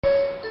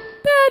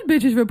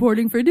Bad bitches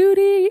reporting for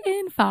duty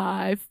in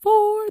 5,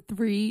 4,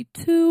 3,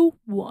 2,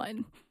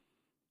 1.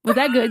 Was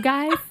that good,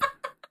 guys?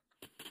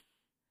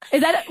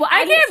 Is that? Well,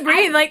 I can't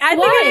breathe. Like, I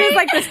think it's just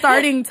like the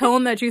starting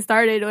tone that you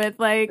started with.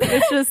 Like,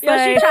 it's just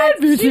like she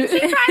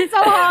tried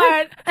so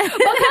hard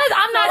because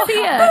I'm not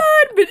Tia.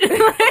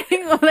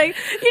 like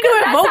you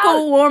doing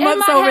vocal warm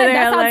ups over there.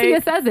 That's like, how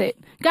Tia says it,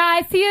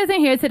 guys. Tia isn't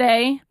here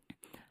today.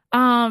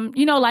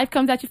 You know, life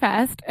comes at you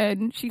fast,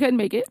 and she couldn't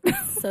make it.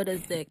 So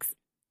does Dicks.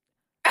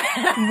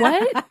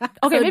 What?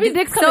 Okay, So maybe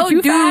Dicks come at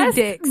you fast,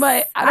 Dicks.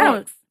 but I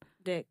don't.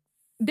 Dicks.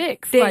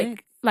 Dicks,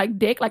 like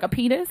dick, like a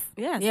penis.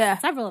 Yes. Yeah.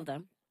 Several of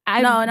them.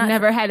 I've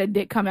never had a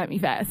dick come at me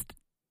fast.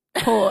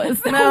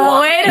 Pause.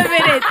 No, wait a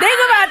minute. Think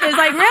about this.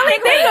 Like,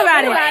 really? Think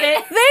about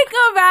it. Think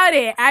about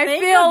it. I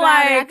think you're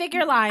lying. I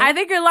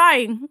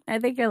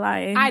think you're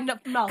lying. I know.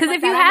 No. Because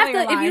if you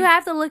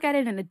have to look at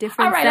it in a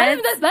different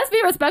sense. Let's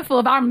be respectful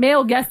of our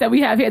male guests that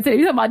we have here today.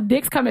 We're talking about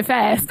dicks coming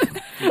fast.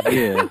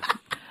 Yeah.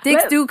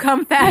 Dicks do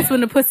come fast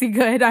when the pussy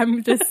good.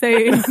 I'm just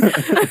saying.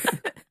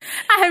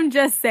 I'm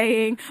just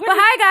saying. But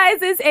hi,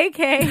 guys. It's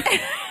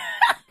AK.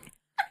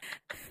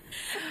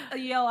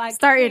 Yo, I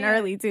starting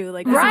early too.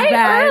 Like, this right? is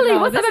bad. Early.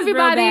 No, What's up,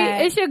 everybody?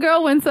 It's your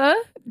girl, Wynter.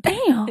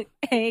 Damn.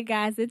 Hey,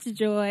 guys. It's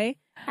Joy.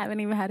 Haven't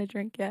even had a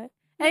drink yet.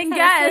 And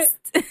guest.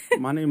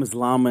 My name is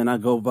Llama, and I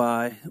go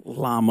by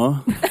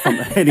Llama from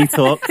the Henny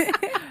Talks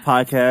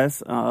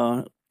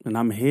Podcast. And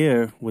I'm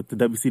here with the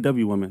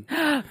WCW women.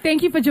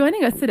 Thank you for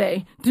joining us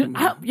today.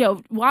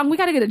 Yo, Juan, we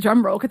got to get a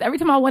drum roll because every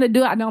time I want to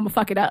do it, I know I'm going to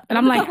fuck it up. And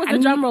I'm like, what was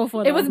the drum roll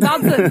for? It was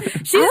about to.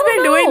 She's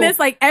been doing this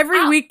like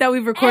every week that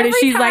we've recorded.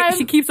 She's like,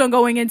 she keeps on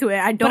going into it.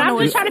 I don't know.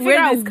 I'm just trying to figure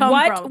out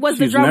what was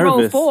the She's drum roll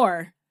nervous.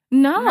 for.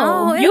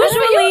 No.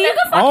 Usually, you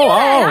can fucking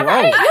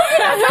right?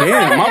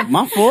 Damn,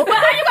 my fault. But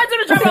how you got to do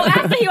the drum roll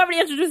after he already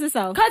introduced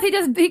himself?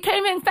 Because he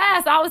came in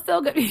fast. I was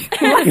still good.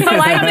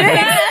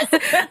 like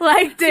this.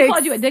 Like this. He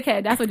called you a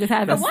dickhead. That's what just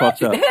happened. That's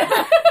fucked up.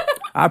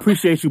 I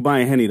appreciate you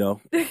buying Henny,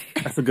 though.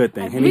 That's a good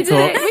thing. Henny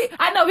Talks.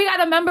 I know we got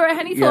a member of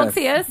Henny Talks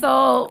here,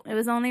 so it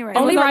was only right.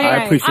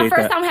 I appreciate our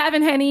first that. time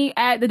having Henny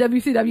at the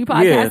WCW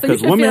podcast. Yeah, because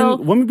so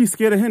women be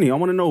scared of Henny. I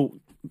want to know,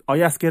 are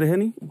y'all scared of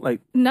Henny?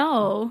 Like,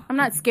 no, I'm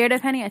not scared of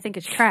Henny. I think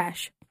it's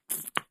trash.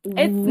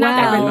 It's not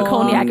that great of a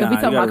cognac. If we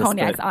talk about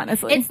cognacs, respect.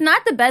 honestly, it's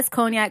not the best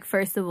cognac.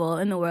 First of all,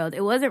 in the world,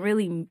 it wasn't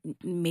really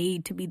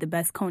made to be the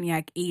best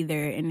cognac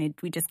either, and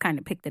we just kind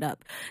of picked it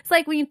up. It's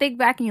like when you think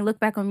back and you look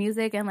back on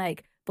music, and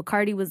like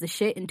Bacardi was the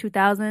shit in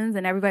 2000s,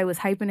 and everybody was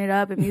hyping it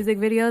up in music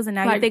videos, and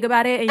now you think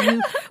about it, and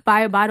you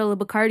buy a bottle of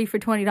Bacardi for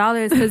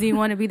 $20 because you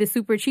want to be the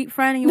super cheap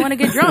friend and you want to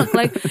get drunk.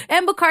 Like,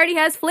 and Bacardi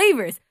has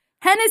flavors.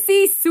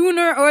 Hennessy,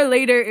 sooner or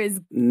later, is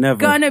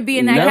gonna be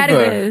in that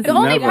category. The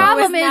only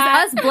problem is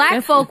us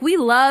black folk, we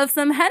love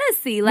some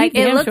Hennessy. Like,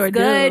 it looks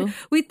good.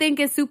 We think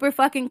it's super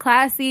fucking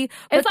classy.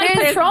 It's like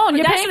Patron.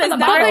 You're paying for the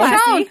bottle.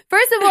 Patron.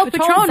 First of all,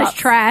 Patron is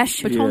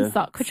trash. Patron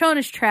sucks. Patron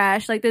is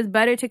trash. Like, there's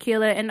better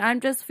tequila, and I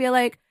just feel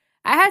like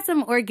I had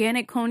some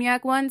organic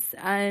cognac once,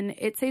 and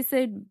it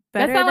tasted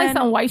better. That sounds like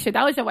some white shit.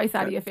 That was your white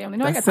side of your family.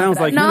 No, that sounds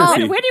like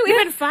Hennessy. Where do you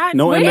even find?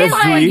 No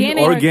MSG,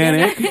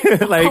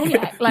 organic,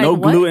 like no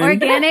gluten.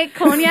 Organic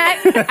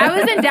cognac. I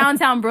was in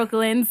downtown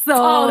Brooklyn,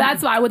 so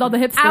that's why with all the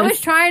hipsters. I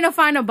was trying to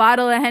find a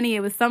bottle of Henny.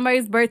 It was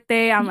somebody's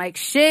birthday. I'm like,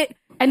 shit.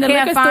 And the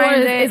liquor store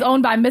is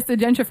owned by Mr.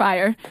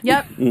 Gentrifier.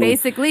 Yep,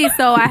 basically.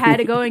 So I had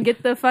to go and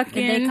get the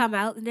fucking... And they come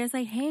out and it's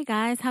like, hey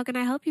guys, how can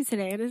I help you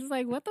today? And it's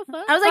like, what the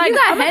fuck? I was like, you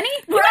got Henny?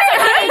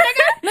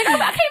 Nigga,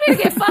 I came here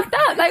to get fucked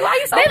up. Like, why are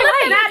you so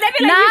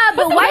Nah,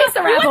 but why used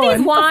to rap on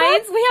these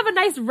wines? We have a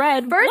nice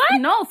red.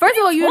 First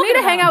of all, you need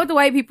to hang out with the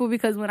white people,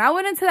 because when I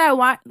went into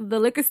that the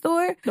liquor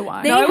store, the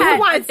wine. It was a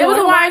wine store. It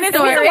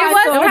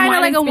was kind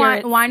of like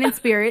a wine and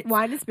spirit.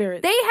 Wine and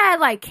spirit. They had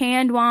like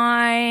canned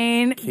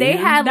wine. They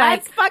had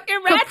like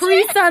fucking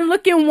Capri Sun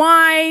looking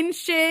wine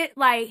shit.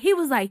 Like, he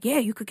was like, yeah,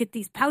 you could get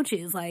these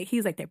pouches. Like,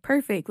 he's like, they're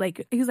perfect.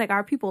 Like, he was like,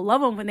 our people love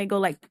them when they go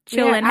like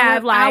chill and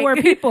have like our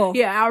people.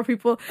 Yeah, our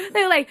people.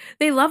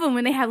 They love them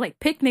when they have like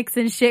picnics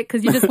and shit,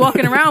 because you're just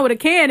walking around with a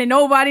can and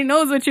nobody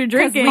knows what you're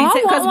drinking.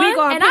 Because we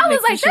go on and I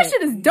was like, that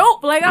shit is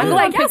dope. Like, I was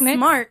like, you're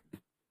smart.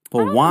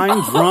 For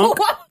wine drunk.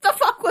 What the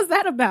fuck was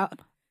that about?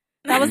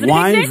 That was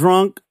wine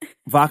drunk,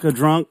 vodka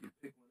drunk,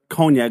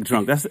 cognac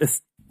drunk.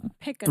 It's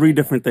three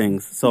different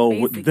things. So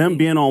with them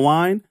being on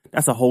wine,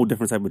 that's a whole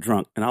different type of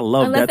drunk, and I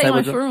love that type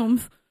of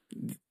drunk. Shrooms.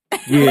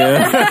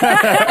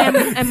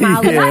 Yeah. and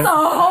Molly. That's a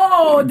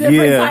whole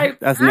different type.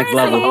 That's next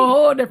level. A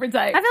whole different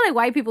type. I feel like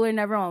white people are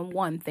never on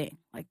one thing.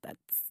 Like, that's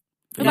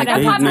like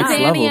a pop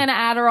Zanny and an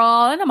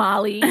Adderall and a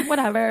Molly,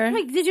 whatever.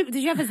 Like, did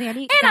you have a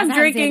Zanny? And I'm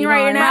drinking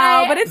right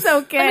now, but it's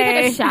okay. Let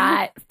me take a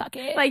shot. Fuck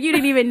it. Like, you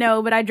didn't even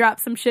know, but I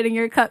dropped some shit in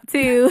your cup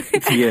too.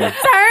 Yeah.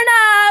 Turn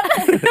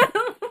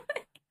up.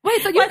 Wait,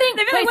 so you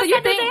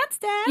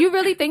you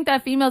really think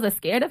that females are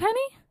scared of Henny?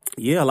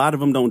 Yeah, a lot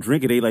of them don't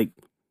drink it. They like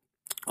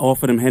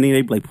offer them Henny,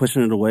 they like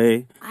pushing it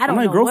away. I don't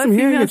know. Grow some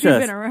hair in your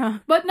chest.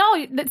 But no,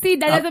 see,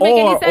 that doesn't make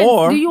any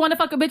sense. Do you want to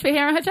fuck a bitch with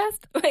hair on her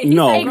chest?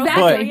 No,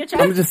 exactly.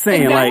 but I'm just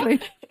saying,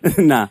 like,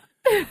 nah.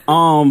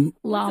 A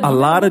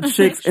lot of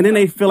chicks, and then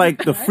they feel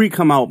like the freak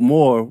come out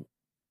more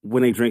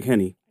when they drink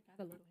Henny.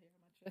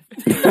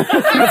 This is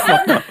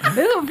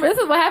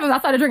what happens. I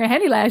started drinking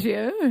Henny last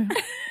year.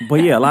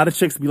 But yeah, a lot of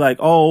chicks be like,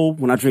 oh,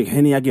 when I drink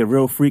Henny, I get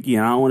real freaky,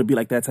 and I don't want to be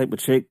like that type of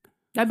chick.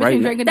 That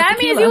means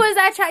you was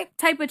that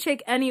type of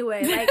chick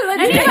anyway. Like,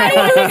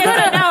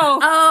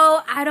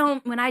 oh, I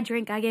don't. When I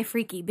drink, I get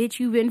freaky. Bitch,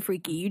 you been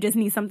freaky. You just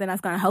need something that's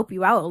gonna help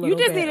you out a little bit.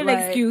 You just need an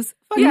excuse.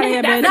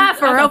 That's not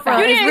for real.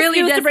 You need an really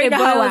excuse to bring the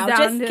hoe out.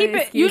 Just keep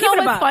it. You know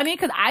what's funny?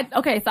 Because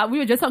so we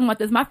were just talking about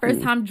this. My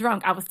first time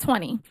drunk, I was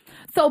 20.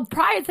 So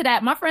prior to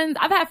that, my friends,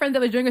 I've had friends that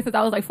were drinking since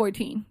I was like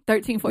 13,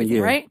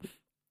 14, right?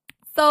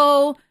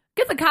 So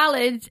get to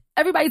college,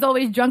 everybody's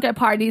always drunk at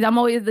parties. I'm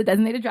always the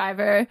designated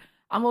driver.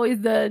 I'm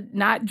always the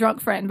not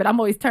drunk friend, but I'm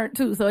always turned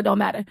too, so it don't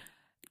matter.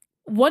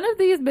 One of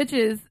these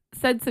bitches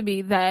said to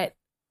me that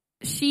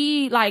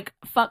she like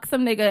fucked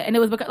some nigga, and it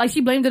was because like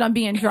she blamed it on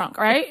being drunk,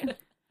 right?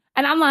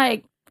 And I'm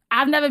like,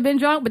 I've never been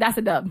drunk, but that's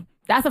a dub.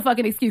 That's a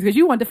fucking excuse because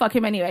you wanted to fuck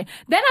him anyway.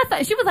 Then I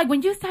thought she was like,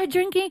 when you start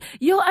drinking,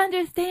 you'll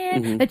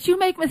understand that you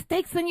make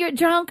mistakes when you're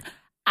drunk.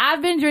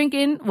 I've been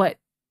drinking.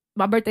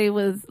 My birthday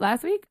was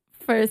last week.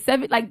 For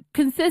 7, like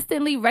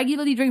consistently,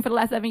 regularly drinking for the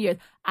last 7 years.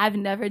 I've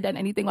never done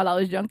anything while I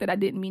was drunk that I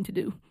didn't mean to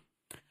do.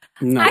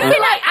 No, I feel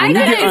like I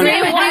didn't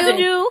agree with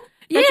you.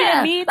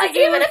 Yeah, like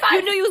even if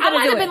you knew you was gonna do it,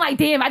 I might have been like,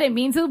 damn, I didn't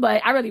mean to,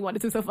 but I really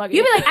wanted to, so fuck it.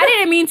 You'd be like, I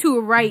didn't mean to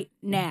right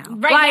now.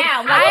 Right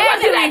now. I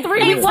do that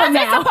 3 weeks from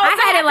now.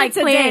 I had it like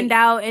planned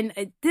out,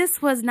 and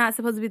this was not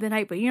supposed to be the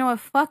night, but you know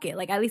what? Fuck it.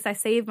 Like, at least I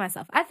saved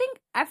myself. I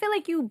feel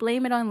like you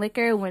blame it on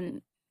liquor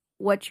when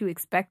what you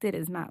expected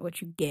is not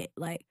what you get.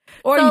 Like,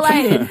 or so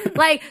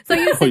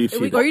you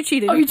cheated. Or you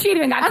cheated. Oh, you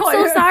cheated and got caught.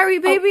 I'm so sorry,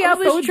 baby. I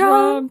was so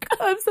drunk.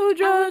 I'm so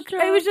drunk.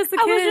 It was just a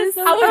kiss.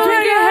 I was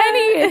drinking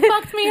Henny. It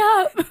fucked me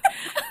up.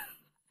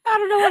 I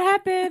don't know what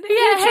happened. We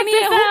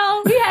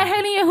had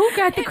Henny and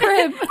hookah at the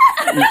crib.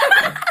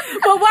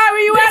 But why were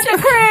you at the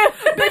crib?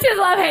 Bitches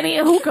love Henny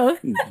and hookah.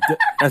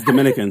 That's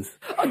Dominicans.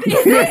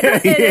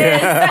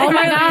 Yeah. Oh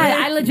my God.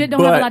 I legit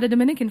don't have a lot of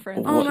Dominican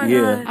friends. Oh my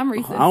God. I'm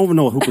racist. I don't even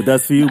know what hookah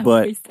does for you,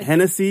 but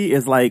Hennessy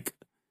is like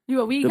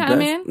you a weed kind of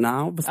man?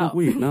 Nah, I don't smoke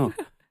weed. No.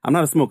 I'm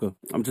not a smoker.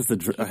 I'm just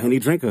a Henny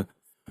drinker.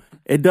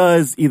 It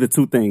does either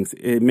two things.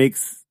 It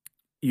makes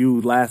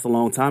you last a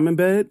long time in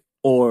bed,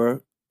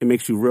 or it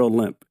makes you real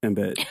limp in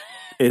bed.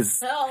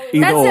 It's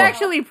That's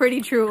actually pretty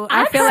true.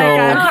 I feel like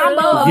a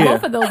combo of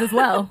both of those as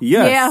well.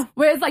 Yes. Yeah.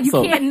 Where it's like you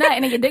can't nut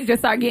and then your dick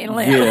just start getting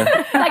limp.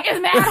 Yeah. Like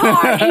it's mad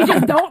hard and you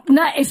just don't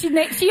nut. And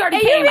she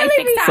already came like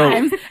 6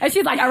 times. And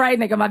she's like, all right,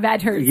 nigga, my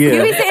bad hurts. Yeah.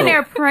 You be sitting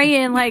there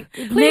praying like,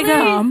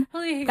 nigga,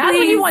 please. That's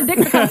when you want dick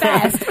to come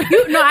fast.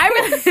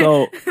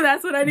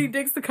 That's when I need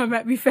dicks to come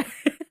at me fast.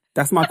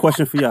 That's my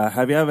question for y'all.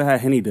 Have you ever had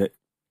Henny Dick?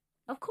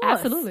 Of course.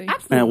 Absolutely.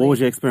 And what was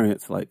your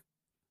experience like?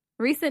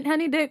 Recent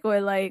Henny Dick or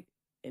like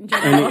in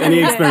general?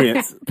 Any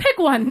experience? Pick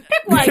one.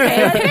 Pick one,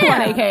 AK. Pick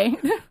one,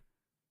 AK.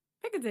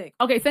 Pick a dick.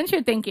 Okay, since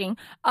you're thinking,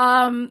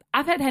 I've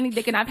had Henny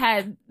Dick and I've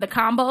had the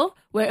combo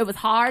where it was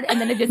hard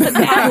and then it just took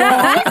mad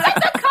long.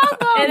 The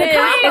combo.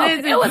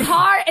 It was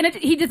hard and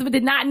he just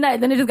did not nut.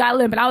 Then it just got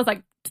limp and I was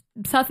like,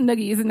 tough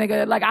niggas,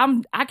 nigga. Like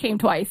I came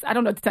twice. I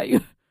don't know what to tell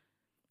you.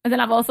 And then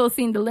I've also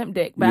seen the limp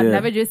dick, but I've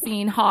never just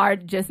seen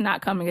hard just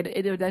not coming.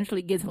 It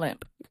eventually gets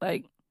limp.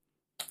 Like.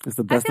 It's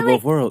the best of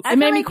both worlds. It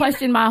made me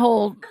question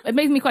it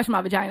makes me question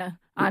my vagina,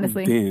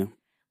 honestly. Damn.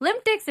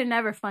 Limp dicks are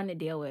never fun to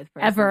deal with.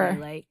 Ever.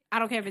 Like, I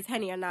don't care if it's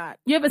Henny or not.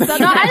 You ever suck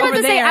it? I was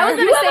gonna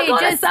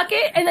say, just suck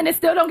it and then it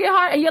still don't get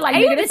hard and you're like,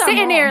 and you're just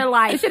sitting there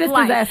like, this shit is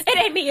possessed. It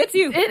ain't me, it's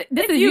you.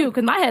 This is you,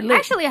 because my head lit.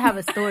 Actually, I have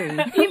a story.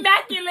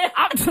 Immaculate.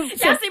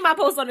 Y'all see my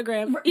post on the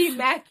gram.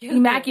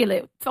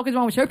 Immaculate. What the fuck is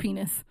wrong with your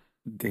penis?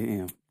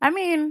 Damn. I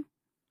mean,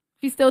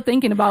 she's still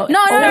thinking about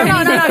No. She's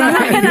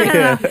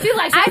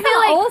like, I feel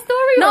like old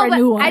story or a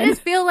new one? I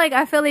feel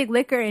like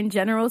liquor in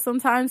general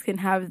sometimes can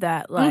have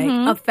that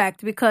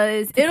effect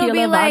because it'll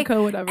be like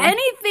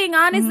anything,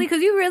 honestly,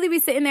 because you really be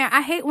sitting there.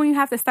 I hate when you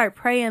have to start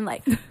praying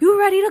like, you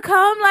ready to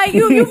come? Like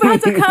you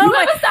about to come?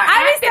 Like,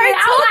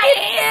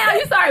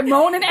 you start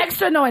moaning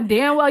extra knowing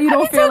damn well you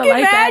don't feel it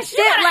like that.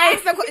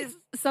 Shit,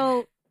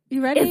 so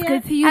you ready? It's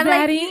good to you,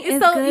 Daddy. You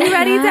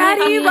ready,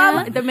 Daddy?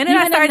 Well, the minute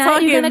I start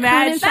talking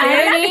mad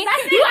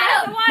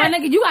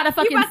shit, you gotta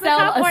fucking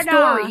sell a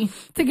story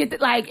to get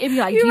it'd be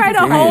like you write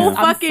a whole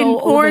fucking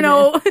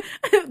porno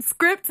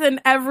script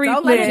and everything.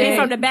 Don't let it in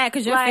from the back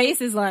because your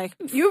face is like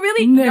you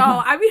really no.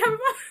 I be having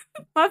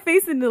my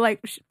face in the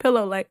like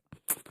pillow like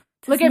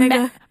look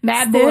at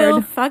mad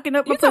bored fucking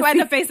up. You can write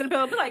the face in the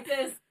pillow, be like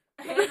this.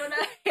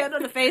 Hand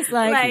on the face,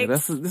 like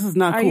this is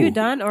not cool. Are you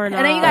done or not?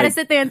 And then you gotta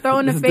sit there and throw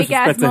in the fake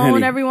ass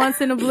moan every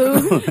once in a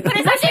blue. But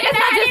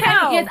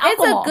it's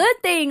a good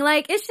thing.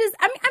 Like it's just,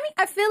 I mean,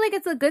 I feel like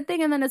it's a good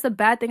thing and then it's a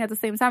bad thing at the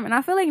same time. And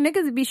I feel like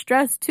niggas be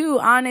stressed too,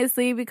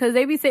 honestly, because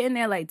they be sitting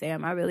there like,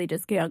 damn, I really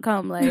just can't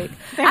come. Like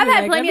I've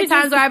had plenty of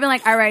times where I've been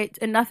like, all right,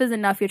 enough is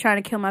enough. You're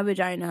trying to kill my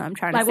vagina. I'm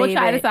trying to save we'll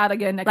try it. this out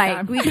again next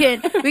time. We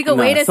can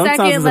wait a second.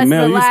 Sometimes as a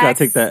male, you just gotta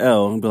take that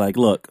L and be like,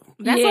 look.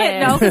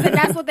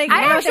 That's what they.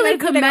 I actually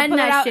commend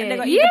that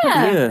shit.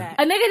 Yeah.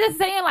 A nigga just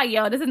saying like,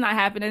 yo, this is not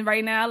happening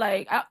right now.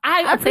 Like,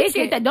 I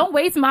appreciate that. Don't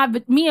waste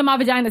me and my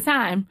vagina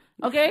time.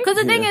 Okay? Because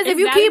the thing is, if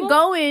you keep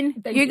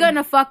going, you're going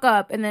to fuck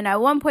up. And then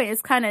at one point,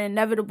 it's kind of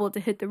inevitable to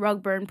hit the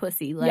rug burn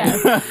pussy. Like,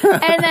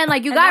 and then,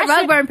 like, you got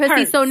rug burn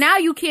pussy. So now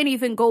you can't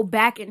even go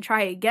back and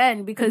try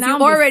again because you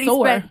already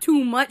spent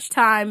too much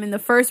time in the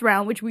first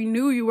round, which we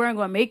knew you weren't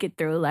going to make it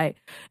through. Like,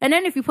 and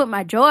then if you put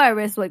my jaw at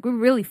risk, like, we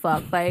really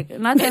fucked. Like,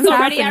 nothing's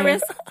already at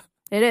risk.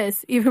 It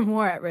is even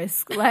more at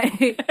risk. Like,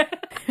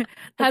 has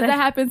that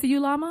happened to you,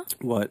 Llama?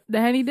 What?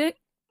 The Henny Dick?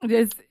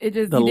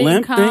 The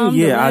limp thing?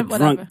 Yeah, I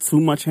drank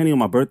too much Henny on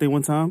my birthday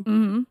one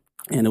time,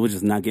 and it was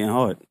just not getting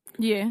hard.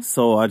 Yeah.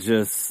 So I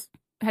just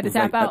had to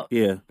tap out.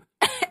 I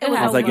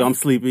was like, yo, I'm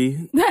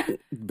sleepy.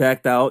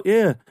 Backed out.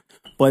 Yeah.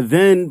 But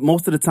then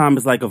most of the time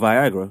it's like a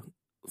Viagra,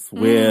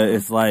 where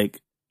it's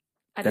like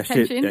that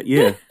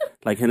shit.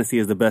 Like Hennessy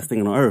is the best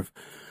thing on earth.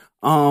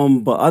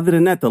 But other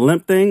than that, the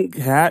limp thing,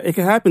 it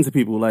can happen to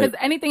people. Like, because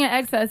anything in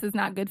excess is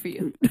not good for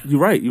you. You're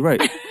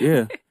right.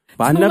 Yeah.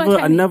 But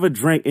I never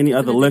drank any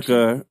other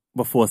liquor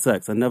before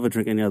sex. I never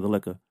drink any other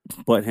liquor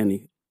but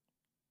Henny.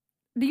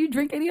 Do you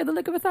drink any other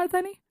liquor besides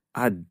Henny?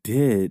 I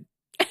did.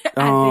 I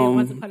did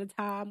once upon a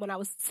time when I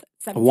was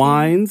 17.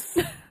 Wines.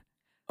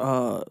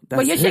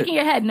 But you're shaking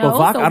your head. No, but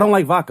vodka. I don't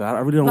like vodka. I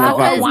really don't like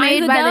vodka. Wine is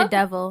made by the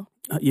devil.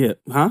 Yeah.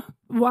 Huh?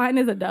 Wine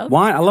is a dove.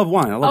 Wine. I love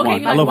wine. I love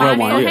wine. I love red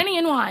wine. So Henny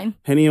and wine.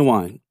 Henny and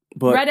wine.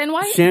 But red and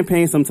white.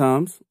 Champagne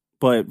sometimes,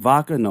 but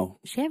vodka no.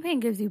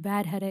 Champagne gives you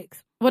bad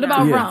headaches. What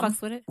about rum?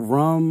 Fucks with it.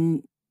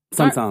 Rum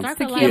sometimes.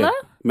 Tequila? Yeah.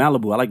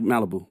 Malibu. I like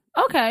Malibu.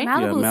 Okay.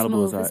 Malibu's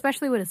smooth,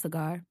 especially with a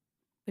cigar.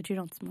 But you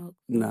don't smoke.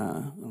 Nah,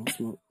 I don't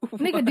smoke.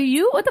 Nigga, do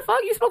you? What the fuck?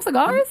 You smoke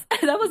cigars?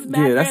 That was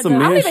mad. Yeah, that's some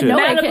man shit.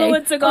 Malibu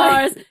with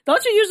cigars.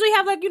 Don't you usually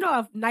have like,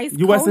 a nice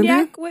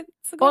cognac with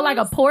cigars? Or like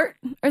a port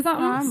or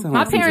something?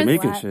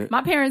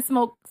 My parents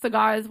smoke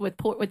cigars with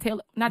port,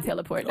 not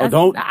Taylor Port.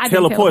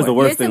 Taylor Port is the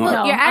worst thing. You're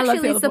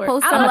actually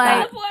supposed to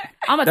like.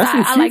 I'm a That's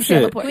some I like cheap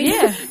Taylor shit. Port.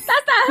 Yeah. That's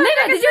not.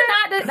 Nigga, did you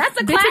not? That's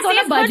the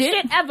classiest good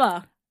shit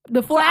ever.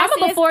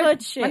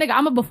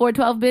 I'm a before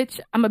 12 bitch.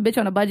 I'm a bitch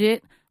on a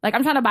budget. Like,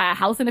 I'm trying to buy a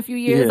house in a few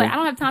years. Like, I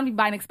don't have time to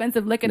buy an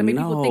expensive liquor to make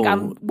people think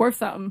I'm worth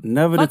something.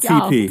 Never the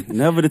TP.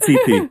 Never the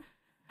TP.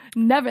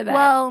 Never that.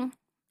 Well,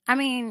 I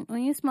mean,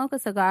 when you smoke a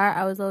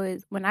cigar,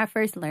 when I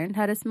first learned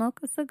how to smoke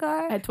a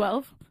cigar. At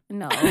 12?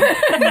 No.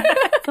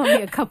 It's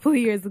only a couple of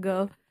years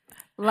ago.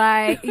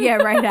 Like,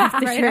 right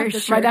after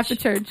church. Right after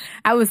church.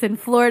 I was in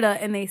Florida,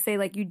 and they say,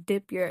 like, you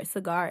dip your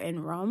cigar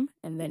in rum,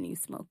 and then you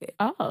smoke it.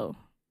 Oh.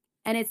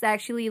 And it's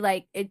actually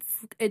like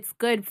it's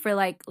good for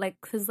like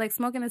because like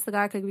smoking a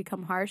cigar could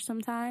become harsh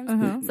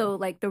sometimes. So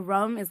like the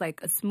rum is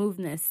like a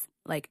smoothness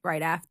like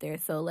right after.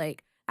 So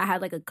like I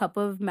had like a cup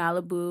of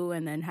Malibu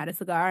and then had a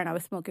cigar and I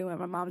was smoking with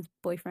my mom's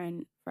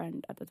friend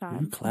at the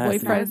time. You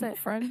classy.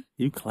 Friend.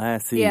 You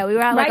classy. Yeah, we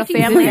were at like a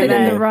family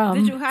event.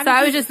 Did you have? So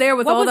I was just there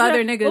with all the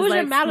other niggas. What was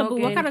like, your Malibu?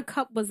 smoking. What kind of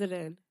cup was it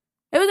in?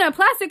 It was in a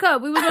plastic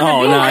cup. We was on the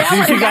Oh, beach.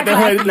 nah. She got the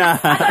hood. Nah.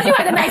 I thought you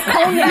had a nice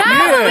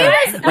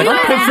cognac. Like,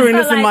 I'm picturing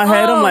this in my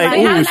head. I'm like,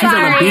 ooh, she's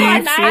on the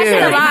beach.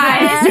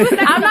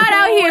 Yeah. I'm not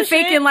out here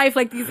faking life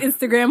like these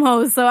Instagram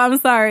hoes, so I'm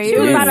sorry. She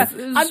was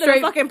under the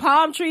fucking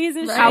palm trees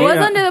and shit. I was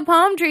under the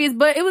palm trees,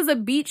 but it was a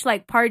beach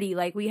like party.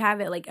 Like we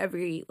have it like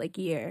every like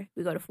year.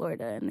 We go to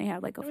Florida and they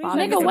have like a fall.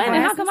 Nigga, when?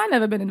 And how come I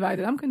never been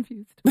invited? I'm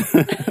confused.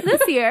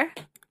 This year.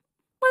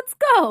 Let's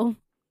go.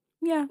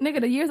 Yeah. Nigga,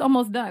 the year's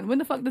almost done. When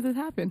the fuck does this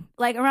happen?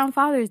 Like around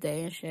Father's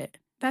Day and shit.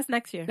 That's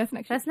next year. That's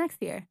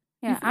next year.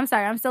 Yeah, I'm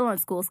sorry. I'm still on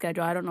school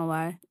schedule. I don't know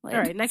why. Like, all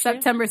right, next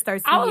September year?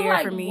 Starts the year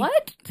for me.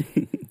 What?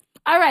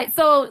 All right,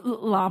 so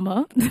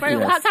Llama.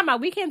 Talking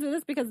about we can't do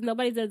this because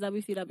nobody does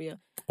WCW.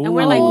 And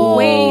we're like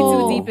way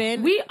too deep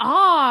in. We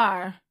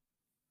are.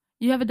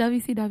 You have a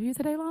WCW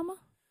today, Llama?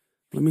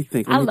 Let me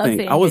think. I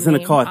was in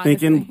the car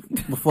thinking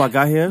before I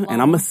got here,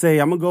 and I'm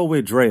gonna go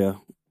with Drea.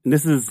 And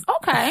this is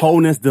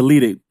wholeness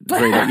deleted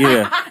Drea.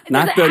 Yeah,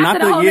 not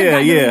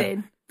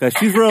the. Because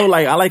she's real.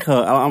 Like I like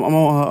her. I'm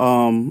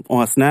on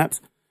her snaps.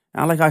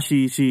 I like how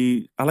she's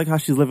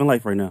living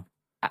life right now.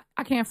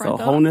 I can't front.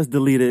 So wholeness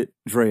deleted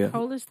Drea.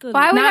 Why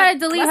we gotta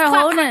delete her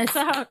wholeness?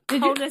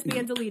 Wholeness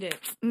being deleted.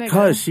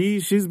 Because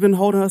she's been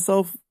holding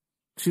herself.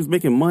 She's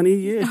making money.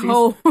 Yeah. Wait,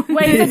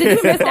 so did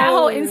you miss that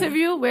whole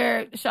interview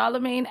where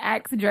Charlamagne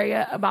asked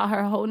Drea about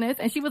her wholeness,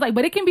 and she was like,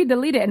 "But it can be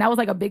deleted," and that was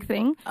like a big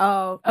thing.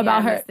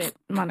 About her.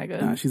 My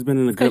nigga. Nah, she's been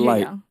in a good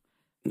light.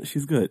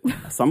 She's good.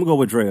 So I'm gonna go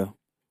with Drea.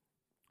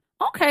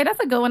 Okay, that's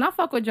a good one. I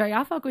fuck with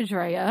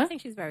Drea. I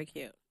think she's very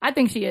cute. I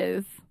think she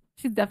is.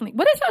 She's definitely.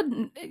 What is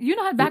you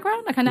know her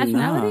background, like her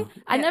nationality?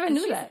 Nah. I never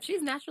knew that.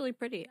 She's naturally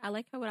pretty. I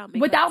like her without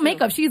makeup. Without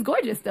makeup, she's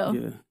gorgeous still.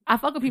 Yeah. I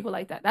fuck with people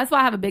like that. That's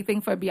why I have a big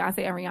thing for Beyonce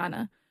and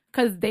Rihanna.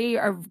 Because they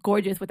are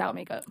gorgeous without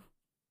makeup.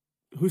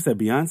 Who said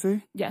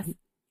Beyonce? Yes.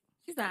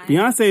 She's not.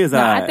 Beyonce is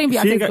I think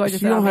Beyonce is gorgeous.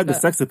 She don't have the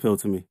sex appeal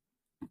to me.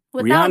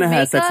 Rihanna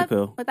has sex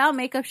appeal. Without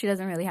makeup, she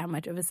doesn't really have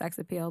much of a sex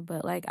appeal.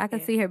 But like, I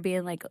could see her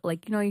being like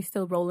you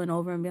still rolling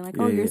over and being like,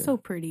 "Oh, you're so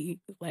pretty."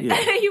 Like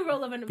you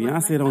roll over.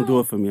 Beyonce don't do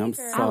it for me. I'm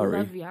sorry. I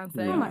love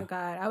Beyonce. Oh my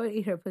god, I would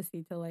eat her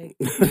pussy till like.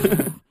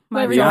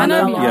 My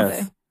Rihanna,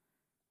 yes.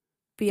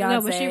 Beyonce.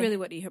 No, but she really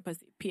would eat her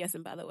pussy.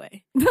 PSN, by the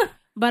way.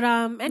 But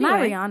anyway, not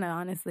Rihanna,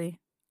 honestly.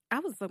 I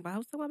was talking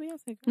about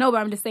Beyonce. No,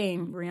 but I'm just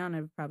saying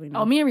Rihanna probably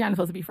not. Oh, me and Rihanna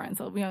supposed to be friends,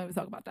 so we don't even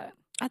talk about that.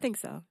 I think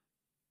so.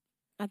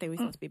 I think we're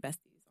supposed to be besties.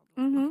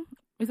 Mm-hmm.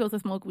 We're supposed to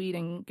smoke weed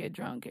and get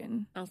drunk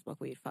and I don't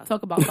smoke weed. Fuck.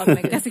 talk about fuck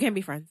niggas. Guess we can't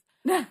be friends.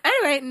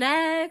 Anyway,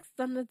 next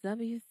on the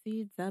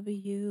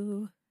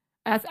WCW.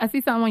 I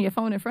see something on your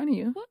phone in front of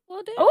you. What?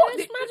 Well, then, Oh, bitch,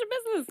 mind your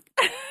business.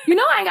 You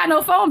know I ain't got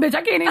no phone, bitch.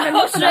 I can't even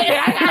look for nothing.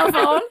 I ain't got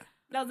no phone.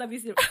 That was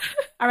WCW.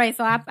 All right,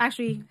 so I've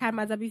actually had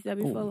my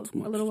WCW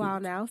for a little while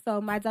now.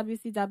 So my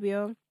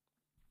WCW,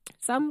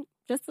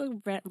 just a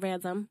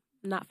random,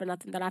 not for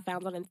nothing, that I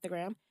found on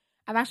Instagram.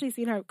 I've actually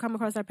seen her come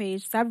across her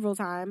page several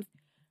times.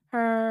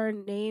 Her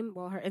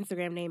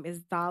Instagram name is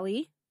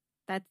Dolly.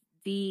 That's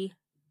the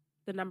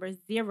number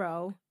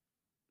 0,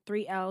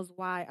 3 L's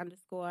Y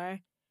 _.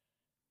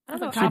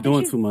 She's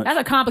doing too much. That's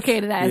a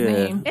complicated ass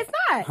name. It's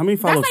not. How many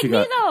followers That's she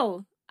like got? me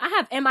though. I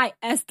have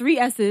MIS 3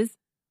 S's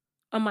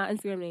on my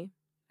Instagram name.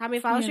 How many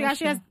followers she got?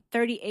 She has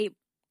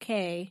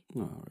 38K.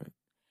 All right.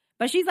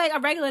 But she's like a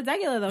regular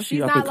though. She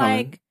She's up not and coming.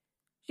 like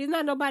she's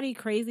not nobody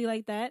crazy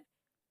like that.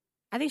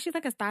 I think she's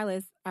like a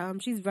stylist.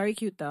 She's very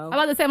cute though. I'm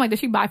about to say, does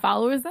she buy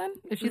followers then?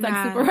 If she's like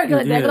Nah. super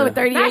regular, regular with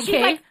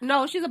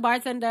 38K? She's a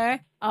bartender.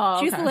 Oh,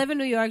 She used to okay. live in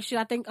New York.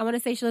 I want to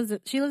say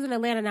she lives in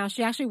Atlanta now.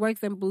 She actually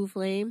works in Blue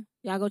Flame.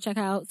 Y'all go check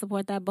her out,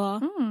 support that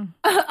ball.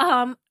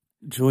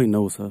 Joy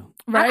knows her.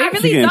 Right? I really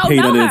She getting don't paid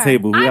know under her. the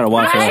table. We gotta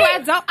watch her. I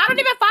don't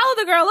even follow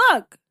the girl.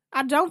 Look,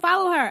 I don't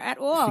follow her at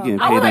all. She getting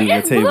I paid was like, under the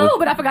it's table. blue,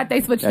 but I forgot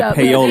they switched That up.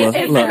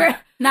 payola. Look.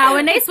 Now,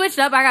 when they switched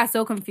up, I got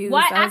so confused.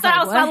 What? I thought I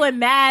was what? following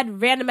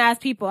mad random ass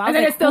people. I was And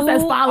then like, it still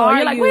says who follow. are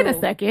You're like, you? wait a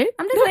second.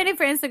 I'm just waiting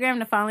for Instagram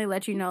to finally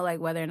let you know,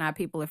 like, whether or not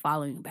people are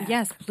following you back.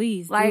 Yes,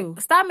 please. Like, do.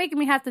 stop making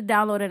me have to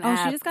download an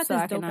app She just got so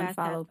this I can dope ass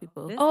unfollow app.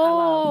 people. This Oh.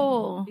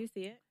 I love. Do you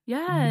see it? The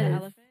Yes.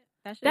 elephant.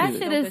 That is shit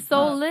dope is as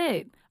so fuck.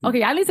 lit.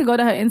 Okay, I need to go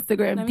to her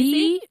Instagram. Let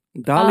me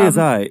Dolly is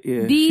alright.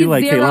 Yeah. D She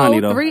like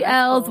Kehlani though. 3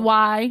 L's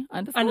Y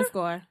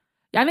Underscore.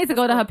 Y'all need to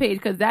go to her page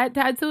because that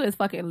tattoo is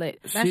fucking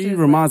lit. That She shit is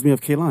reminds me of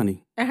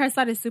Kehlani. And her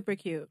son is super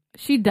cute.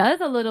 She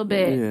does a little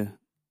bit, Yeah.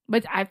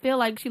 but I feel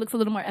like she looks a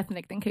little more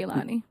ethnic than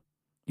Kehlani.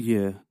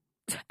 Yeah.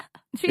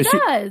 She Is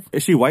does.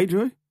 Is she white,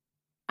 Joy?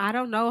 I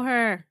don't know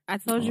her. I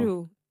told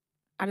you.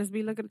 I just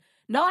be looking.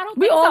 No, I don't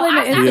We think all so. in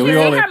the- I Yeah, actually we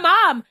all think in- her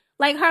mom.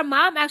 Like, her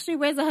mom actually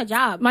wears a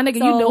hijab. My nigga,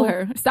 So- you know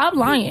her. Stop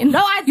lying. No,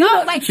 I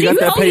don't. Like, She got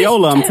that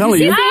payola, I'm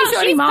telling you. No, She's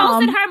shorty she's mom.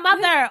 posted her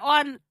mother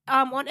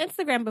on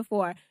Instagram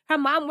before. Her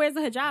mom wears a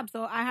hijab,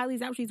 so I highly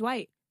doubt she's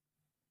white.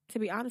 To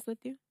be honest with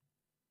you.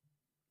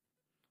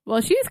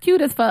 Well, she's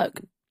cute as fuck.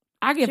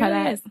 I give She her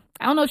really that. is.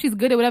 I don't know if she's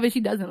good at whatever she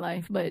does in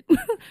life, but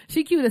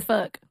she cute as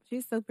fuck.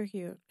 She's super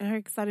cute. And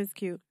her son is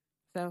cute.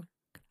 So,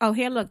 oh,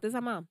 here, look. This is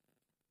her mom.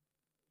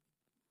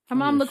 Her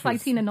mom Yeah, looks like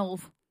she's- Tina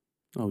Knowles.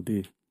 Oh,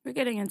 dear. We're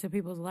getting into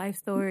people's life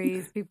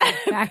stories, people's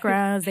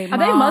backgrounds, they Are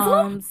they Muslim?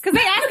 moms. Because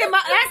they asking me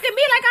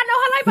like I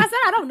know her life. I said,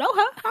 I don't know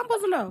her. How am I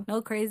supposed to know?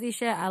 No crazy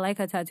shit. I like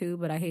her tattoo,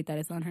 but I hate that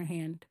it's on her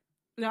hand.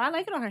 No, I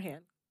like it on her hand.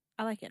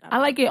 I like it. I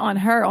like it on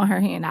her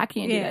hand. I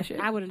can't do that shit.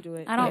 I wouldn't do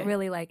it. I don't Yeah.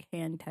 really like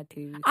hand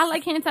tattoos. I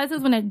like hand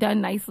tattoos when they're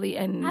done nicely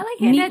and I like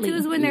hand neatly.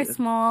 tattoos when they're Yeah.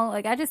 small.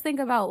 Like, I just think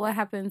about what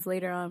happens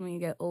later on when you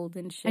get old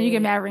and shit. And you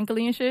get mad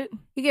wrinkly and shit.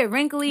 You get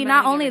wrinkly. But Not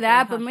you get only wrinkly,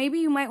 that, huh? but maybe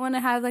you might want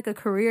to have like a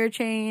career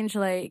change,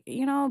 like,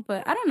 you know.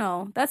 But I don't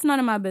know. That's none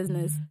of my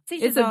business. Teach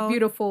It's his a own.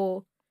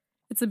 beautiful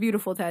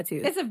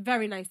tattoo. It's a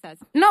very nice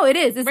tattoo. No, it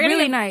is. It's We're gonna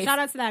really give- nice. Shout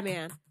out to that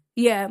man.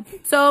 Yeah.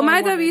 So Or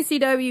my woman.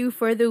 WCW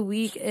for the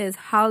week is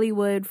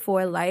Hollywood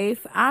for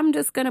Life. I'm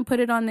just gonna put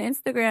it on the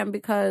Instagram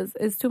because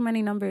it's too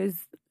many numbers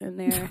in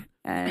there,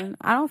 and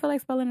I don't feel like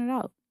spelling it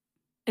out.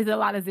 Is it a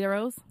lot of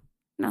zeros?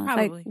 No, it's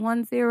Probably. like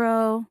 1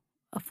 0,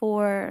 a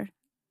 4,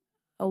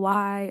 a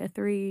Y, a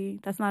 3.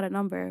 That's not a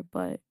number,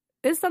 but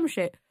it's some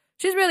shit.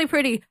 She's really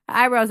pretty. Her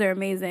eyebrows are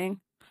amazing.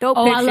 Dope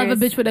Oh, pictures. I love a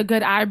bitch with a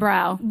good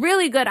eyebrow.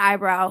 Really good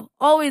eybraw.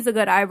 Always a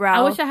good eyebrow.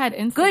 I wish I had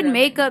Instagram. Good right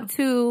makeup now.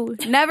 too.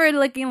 Never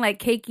looking like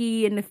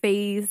cakey in the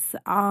face.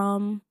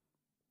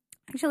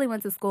 Actually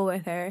went to school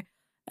with her,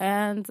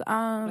 and She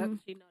know that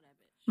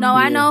bitch. no,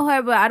 I Yeah. know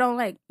her, but I don't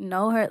like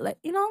know her. Like,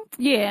 you know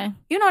Yeah.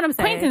 what I'm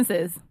saying.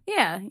 Acquaintances.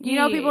 Yeah, you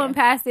know people in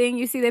passing.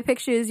 You see their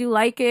pictures, you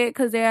like it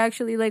because they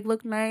actually like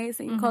look nice,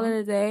 and you call it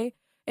a day.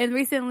 And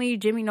recently,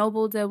 Jimmy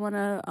Noble did one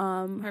of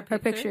her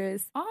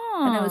pictures,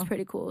 Oh. and it was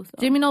pretty cool. So.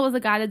 Jimmy Noble was the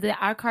guy that did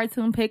our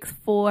cartoon pics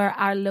for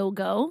our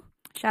logo.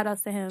 Shout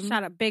outs to him.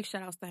 Big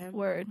shout outs to him.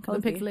 Word. Cozy.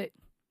 The pics lit.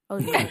 Oh,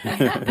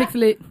 yeah. Pics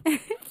lit.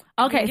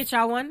 Okay. Get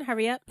y'all one.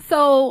 Hurry up.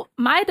 So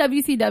my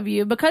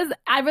WCW, because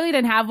I really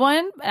didn't have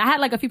one, I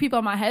had like a few people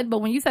in my head, but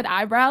when you said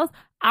eyebrows,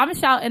 I'm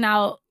shouting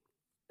out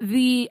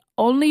the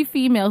only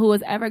female who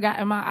has ever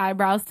gotten my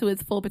eyebrows to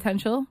its full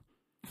potential.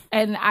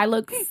 And I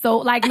look so,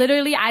 like,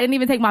 literally, I didn't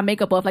even take my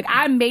makeup off. Like,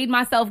 I made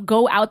myself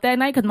go out that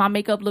night because my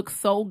makeup looked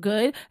so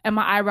good and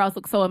my eyebrows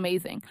look so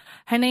amazing.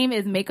 Her name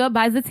is Makeup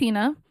by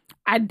Zatina.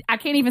 I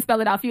can't even spell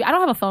it out for you. I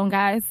don't have a phone,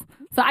 guys.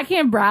 So I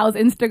can't browse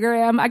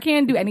Instagram. I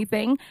can't do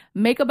anything.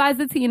 Makeup by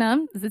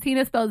Zatina.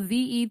 Zatina spelled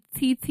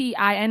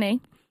Zettina.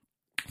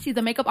 She's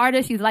a makeup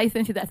artist. She's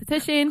licensed. She's an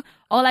esthetician.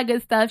 All that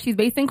good stuff. She's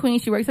based in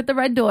Queens. She works at the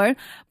Red Door.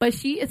 But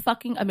she is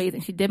fucking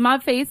amazing. She did my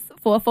face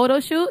for a photo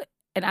shoot.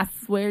 And I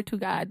swear to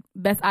God,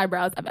 best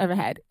eyebrows I've ever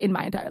had in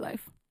my entire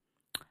life.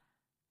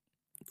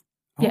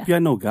 I hope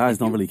y'all know guys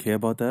don't really care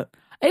about that.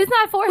 It's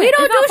not for him. We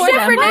don't do shit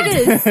them. for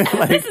niggas.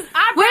 Like, This is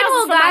eyebrows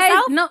Well, for guys,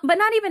 myself. no, but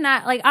not even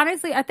that. Like,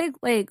 honestly, I think,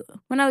 like,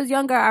 when I was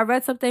younger, I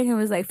read something and it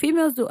was like,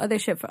 females do other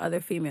shit for other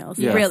females.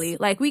 Yes. Really.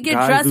 Like, we get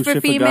Guys dressed do for shit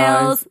for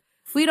females. guys.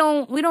 We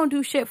don't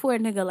do shit for a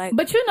nigga. Like,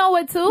 But you know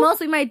what, too? most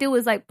we might do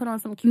is, like, put on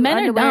some cute Men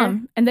underwear. are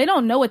dumb, and they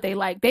don't know what they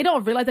like. They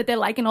don't realize that they're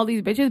liking all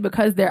these bitches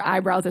because their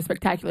eyebrows are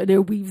spectacular.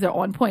 Their weaves are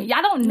on point.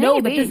 Y'all don't know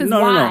that Maybe. this is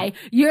No. why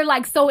you're,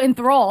 like, so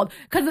enthralled.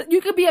 Because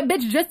you could be a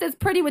bitch just as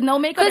pretty with no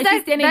makeup and 'Cause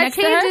she's standing that next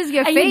to her, changes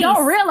your and you face.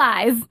 don't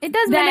realize It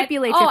does that,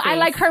 manipulate your I face.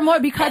 like her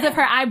more because of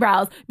her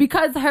eyebrows,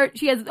 because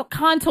she has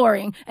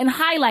contouring and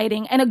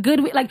highlighting and a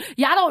good, like,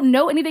 y'all don't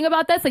know anything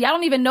about that, so y'all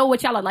don't even know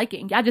what y'all are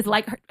liking. Y'all just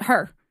like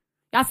her.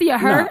 Y'all see a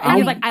her, No, and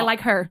he's like, I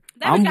like her.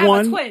 That bitch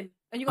got a twin.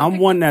 And you gonna I'm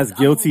pick one the that's other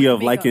one guilty with of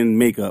makeup. liking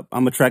makeup.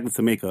 I'm attracted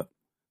to makeup.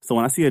 So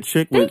when I see a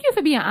chick with, Thank you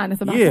for being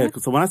honest about yeah,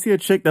 that. so when I see a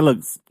chick that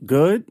looks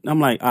good, I'm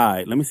like, all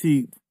right, let me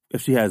see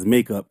if she has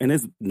makeup. And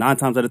it's 9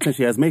 times out of 10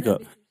 she has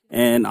makeup.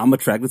 And I'm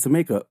attracted to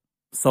makeup.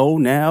 So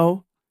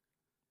now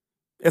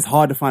it's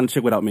hard to find a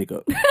chick without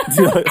makeup.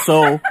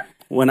 So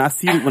when I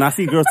see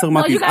girls talking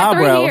about Well, you these got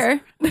 3 eyebrows,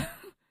 here.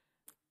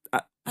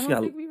 I, I she don't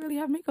got think we really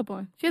have makeup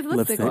on. She has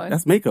lipstick lipstick. on.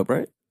 That's makeup,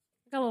 right?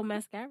 Got a little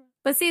mascara.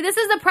 But see, this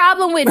is the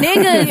problem with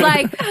niggas.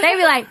 Like, they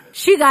be like,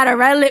 she got a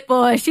red lip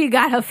on, she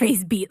got her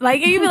face beat.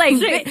 Like, and you be like,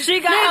 She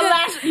got her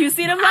lash. You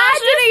see them lashes?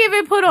 I didn't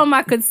even put on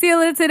my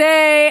concealer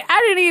today.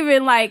 I didn't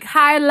even, like,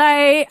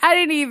 highlight. I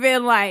didn't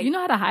even, like, You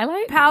know how to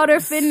highlight? powder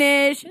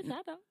finish. Bitch,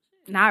 I don't.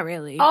 Not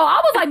really. Oh, I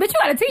was like, bitch, you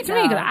gotta teach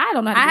me because I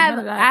don't know how to do none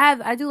of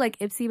that. I do like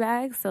Ipsy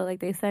bags, so like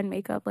they send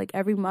makeup like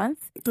every month.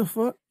 What the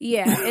fuck?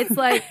 Yeah, it's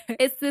like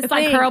it's this. It's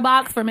like thing. curl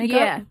box for makeup.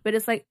 Yeah, but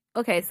it's like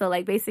okay, so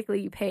like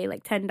basically you pay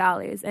like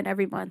 $10, and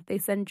every month they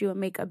send you a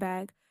makeup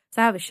bag.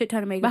 So I have a shit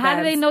ton of makeup. But how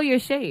do they bags. know your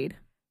shade?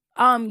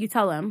 You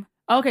tell them.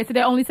 Okay, so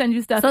they only send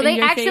you stuff. So in they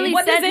your actually shade?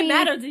 What does send it me-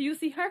 matter? Do you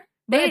see her?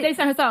 But if they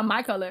send her something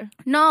my color.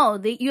 No,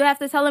 you have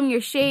to tell them your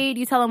shade.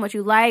 You tell them what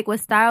you like, what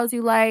styles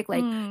you like.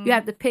 Like you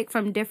have to pick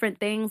from different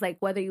things, like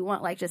whether you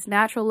want like just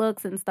natural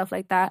looks and stuff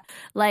like that.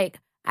 Like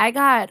I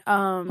got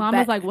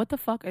Mama's like, what the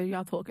fuck are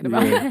y'all talking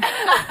about? Yeah.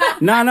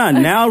 Nah.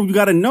 Now you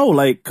gotta know,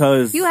 like,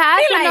 cause you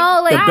have to like, know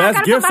the like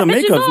best gifts are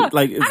makeup.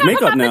 Like it's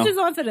makeup put my now. bitches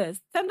onto this.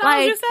 $10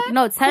 like you said?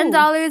 no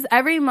 $10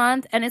 every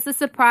month, and it's a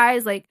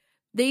surprise. Like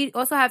they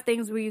also have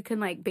things where you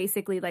can like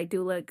basically like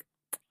do like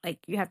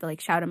you have to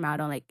like shout them out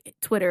on like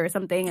Twitter or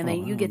something, and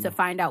then you get to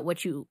find out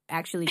what you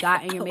actually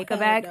got in your makeup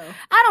bag. No.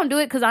 I don't do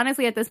it because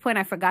honestly at this point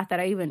I forgot that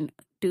I even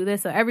do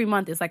this. So every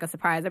month it's like a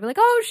surprise. I'd be like,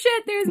 oh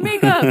shit, there's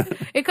makeup.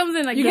 It comes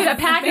in like You get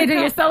a package and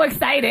you're so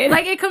excited.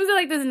 like it comes in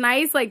like this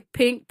nice like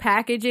pink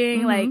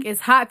packaging. Like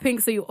it's hot pink,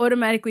 so you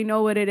automatically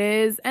know what it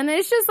is, and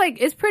it's just like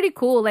it's pretty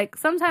cool. Like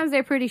sometimes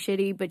they're pretty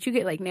shitty, but you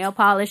get like nail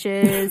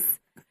polishes.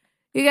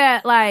 You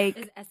get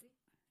like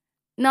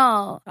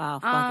no. Oh,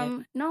 fuck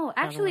it. No,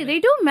 actually they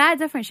do mad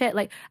different shit.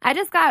 Like I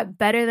just got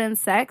Better Than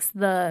Sex,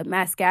 the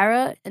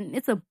mascara, and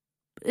it's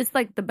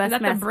like the best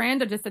Is that the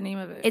brand or just the name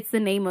of it? it's the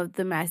name of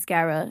the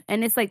mascara,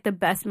 and it's like the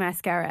best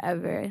mascara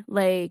ever.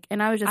 Like,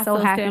 and I was just I so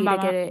still happy stand to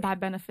by get it. by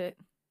Benefit.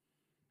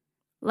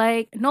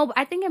 Like, no, but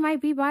I think it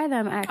might be by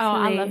them actually.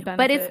 I love but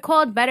Benefit. it's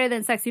called Better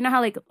Than Sex. You know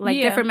how like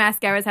Yeah. different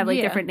mascaras have like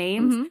Yeah. different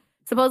names. Mhm.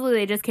 Supposedly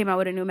they just came out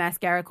with a new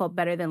mascara called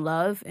Better Than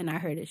Love, and I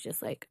heard it's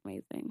just like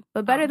amazing.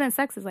 But Better Than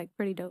Sex is like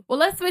pretty dope. Well,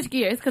 let's switch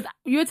gears because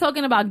you're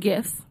talking about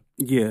gifts.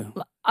 Yeah.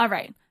 All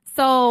right.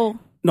 So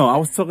No, I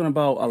was talking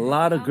about a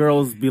lot of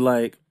girls be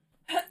like,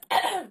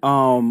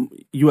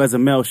 you as a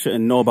male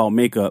shouldn't know about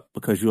makeup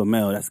because you're a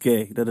male. That's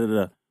gay. Da da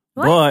da.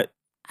 What? But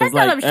I it's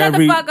tell like them, shut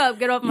every the fuck up,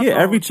 get off my phone.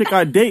 every chick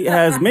I date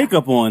has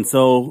makeup on.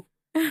 So,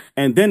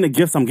 and then the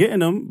gifts I'm getting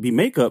them be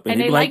makeup, And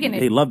they they be like, liking it.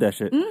 they love that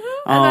shit. I was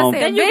gonna say,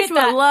 Then you bitch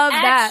get would love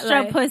that.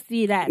 extra Like,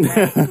 pussy that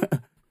night.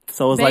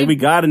 So it's Babe- like we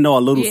got to know a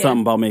little Yeah.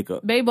 something about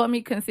makeup. Babe bought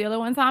me concealer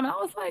one time, and I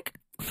was like,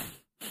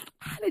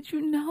 how did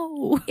you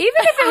know? even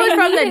if it was I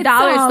from the needed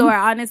dollar some. store,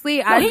 honestly,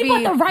 No, I'd he be.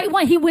 bought the right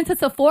one. He went to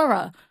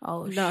Sephora.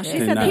 Oh No, shit. she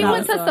said Nah. He Nah.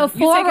 went to You taking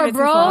Sephora, it too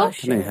bro. far.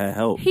 And they had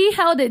help. He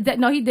held it.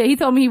 No, he did. He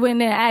told me he went in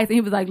there and asked, and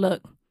he was like,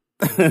 look,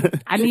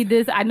 I need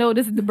this. I know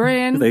this is the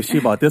brand. Like, she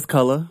about this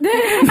color. He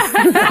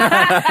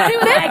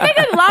was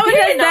like, Llama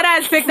just dead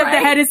ass picked up the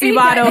Hennessy He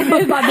bottle.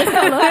 said, "About this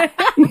color."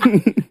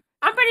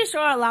 I'm pretty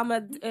sure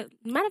Llama.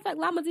 Matter of fact,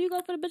 Llama, do you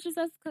go for the bitches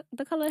that's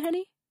the color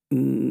Henny?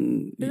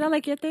 Is that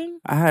like your thing?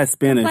 I had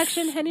Spanish.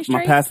 Complexion, Henny My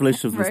straight? past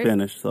relationships were Right.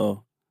 Spanish,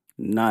 so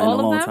not All in of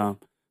a long them? time.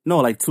 No,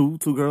 like two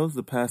girls,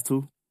 the past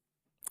two,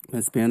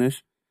 in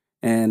Spanish.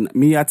 And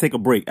me, I take a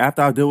break.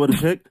 After I deal with a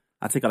chick,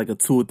 I take like a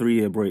 2 or 3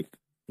 year break.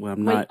 Where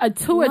I'm not a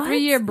 2 or 3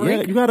 year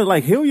break. Yeah, you gotta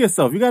like heal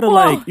yourself. You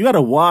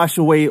gotta wash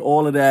away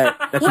all of that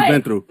you've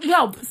been through.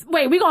 No,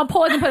 wait, we're gonna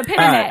pause and put a pin in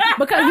that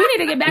because we need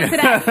to get back to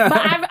that.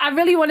 But I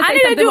really want to say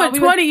something. I need to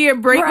do a 20-year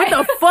break. Right.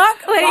 What the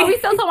fuck? Like, well, we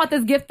still talking about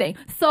this gift thing.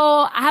 So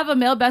I have a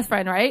male best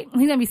friend, right?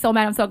 He's gonna be so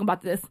mad I'm talking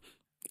about this.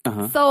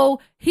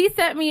 So he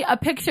sent me a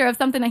picture of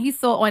something that he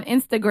saw on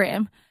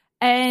Instagram,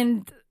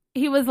 and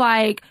he was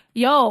like,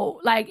 yo,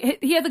 like,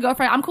 he has a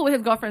girlfriend. I'm cool with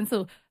his girlfriend,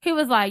 too. He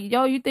was like,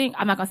 yo, you think...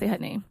 I'm not going to say her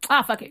name.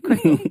 Ah, fuck it.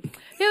 Crystal.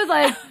 He was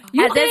like...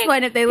 At this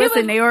point, if they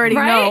listen, they already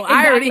know.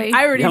 Exactly.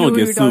 I already knew who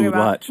you were talking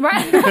about.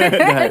 Right?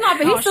 It's not,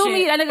 but he sued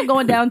me. That nigga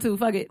going down, too.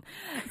 Fuck it.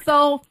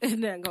 So,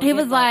 he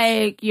was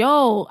like,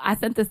 yo, I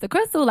sent this to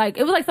Crystal. Like,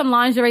 it was like some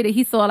lingerie that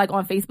he saw, like,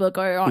 on Facebook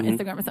or on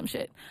Instagram or some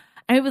shit.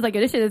 And he was like,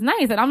 yo, this shit is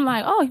nice. And I'm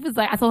like, oh, he was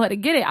like, I told her to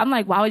get it. I'm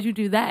like, why would you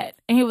do that?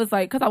 And he was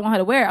like, because I want her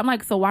to wear it. I'm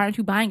like, so why aren't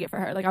you buying it for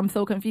her? Like, I'm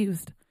so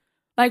confused.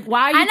 Like,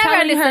 why are you I never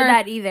understood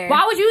that either.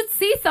 Why would you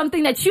see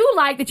something that you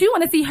like, that you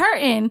want to see her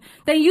in,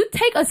 then you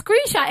take a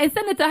screenshot and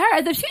send it to her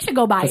as if she should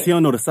go buy it? He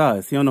don't know the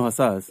size. He don't know her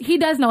size. He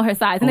does know her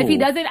size. And if he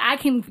doesn't, I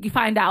can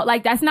find out.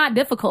 Like, that's not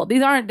difficult.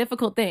 These aren't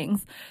difficult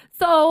things.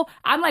 So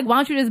I'm like, why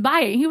don't you just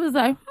buy it? He was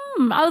like,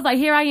 I was like,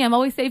 here I am,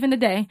 always saving the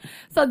day.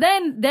 So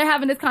then they're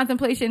having this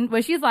contemplation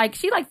where she's like,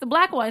 she likes the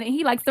black one and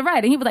he likes the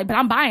red. And he was like, but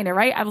I'm buying it,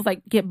 right? I was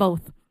like, get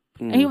both.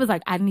 And he was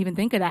like, I didn't even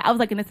think of that. I was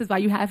like, and this is why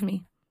you have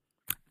me.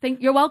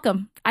 You're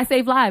welcome. I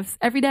save lives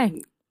every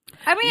day.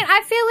 I mean,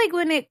 I feel like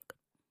when it...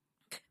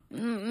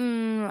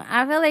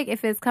 I feel like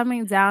if it's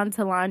coming down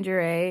to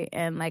lingerie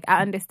and, like,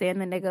 I understand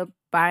the nigga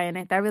buying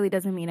it, that really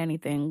doesn't mean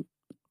anything.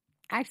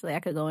 Actually, I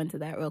could go into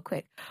that real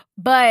quick.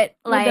 But,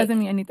 like... It doesn't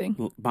mean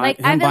anything. Buying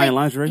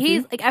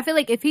lingerie? I feel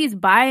like if he's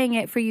buying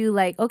it for you,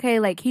 like, okay,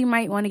 like, he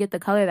might want to get the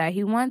color that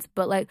he wants,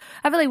 but, like,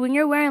 I feel like when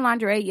you're wearing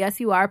lingerie, yes,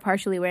 you are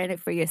partially wearing it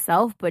for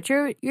yourself, but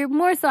you're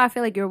more so, I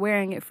feel like you're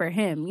wearing it for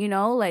him, you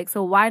know? Like,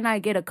 so why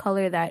not get a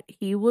color that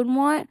he would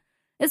want?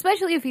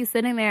 Especially if he's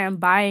sitting there and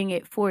buying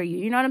it for you.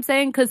 You know what I'm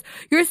saying? Because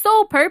your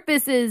sole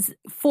purpose is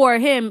for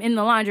him in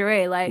the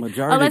lingerie. Like, unless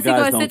you're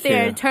going to sit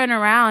there and turn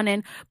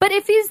around. But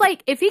if he's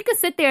like, if he could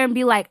sit there and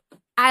be like,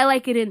 I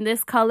like it in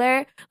this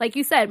color. Like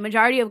you said,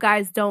 majority of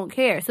guys don't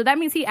care. So that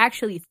means he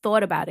actually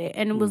thought about it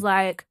and was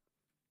like,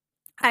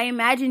 I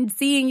imagined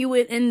seeing you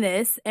in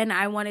this and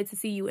I wanted to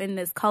see you in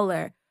this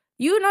color.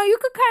 You know, you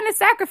could kind of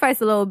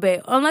sacrifice a little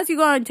bit. Unless you're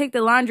going to take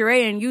the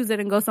lingerie and use it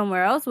and go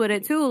somewhere else with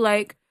it too.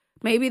 Like,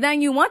 maybe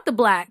then you want the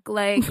black.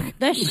 Like,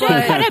 the shit could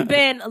have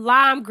been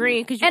lime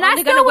green because you're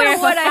only going to wear it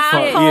for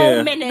 5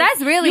 whole minutes. That's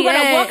really You're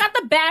going to it. walk out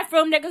the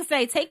bathroom, nigga,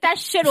 say, take that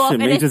shit off,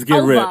 and it's just get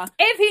over. ripped.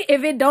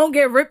 If it don't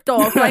get ripped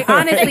off, like,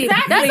 honestly,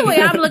 that's the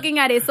way I'm looking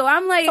at it. So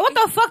I'm like, so what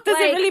the fuck does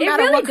it really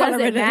matter? It really what color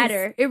doesn't it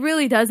matter. It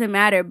really doesn't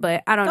matter,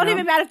 but I don't know. Don't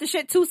even matter if the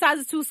shit 2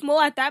 sizes too small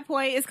at that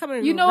point. It's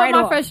coming You know right what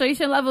my off.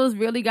 frustration levels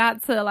really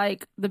got to,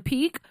 like, the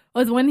peak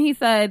was when he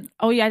said,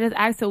 oh, yeah, I just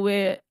asked her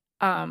where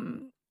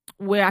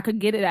I could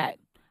get it at.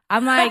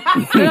 I'm like,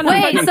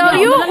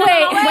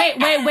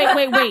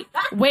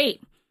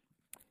 wait.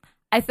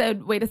 I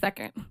said, wait a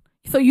second.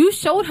 So you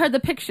showed her the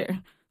picture,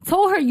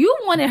 told her you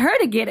wanted her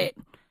to get it.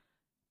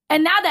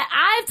 And now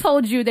that I've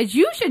told you that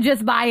you should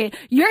just buy it,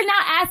 you're now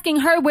asking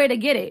her where to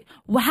get it.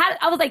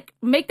 I was like,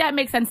 make that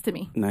make sense to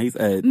me. Nah, he's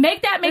Ed.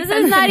 Make that make sense.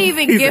 This is not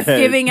even gift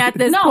giving at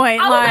this point.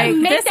 I was like,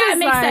 make this that is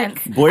make like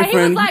sense.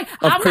 Boyfriend like,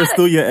 of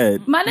Crystal, you're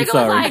Ed. My nigga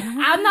was like,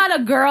 I'm not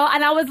a girl.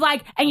 And I was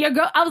like, and your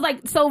girl, I was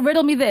like, so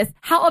riddle me this.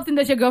 How often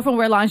does your girlfriend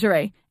wear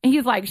lingerie? And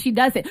he's like, she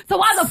doesn't. So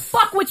why the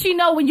fuck would she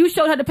know when you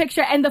showed her the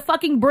picture and the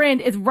fucking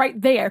brand is right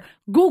there?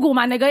 Google,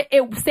 my nigga.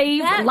 It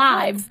saves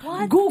lives.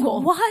 What?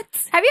 Google. What?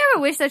 Have you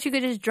ever wished that you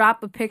could just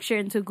drop a picture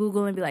into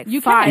Google and be like, You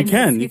find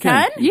can. this? You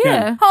can.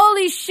 Yeah.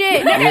 Holy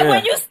shit. Nigga,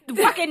 when you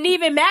fucking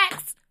Neiman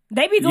Max,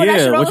 they be doing that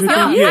shit all what the you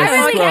time. think? Yeah,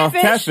 I really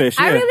catfish.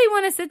 I Yeah. really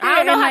want to sit there I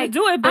don't know and how to like,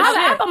 do it, but I have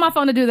an shit. app on my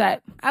phone to do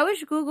that. I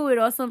wish Google would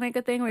also make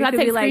a thing where you I could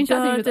take be like,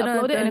 screenshots and you just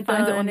upload it and it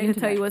finds it on the and it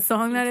can tell internet. you what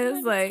song that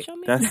is. Like,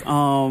 That's that's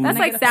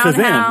like Shazam.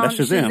 SoundHound, That's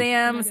Shazam.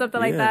 Shazam, something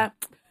like Yeah. that.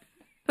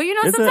 But you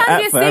know, There's an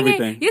sometimes app for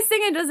everything. your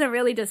singing doesn't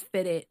really just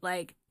fit it.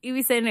 Like, you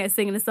be sitting there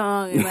singing a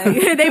song and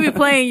like they be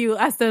playing you.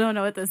 I still don't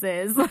know what this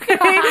is. And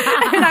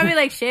I be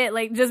like, shit.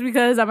 Like, just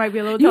because I might be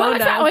a little You toned want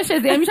to try down. on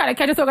Shazam, you try to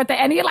catch a song at the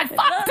end, and you're like,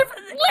 fuck,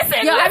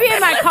 listen. Yo, I be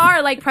in my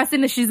car like pressing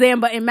the Shazam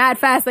button mad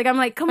fast. Like, I'm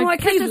like, come Like, on,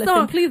 catch please the listen,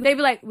 song. please. They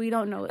be like, we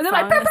don't know what And they're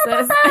song like, this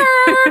is.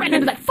 and then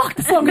be like, fuck,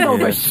 the song is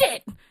over.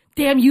 Shit.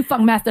 Damn you,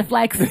 Funk Master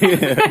Flex.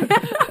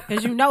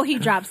 Because you know he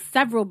dropped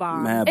several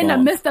bombs. Mad In the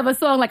bombs. midst of a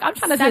song, like, I'm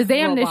trying to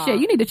Shazam this shit.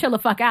 You need to chill the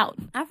fuck out.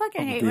 I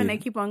fucking hate when they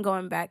keep on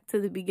going back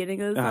to the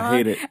beginning of the song. I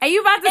hate it. And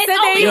you about to sit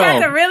there, you Yo. about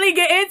to really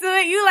get into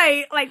it. You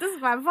like this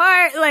is my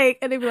part. Like,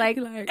 and they be like,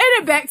 and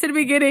then back to the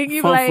beginning. You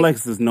be Funk like,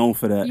 Flex is known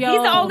for that. Yo.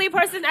 He's the only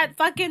person that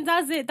fucking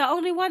does it. The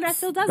only one that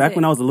still does Back it.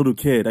 when I was a little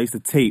kid, I used to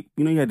tape.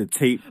 You know, you had to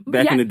tape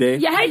back in the day.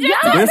 Yeah,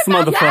 This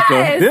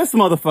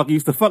motherfucker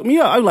used to fuck me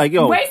up. I was like,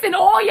 yo, wasting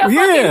all your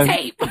fucking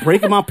tape.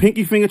 breaking my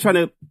pinky finger trying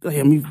to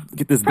let me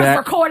get this Press back.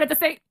 record at the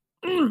same.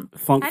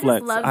 Funk I just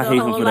Flex. love I the hate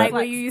him whole for like that.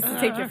 where you used to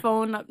take your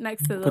phone up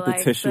next to the Put the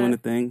like, tissue in the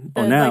thing.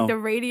 the, Oh, now. like the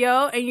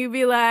radio, and you'd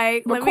be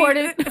like, Record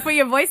it for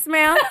your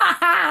voicemail.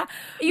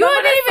 You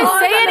Remember wouldn't the even songs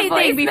say on the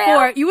anything voicemail?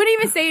 before. You wouldn't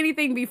even say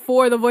anything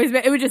before the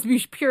voicemail. It would just be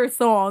pure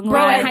song. Bro,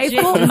 like, in high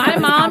school, Just my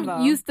mom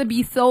combo. used to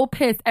be so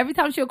pissed. Every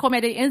time she would call me,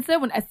 I didn't answer.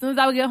 As soon as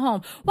I would get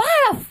home, why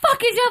the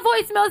fuck is your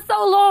voicemail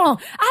so long?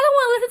 I don't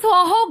want to listen to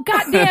a whole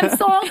goddamn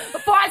song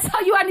before I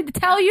tell you I need to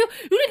tell you.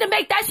 You need to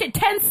make that shit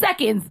 10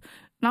 seconds.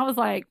 And I was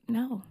like,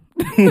 no.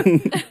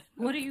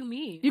 What do you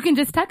mean? You can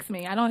just text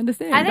me. I don't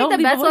understand. I think Don't the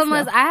leave a best one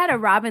was voicemail. I had a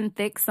Robin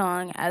Thicke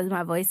song as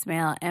my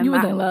voicemail, and You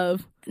was my in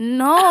love.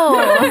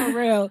 no. For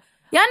real.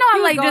 Y'all know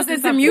I'm was like going just through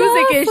into something.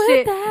 music and Lost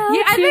shit. without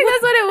Yeah, I you. think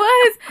that's what it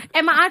was.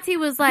 And my auntie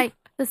was like,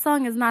 "The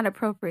song is not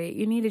appropriate.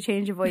 You need to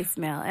change your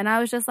voicemail." And I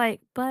was just like,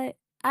 "But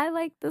I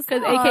like the song."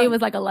 Because AK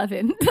was like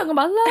 11. Talking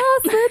about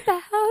lost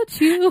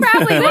without you.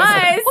 Probably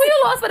was. Who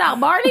you lost without,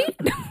 Barney?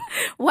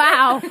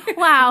 Wow.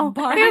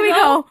 Here we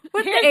go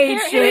with the age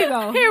here shit. we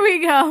go. Here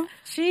we go.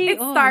 It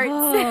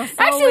starts.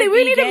 Actually,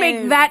 we need to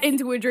make that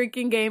into a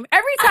drinking game.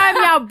 Every time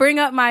y'all bring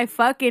up my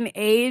fucking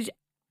age,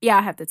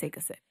 y'all have to take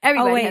a sip.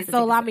 Everybody Oh has wait, to so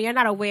take a Lama, sip. you're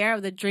not aware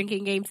of the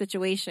drinking game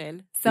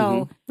situation.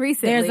 So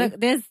Recently,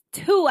 there's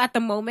two at the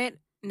moment.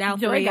 Now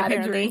Joy three got a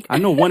apparently. drink. I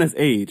know one is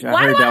age. I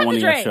Why heard do I that have one to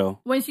in your drink? show.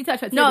 When she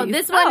touched her titties. no,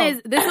 this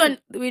one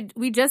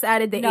we just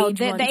added the No, age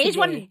the one. age today.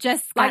 one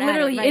just Like got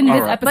literally added in right this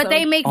now. Alright. episode. But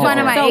they make Oh, fun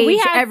of my alright. So we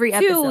age have every two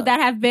episode. that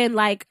have been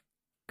like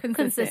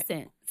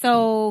consistent.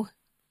 so.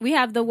 We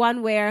have the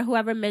one where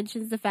whoever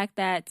mentions the fact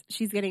that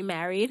she's getting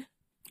married.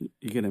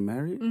 You getting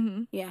married?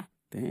 Mm-hmm. Yeah.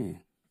 Damn.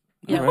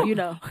 Yeah, Alright. you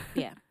know.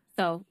 Yeah.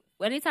 So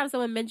anytime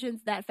someone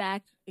mentions that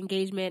fact,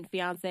 engagement,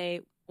 fiance,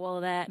 all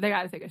of that, They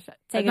gotta take a shot.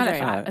 Take a Not a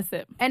drink. shot, a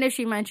sip. And if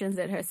she mentions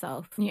it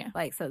herself, Yeah.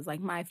 like says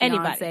like my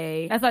Anybody.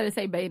 fiance, That's why they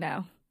say bae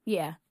now.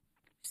 yeah,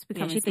 just yeah,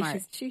 becoming she thinks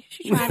smart.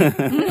 she tried it.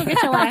 We're gonna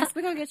get your ass.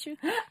 We're gonna get you.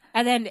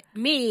 And then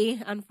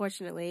me,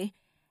 unfortunately,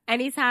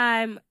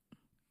 anytime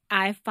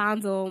I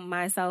fondle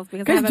myself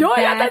because I have Because a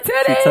Joy got bad, the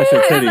titties. She touched her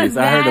I have a titties.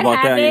 I heard bad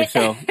about that on your habit.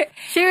 show.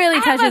 She really I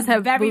have touches a her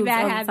very boobs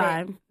bad all the habit.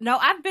 time. No,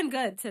 I've been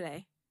good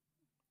today.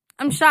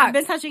 I'm I've shocked.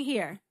 been touching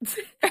here.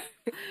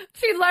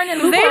 She's learning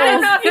They're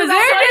loopholes. just, they're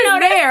just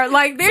there.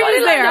 Like, they're Shorty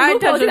just there. learning I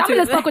loopholes. touch them I'm too.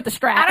 gonna just fuck with the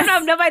strap. I don't know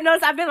if nobody knows.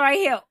 I've been right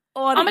here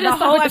on I'ma the just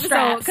fuck whole with the episode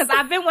straps. because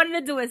I've been wanting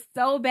to do it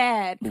so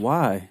bad.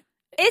 Why?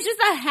 It's just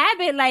a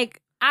habit.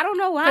 Like I don't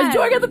know why. Because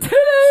Joy got the She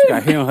titties.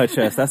 got hair on her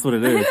chest. That's what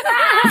it is.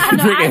 I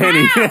know, Drinking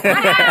Henny.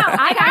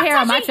 I got hair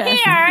on my touching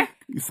chest. here.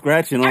 You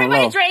scratching on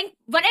Everybody low. drink.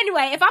 But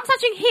anyway, if I'm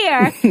touching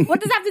here, what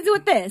does that have to do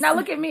with this? Now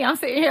look at me. I'm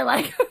sitting here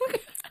like,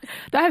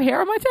 do I have hair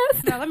on my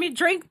chest? Now let me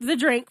drink the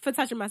drink for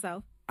touching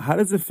myself. How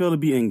does it feel to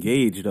be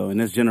engaged though in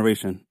this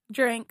generation?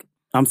 Drink.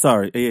 I'm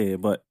sorry. Yeah,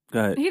 but go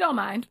ahead. He don't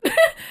mind.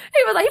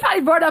 He was like, he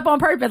probably brought it up on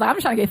purpose. Like, I'm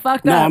just trying to get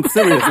fucked No, up. I'm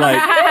serious. Like,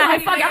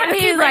 Like, fuck, I'm gonna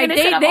keep He's bringing like,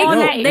 this shit up they all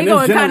go- night. in they this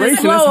going kinda generation,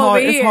 slow it's hard.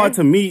 over It's here. hard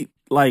to meet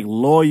like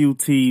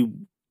loyalty,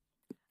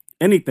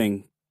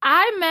 anything.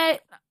 I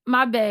met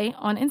my bae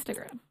on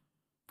Instagram.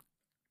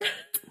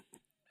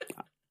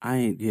 I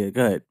ain't. Yeah,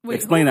 go ahead. Wait,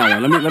 Explain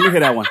that one. Let me hear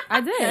that one.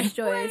 I did. That's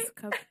Joy's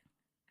cup.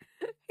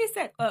 He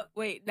said,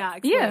 wait, nah,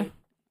 explain. Yeah.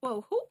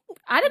 Whoa, who?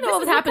 I didn't know what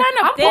was This is happening. kind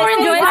of I'm pouring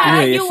business. Joy's Why?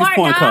 Yeah, You she's are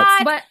pouring cups.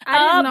 not But I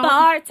didn't a know.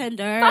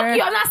 bartender. Fuck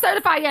you, I'm not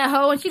certified yet,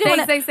 ho. And she didn't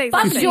want to. Say,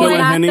 Fuck say. Joy. Spilling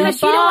Henny? Because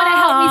she didn't want to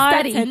help me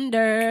study.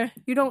 Bartender.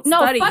 You don't No,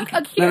 study. fuck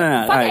a cute.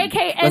 No. Fuck All right.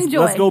 AK and Joy.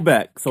 Let's go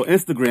back. So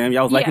Instagram,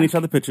 y'all was liking Yeah. each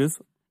other pictures.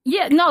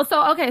 Yeah, no,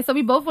 so okay, so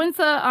we both went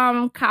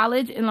to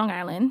college in Long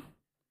Island.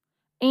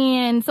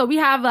 And so we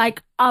have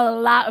like a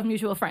lot of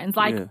mutual friends,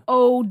 like Yeah.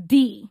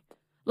 OD.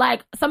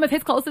 Like some of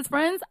his closest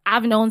friends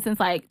I've known since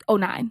like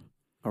 09.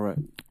 All right.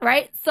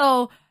 Right?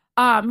 So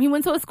he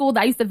went to a school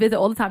that I used to visit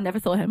all the time, never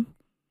saw him.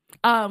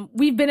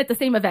 We've been at the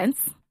same events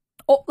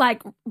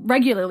like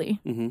regularly,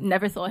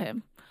 never saw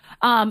him.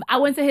 I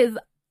went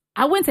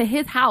to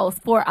his house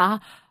for a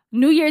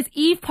New Year's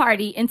Eve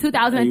party in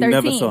 2013. And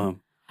you never saw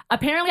him.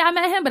 Apparently I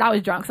met him, but I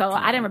was drunk, so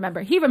I didn't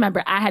remember. He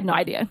remembered. I had no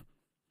idea.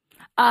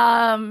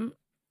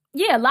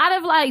 Yeah, a lot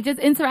of like just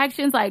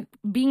interactions, like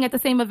being at the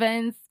same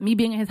events, me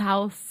being in his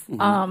house,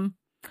 a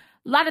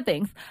lot of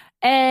things.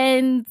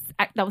 And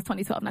that was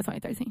 2012, not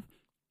 2013.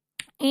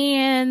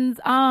 And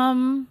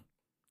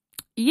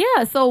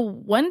yeah, so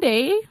one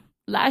day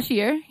last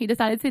year, he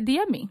decided to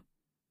DM me.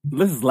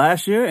 This is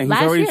last year, and he's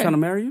Last already year. trying to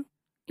marry you?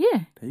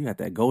 Yeah, You got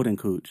that golden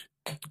cooch.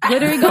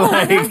 glittery gold.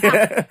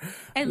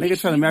 Nigga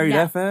trying to marry you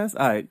that fast?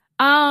 All right.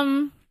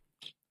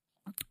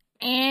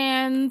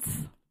 And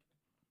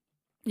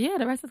yeah,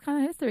 the rest is kind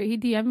of history. He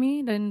DM'd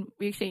me, then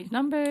we exchanged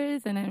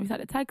numbers, and then we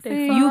started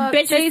texting. You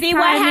bitches see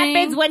what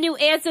happens when you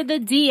answer the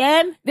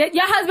DM? That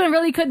your husband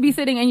really could be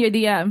sitting in your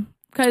DM.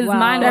 Because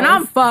mine, Then was-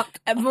 I'm fucked.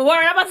 But I'm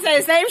about to say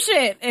the same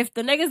shit. If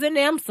the niggas in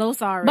there, I'm so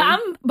sorry.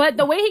 But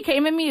the way he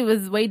came at me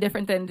was way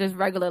different than just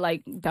regular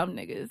like dumb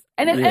niggas.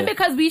 And Yeah. and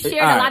because we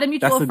shared All a right. lot of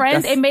mutual That's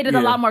friends, it made it a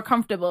yeah. lot more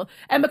comfortable.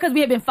 And because we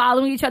had been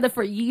following each other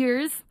for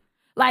years,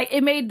 like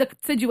it made the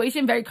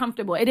situation very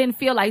comfortable. It didn't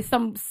feel like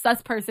some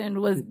sus person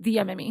was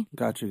DMing me.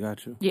 Got you.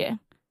 Yeah.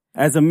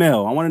 As a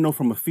male, I want to know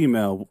from a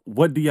female,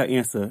 what do y'all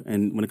answer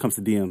and when it comes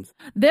to DMs?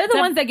 They're the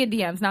ones that get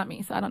DMs, not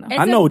me, so I don't know.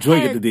 I know Joy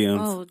get the DMs.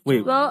 Oh,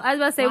 Wait, Well, I was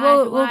about to say, Why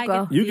we'll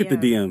go. you get the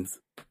DMs.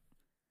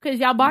 Because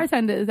y'all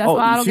bartenders. That's why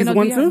I don't she's get no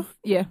one DMs. too?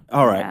 Yeah.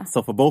 All right. Yeah.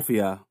 So for both of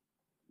y'all,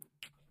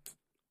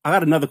 I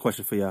got another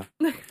question for y'all.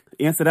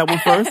 Answer that one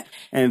first,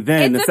 and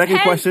then the second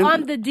question.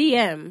 on the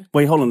DM.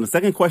 Wait, hold on. The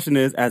second question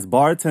is, as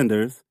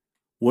bartenders,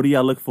 what do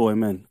y'all look for in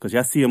men? Because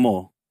y'all see them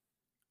all.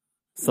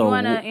 So You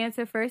want to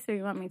answer first, or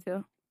you want me to?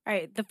 All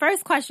right. The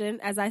first question,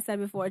 as I said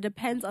before,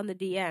 depends on the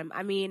DM.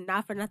 I mean,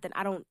 not for nothing,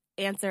 I don't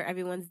answer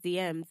everyone's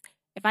DMs.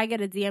 If I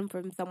get a DM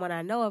from someone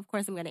I know, of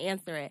course I'm going to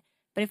answer it.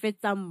 But if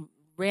it's some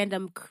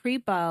random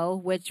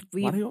creepo, which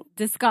we've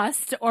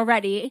discussed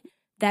already,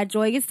 that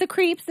Joy gets the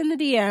creeps in the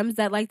DMs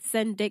that like to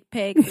send dick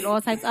pics and all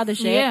types of other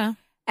shit. Yeah.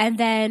 And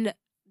then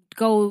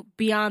go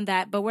beyond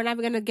that. But we're not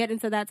going to get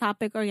into that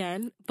topic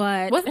again.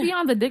 But What's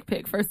beyond the dick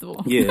pic, first of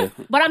all? yeah,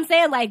 but I'm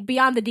saying like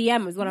beyond the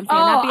DM is what I'm saying,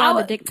 not beyond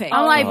the dick pic.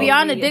 I'm like, Oh,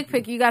 beyond the yeah. dick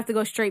pic, you got to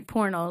go straight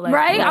porno. Like,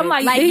 Right? I'm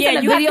like, Like, you yeah, send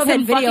a you have video to of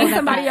him send videos fucking at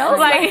somebody that. else.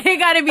 like it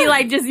got to be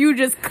like just you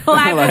just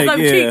clapping Like,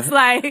 some yeah. cheeks.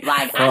 Like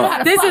I know how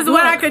to this fuck. is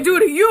what I could do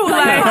to you.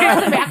 Like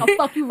I can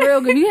fuck you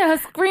real good. You hear her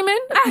screaming?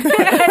 you hear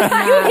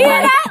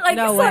that? Like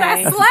No you saw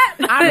that way.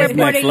 slap? I'm Next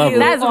reporting level. you.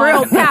 That's on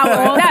real power.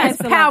 all That's types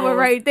of power levels.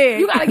 right there.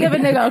 You gotta give a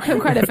nigga some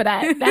credit for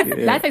that.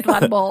 That takes a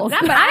lot of balls.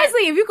 But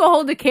honestly, if you can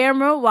hold the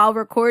camera while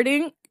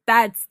recording,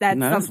 that's nah,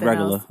 that's something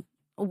regular. else.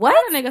 What?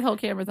 What niggas hold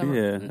cameras on?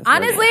 Yeah, that's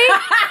Honestly,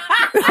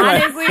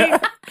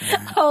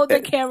 Hold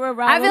the camera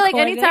around. I feel like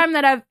anytime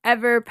that I've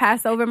ever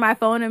passed over my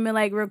phone and been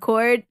like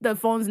record, the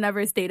phone's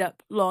never stayed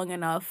up long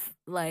enough.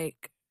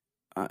 Like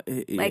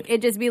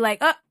it just be like,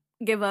 oh,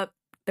 give up,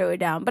 throw it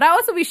down. But I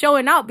also be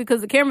showing out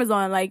because the camera's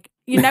on. Like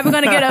you're never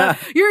gonna get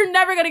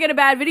a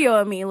bad video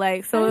of me.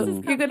 Like so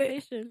you're gonna.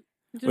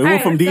 We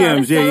went from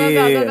DMs, Go.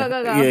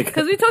 yeah.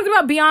 Because we talked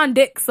about Beyond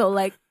Dick, so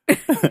like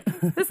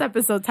this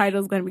episode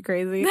title is gonna be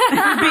crazy.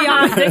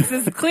 Beyond Dicks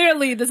is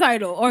clearly the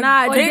title. Or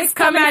Dicks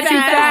come at you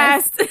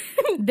fast.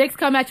 Dicks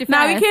come at you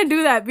fast. Nah, we can't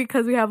do that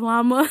because we have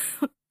llama.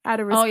 Out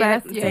of respect. Oh, yeah,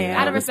 that's,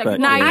 Yeah, out of respect.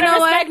 respect. Nah, you I know don't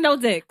what? respect no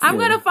dicks. I'm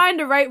gonna find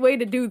the right way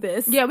to do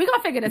this. Yeah, we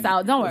gonna figure this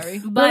out. Don't worry.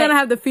 We're gonna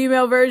have the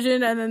female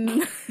version and then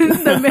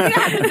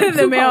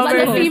the male Like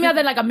a version. female,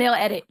 then like a male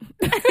edit.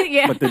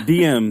 Yeah. But the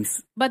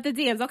DMs, But the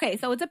DMs, okay.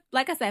 So it's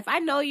like I said, if I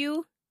know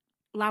you,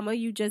 Llama,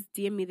 you just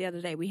DM'd me the other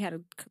day. We had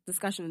a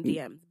discussion in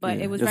DMs, but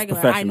yeah, it was just regular.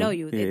 I professional. know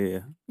you. Yeah.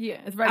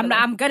 Yeah, it's right.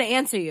 I'm gonna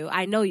answer you.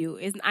 I know you.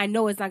 I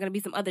know it's not gonna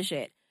be some other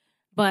shit.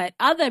 But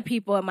other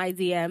people in my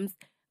DMs,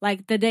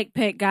 like the dick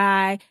pic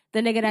guy,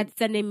 the nigga that's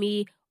sending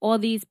me all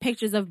these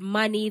pictures of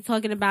money,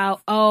 talking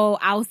about, oh,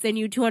 I'll send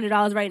you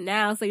 $200 right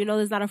now, so you know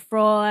there's not a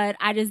fraud.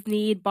 I just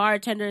need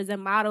bartenders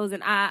and models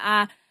and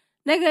nigga,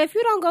 if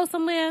you don't go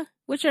somewhere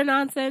with your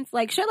nonsense,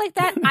 like shit like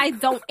that, I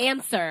don't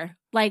answer.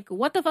 Like,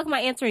 what the fuck am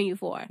I answering you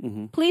for?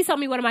 Mm-hmm. Please tell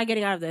me what am I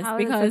getting out of this? How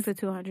Because is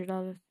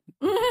 $200?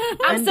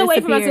 I'm still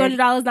waiting for my disappeared.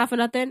 $200, not for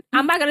nothing.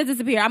 I'm not gonna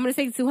disappear. I'm gonna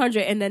take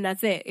 $200 and then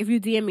that's it. If you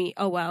DM me,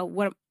 oh well,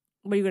 what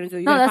are you gonna do?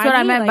 You No, gonna that's find what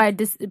I me? meant Like, by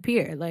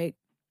disappear. Like,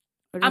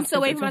 I'm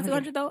still waiting for my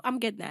 $200 though. I'm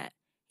getting that.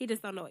 He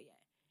just don't know it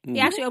yet. He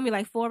actually owe me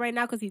like 4 right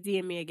now because he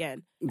DM me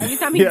again. Every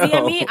time he Yo.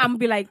 DM me, I'm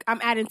be like, I'm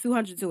adding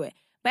 200 to it.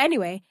 But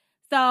anyway,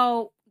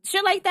 so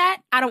shit like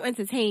that, I don't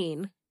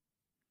entertain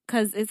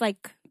because it's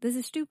like this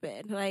is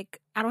stupid.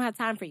 Like I don't have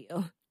time for you.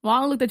 Well,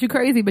 I don't look at you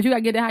crazy, but you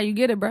gotta get it how you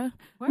get it, bruh.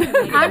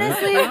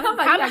 Honestly, how am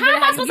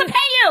I supposed to pay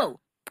you?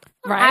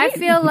 Right? I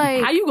feel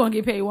like How you gonna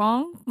get paid,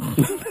 Wong?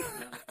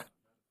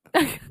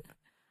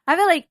 I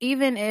feel like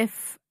even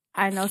if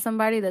I know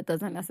somebody, that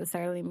doesn't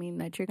necessarily mean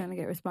that you're gonna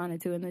get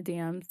responded to in the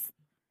DMs.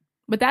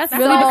 But that's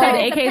That's really all. because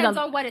It AK's depends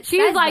on what it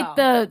she's says, like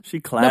though. the She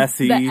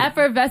classy. the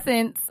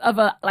effervescence of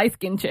a light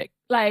skinned chick.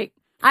 Like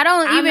I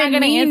don't I'm even not gonna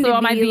mean answer to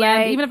all my be DMs,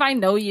 like, even if I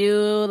know you.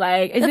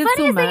 Like it's the just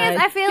too funniest much. thing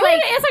is, I feel you like don't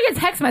even answer your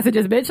text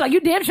messages, bitch. Like you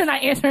damn sure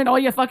not answering all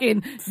your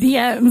fucking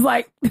DMs.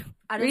 Like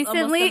I just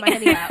Recently- almost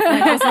spit my Henny out.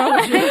 Like, what's wrong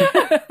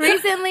with you?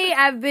 recently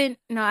I've been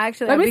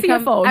actually Let me see your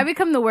phone. I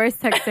become the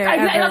worst texter I'm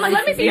ever. like,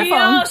 let me see your recently.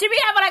 phone. Yo, she be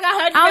having like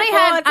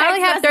 100. I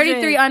only have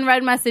 33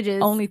 unread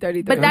messages. only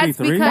 33. But that's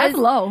 33? because that's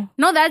low.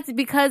 no, that's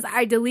because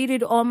I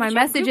deleted all my It's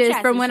your group messages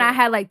chats from and when I shit.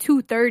 had like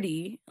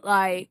 230.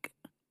 Like,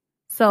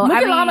 so Look I at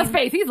mean, Llama's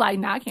face. He's like,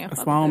 nah, I can't.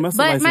 That's fuck why I don't with mess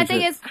this. with but my light thing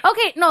shit. is,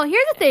 okay, no,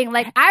 here's the thing.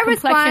 Like, I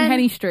Complexion respond.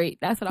 Henny straight.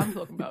 That's what I'm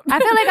talking about. I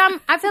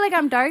feel like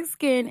I'm dark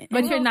skinned,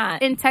 But you're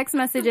not. in text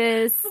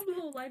messages.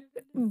 Definitely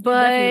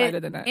But lighter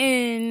than that.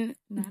 in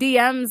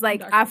DMs,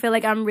 like I feel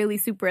like I'm really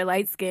super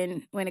light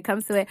skinned when it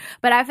comes to it.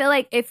 But I feel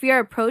like if your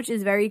approach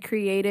is very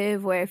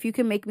creative, or if you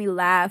can make me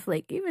laugh,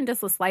 like even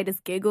just the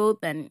slightest giggle,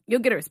 then you'll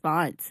get a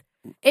response.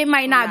 It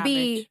might not nah,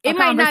 be. bitch. It A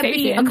might not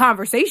be a conversation.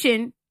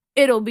 conversation.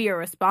 It'll be a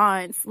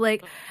response.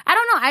 Like I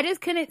don't know. I just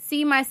couldn't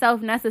see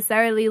myself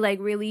necessarily like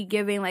really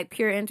giving like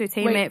pure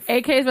entertainment.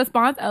 Wait, AK's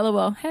response,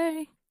 LOL.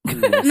 Hey. It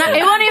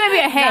won't even be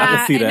a hey. I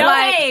can see that. No,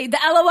 hey, the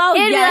LOL,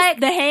 It's yes, like,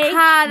 the hey.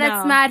 ha,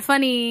 that's mad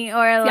funny, or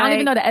like, I don't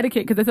even know the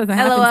etiquette because this doesn't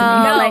happen LOL. to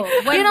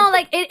me. No. Like, you know,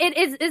 like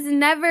it's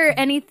never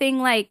anything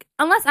like,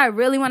 unless I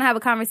really want to have a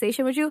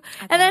conversation with you.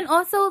 Okay. And then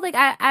also like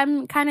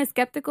I'm kind of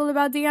skeptical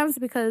about DMs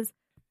because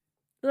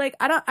like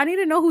I need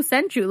to know who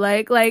sent you.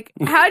 Like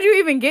how'd you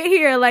even get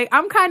here? Like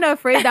I'm kind of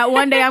afraid that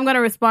one day I'm gonna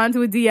respond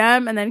to a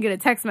DM and then get a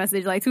text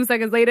message like 2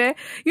 seconds later.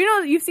 You know,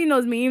 you've seen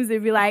those memes.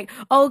 It'd be like,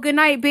 oh, good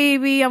night,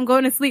 baby, I'm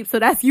going to sleep. So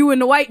that's you in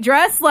the white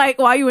dress, like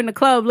while you in the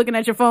club looking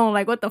at your phone.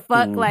 Like what the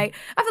fuck? Like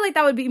I feel like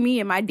that would be me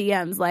in my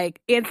DMs.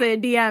 Like answer a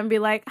DM and be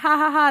like, ha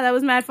ha ha, that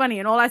was mad funny,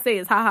 and all I say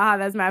is ha ha ha,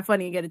 that's mad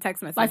funny, and get a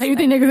text message. Like, so you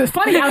think niggas is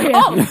funny out here?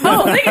 Oh,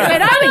 niggas,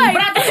 and I'm like,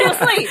 But I thought you were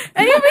asleep.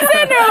 and you be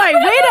sitting there like,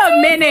 wait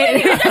a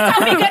minute. You just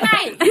told me good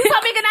night. You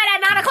told me good night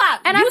at 9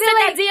 o'clock. And you I feel sent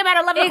like- that DM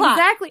at 11 o'clock.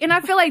 Exactly. And I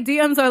feel like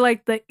DMs are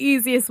like the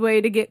easiest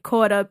way to get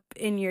caught up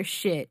in your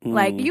shit.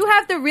 Like you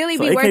have to really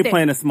So be worth AK it.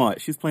 playing it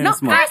smart. She's playing it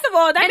smart. First of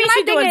all, that And means my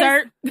she doing thing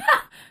dirt.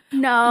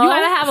 No. You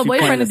gotta have a She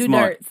boyfriend playing to it do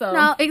smart. dirt. So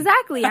No,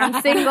 exactly.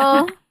 I'm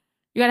single.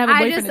 you gotta have a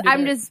boyfriend to do I'm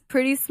dirt. just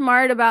pretty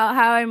smart about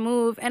how I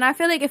move. And I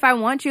feel like if I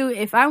want to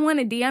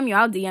DM you,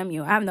 I'll DM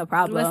you. I have no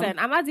problem. Listen,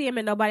 I'm not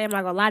DMing nobody. I'm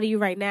not gonna lie to you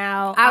right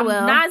now. I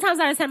will. 9 times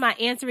out of 10, I'm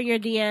answering your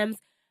DMs.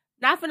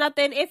 Not for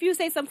nothing. If you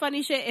say some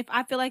funny shit, if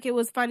I feel like it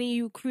was funny,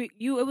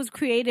 it was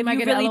creative, Might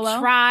you get a really LOL.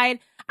 tried,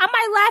 I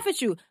might laugh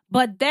at you.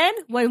 But then,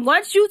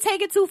 once you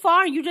take it too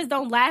far and you just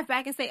don't laugh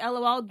back and say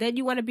LOL, then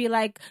you want to be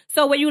like,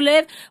 so where you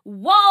live?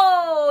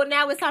 Whoa,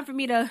 now it's time for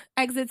me to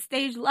exit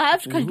stage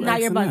left because now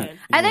you're bugging.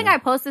 I think I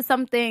posted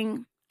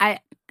something. I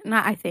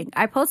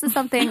posted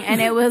something and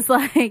it was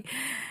like,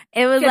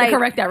 it was Gotta like,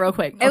 correct that real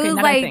quick. it Okay, was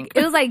now that I like, think.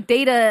 it was like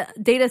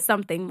data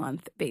something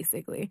month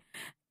basically.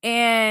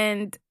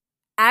 And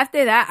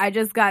after that, I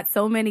just got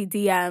so many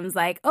DMs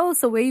like, oh,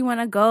 so where you want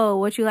to go?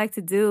 What you like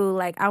to do?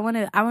 Like, I want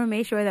to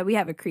make sure that we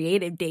have a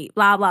creative date,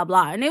 blah, blah,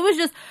 blah. And it was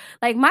just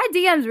like, my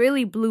DMs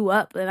really blew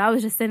up. And I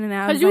was just sitting there.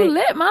 I was Cause you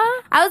like, lit, ma.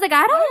 I was like,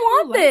 I don't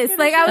want this.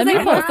 Like, I was Let me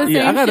like, post the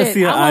same I gotta shit.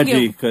 see her I won't IG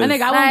get- because I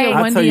think I won't get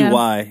I'll one tell you DM.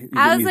 why you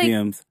I get was these like-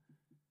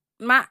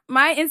 DMs.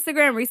 my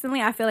Instagram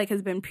recently, I feel like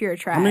has been pure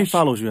trash. How many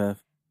followers you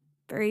have?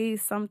 3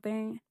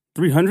 something.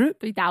 300?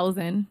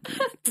 3,000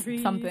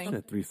 something,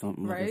 Said 3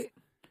 something. right?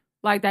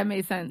 Like that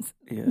made sense.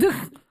 Yeah.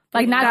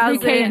 Like not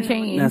 3K and 3,000.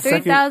 change. Now,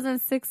 second-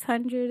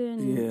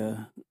 3,617.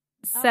 Yeah.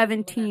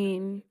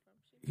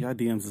 Y'all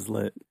DMs is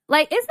lit.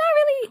 Like, it's not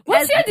really.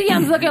 What's your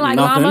DMs looking like,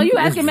 Nothing. Mama? You It's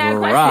asking mad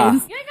dry.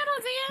 questions. You ain't got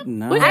no DM?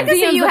 No. What's I your can DMs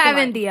see you looking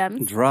having like?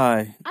 DMs.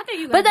 Dry. I think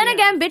you But then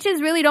again,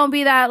 bitches really don't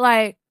be that,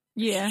 like,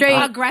 Yeah. straight.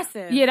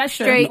 aggressive. Yeah, that's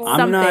true. Straight.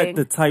 I'm not Something.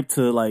 the type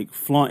to like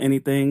flaunt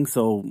anything,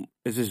 so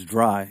it's just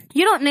dry.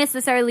 You don't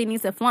necessarily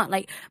need to flaunt.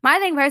 Like, my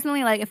thing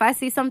personally, like, if I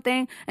see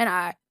something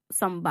and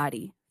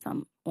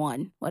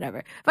someone, whatever.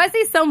 If I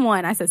see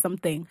someone, I said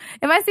something.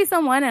 If I see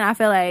someone and I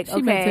feel like,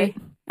 She meant okay,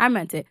 I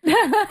meant it.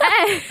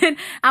 And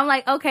I'm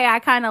like, okay, I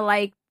kind of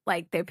like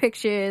their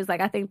pictures.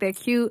 Like, I think they're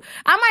cute.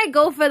 I might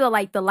go for the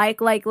like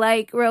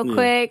real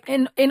quick.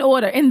 In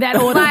order, in that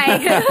order.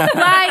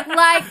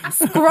 Like,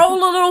 scroll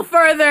a little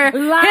further. Hit the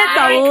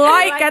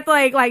like at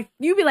like,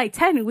 you be like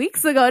 10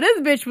 weeks ago,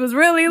 this bitch was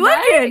really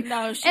looking.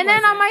 No, she And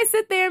then I wasn't. might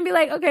sit there and be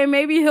like, okay,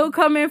 maybe he'll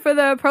come in for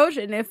the approach.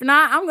 And if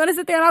not, I'm going to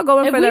sit there and I'll go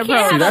in If for we the can't approach.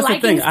 have See, a that's the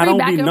liking thing. I spree don't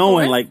back be and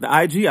knowing. forth.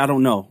 Like the IG, I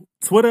don't know.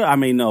 Twitter, I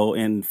may know,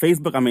 and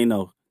Facebook, I may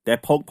know.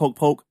 That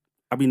poke,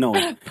 I be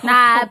knowing.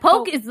 Nah,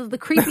 poke is the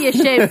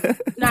creepiest shit.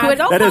 Nah,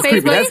 don't That is poke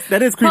creepy. me.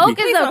 That is creepy. Poke is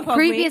Please the don't poke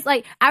me. creepiest.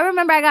 Like, I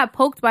remember I got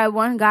poked by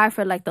one guy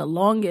for like the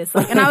longest.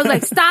 Like, and I was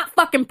like, stop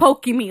fucking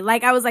poking me.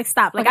 Like, I was like,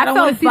 stop. Like, Like, I I don't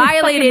felt wanna see this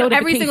fucking violated every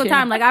notification. single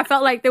time. Like, I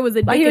felt like there was a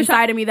Like, dick you're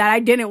inside of me that I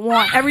didn't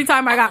want every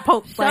time I got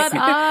poked. Shut Like,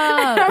 up.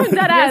 I was dead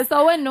You're ass.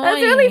 so annoying.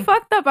 That's really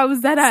fucked up. I was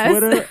dead ass.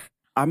 Twitter,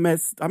 I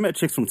met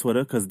chicks from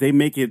Twitter because they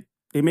make it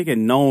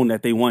known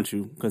that they want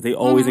you because they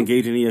always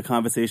engaging in your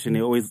conversation.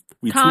 They always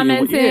retweeting.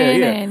 Commenting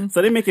and-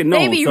 So they make it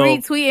known. They be so,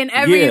 retweeting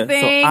everything.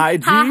 so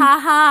IG, ha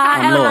ha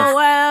I'm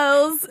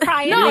ha. LOLs. No,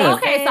 Yeah.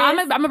 okay, so I'm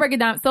gonna break it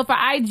down. So for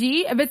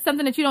IG, if it's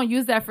something that you don't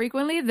use that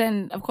frequently,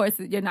 then of course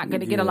you're not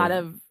gonna get a Yeah. lot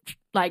of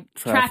like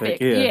Traffic,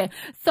 traffic. yeah.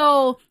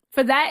 So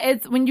for that,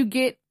 it's when you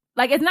get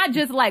like it's not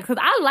just likes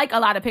because I like a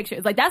lot of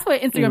pictures. Like that's what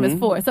Instagram is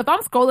for. So if I'm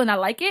scrolling, I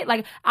like it.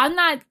 Like I'm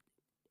not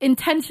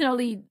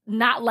intentionally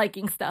not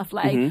liking stuff.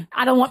 Like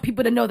I don't want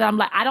people to know that I'm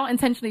like I don't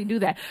intentionally do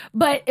that.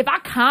 But if I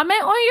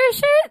comment on your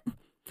shit.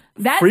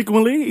 That's,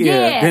 frequently,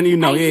 then you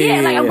know, like,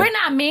 like if we're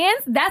not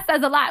mans, that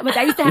says a lot. But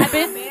that used to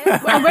happen.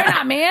 When we're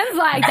not mans,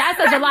 like that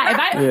says a lot.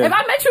 If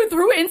I met you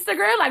through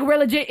Instagram, like we're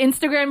legit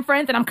Instagram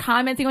friends, and I'm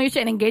commenting on your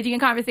shit and engaging in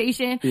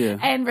conversation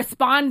and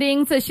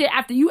responding to shit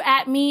after you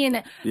at me,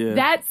 and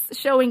that's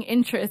showing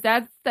interest.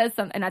 That says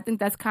something, and I think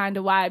that's kind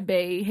of why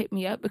Bay hit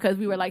me up because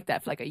we were like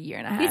that for like a year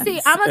and a half. You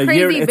see, I'm a A crazy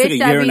year- it took bitch a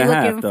that year be and a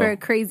half, looking though. for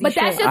crazy But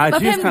shit. that's just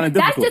of IG is him. kinda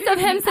That's difficult. just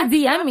of him to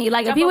DM me.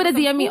 Like if he would have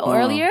DM'd me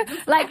earlier,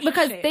 like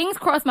because things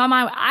crossed my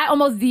mind. I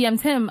almost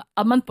DM'd him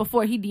a month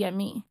before he DM'd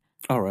me.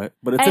 all right,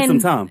 but it took some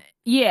time.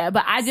 Yeah,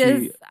 but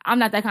I'm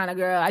not that kind of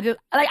girl. I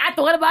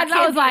thought about it and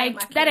I was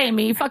like, that ain't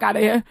me. Fuck out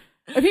of here.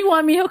 If he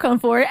want me, he'll come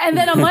for it. And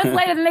then a month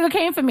later, the nigga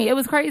came for me. It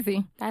was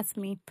crazy. That's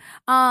me.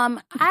 I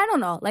don't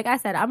know. Like I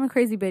said, I'm a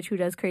crazy bitch who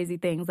does crazy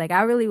things. Like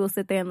I really will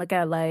sit there and look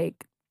at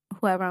like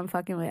whoever I'm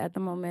fucking with at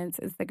the moment's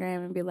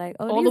Instagram and be like,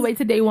 oh, all the way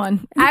to day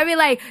one. I be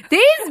like,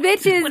 these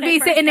bitches be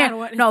sitting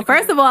there. No,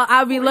 first of all,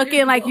 I'll be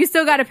looking like, you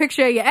still got a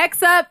picture of your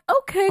ex up.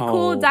 Okay,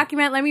 cool.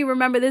 Document. Let me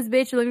remember this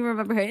bitch. Let me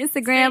remember her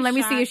Instagram. Let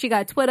me see if she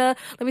got Twitter.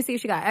 Let me see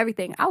if she got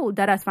everything. I will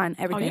deadass find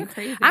everything. You're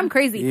crazy. I'm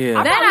crazy.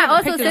 Yeah. Then I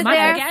also sit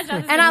there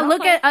and I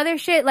look at other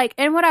shit. Like,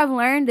 and what I've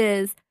learned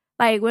is,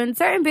 like, when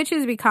certain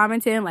bitches be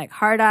commenting, like,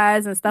 hard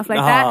eyes and stuff like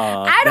that,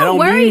 I don't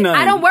worry.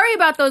 I don't worry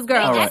about those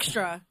girls.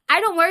 Extra. I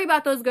don't worry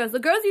about those girls. The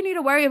girls you need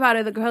to worry about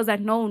are the girls that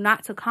know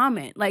not to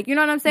comment. Like, you know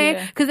what I'm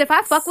saying? Because if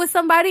I fuck with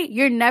somebody,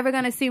 you're never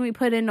going to see me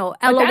put in no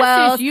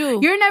LOL.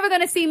 You're never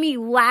going to see me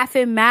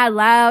laughing mad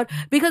loud.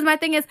 Because my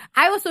thing is,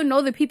 I also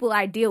know the people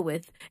I deal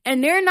with.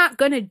 And they're not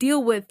going to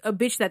deal with a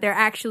bitch that they're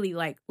actually,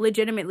 like,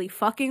 legitimately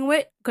fucking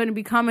with, going to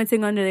be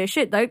commenting under their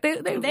shit. Like, they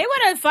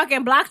would have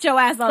fucking blocked your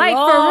ass a like,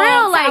 long for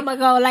real, time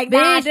ago. Like,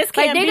 nah, this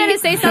can't like, they're going to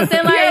say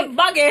something like, you're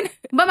bugging.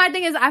 But my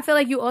thing is, I feel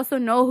like you also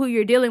know who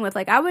you're dealing with.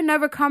 Like, I would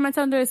never comment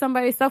under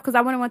somebody's stuff because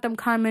I wouldn't want them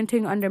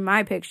commenting under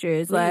my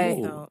pictures.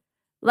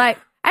 Like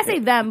I say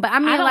them, but I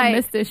mean, I don't like,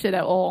 miss this shit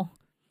at all.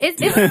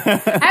 It's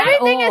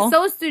everything is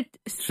so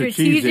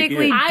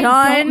strategically done.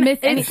 I don't miss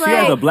any. She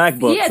has a black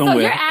book somewhere. So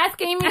you're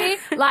asking me,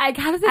 like,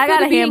 how does it feel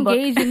to be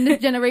engaged in this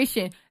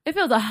generation? It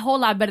feels a whole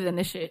lot better than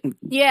this shit.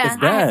 Yeah,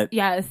 it's bad.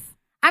 Yes,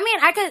 I mean,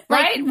 I could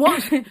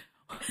like.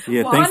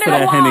 Yeah, thanks for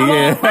that, Henny.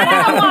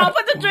 Yeah.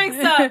 Put the drinks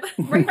up.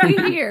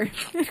 Right here.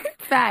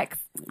 Facts.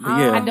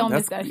 Yeah, I don't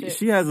miss that shit.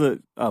 She has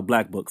a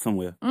black book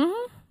somewhere.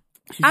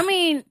 Mm-hmm. I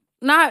mean,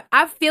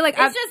 I feel like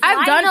I've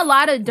done a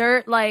lot of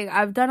dirt. Like,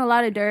 I've done a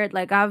lot of dirt.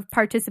 Like, I've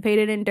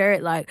participated in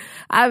dirt. Like,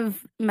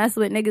 I've messed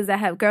with niggas that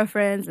have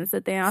girlfriends and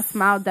sit there and I'll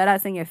smile dead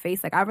ass in your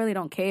face. Like, I really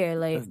don't care.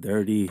 Like, that's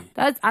dirty.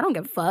 I don't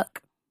give a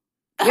fuck.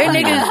 Your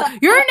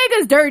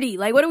nigga's dirty.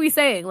 Like, what are we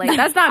saying? Like,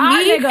 that's not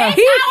me. Nigga.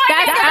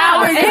 That's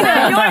our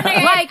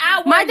nigga. Like,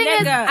 my thing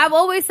is, I've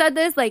always said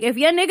this. Like, if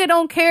your nigga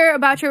don't care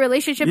about your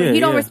relationship and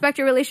he don't respect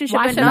your relationship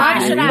enough,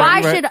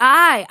 why should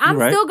I? I'm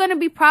still gonna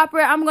be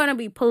proper. I'm gonna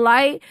be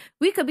polite.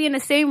 We could be in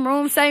the same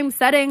room, same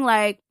setting.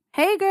 Like,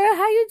 hey girl,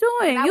 how you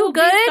doing? You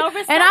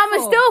good? And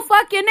I'ma still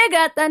fuck your nigga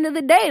at the end of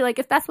the day. Like,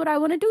 if that's what I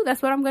want to do,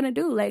 that's what I'm gonna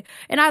do. Like,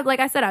 and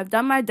like I said, I've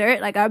done my dirt.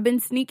 Like, I've been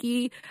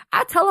sneaky.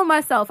 I tell on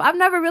myself. I've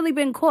never really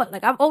been caught.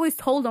 Like, I've always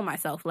told on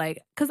myself.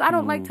 Like, because I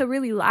don't like to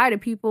really lie to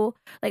people.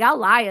 Like, I'll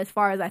lie as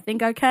far as I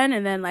think I can,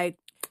 and then like,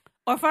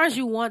 or as far as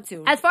you want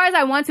to. As far as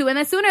I want to. And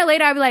then sooner or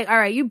later, I'll be like, all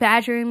right, you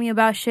badgering me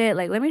about shit.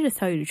 Like, let me just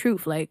tell you the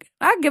truth. Like,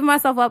 I give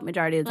myself up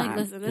majority of the time. Like,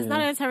 listen, it's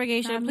not an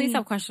interrogation. Please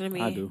stop questioning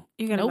me. I do.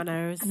 You're getting on my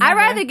nerves. I'd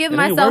rather give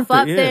myself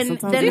up than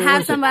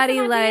have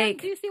somebody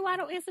like... Do you see why I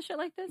don't answer shit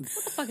like this?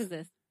 What the fuck is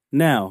this?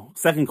 Now,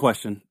 second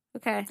question.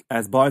 Okay.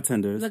 As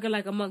bartenders, looking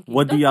like a monkey.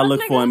 What do y'all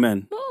look for in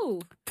men?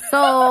 Move.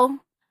 So,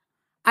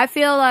 I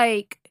feel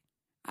like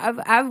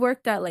I've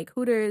worked at like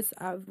Hooters.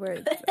 I've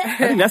worked. I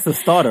think that's the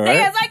starter,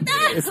 right? It's like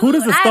that. Is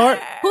Hooters a start?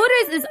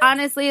 Hooters is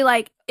honestly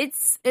like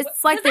it's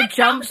like the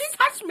jump. She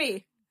touched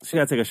me. She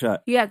gotta take a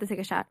shot. You have to take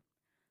a shot.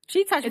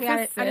 She touched me.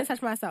 I didn't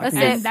touch myself.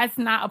 That's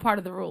not a part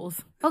of the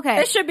rules. Okay,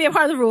 it should be a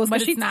part of the rules,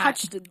 but she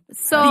touched.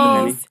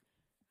 So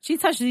she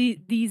touched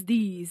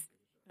these.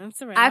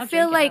 I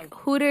feel like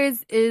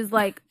Hooters is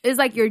like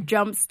your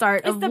jump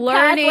start of the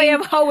learning pathway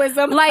of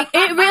hoism. Like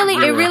it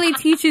really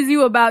teaches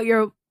you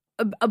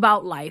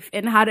about life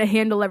and how to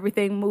handle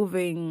everything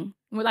moving.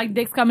 With like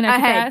dicks coming at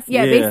your ass?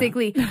 Yeah,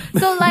 basically.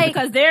 So like...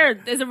 Because there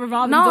is a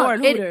revolving door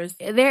in Hooters.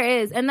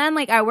 There is. And then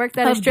like I worked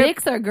at a strip...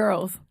 Dicks or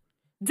girls?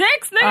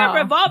 Dicks, nigga.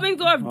 Revolving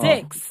door of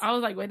dicks. I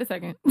was like, wait a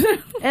second.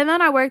 And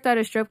then I worked at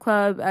a strip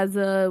club as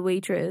a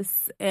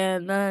waitress.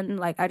 And then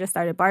like I just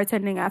started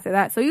bartending after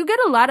that. So you get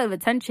a lot of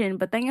attention,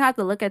 but then you have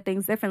to look at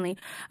things differently.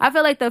 I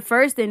feel like the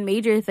first and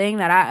major thing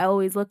that I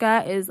always look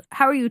at is,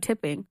 how are you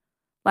tipping?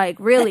 Like,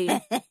 really?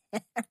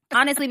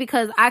 Honestly,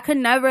 because I could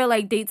never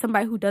like date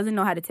somebody who doesn't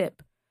know how to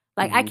tip.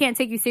 Like, I can't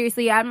take you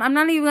seriously. I'm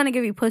not even going to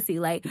give you pussy.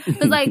 Like,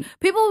 because, like,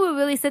 people will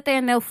really sit there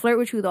and they'll flirt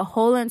with you the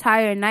whole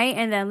entire night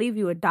and then leave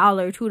you $1,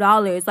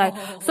 $2. Like,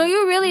 so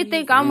you really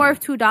think I'm worth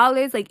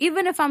 $2? Like,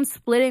 even if I'm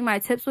splitting my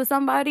tips with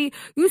somebody,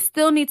 you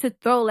still need to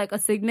throw, like, a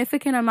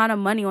significant amount of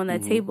money on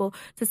that table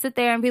to sit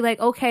there and be like,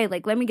 okay,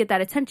 like, let me get that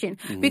attention.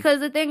 Because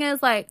the thing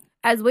is, like,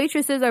 as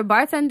waitresses or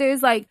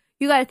bartenders, like,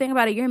 you got to think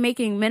about it. You're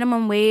making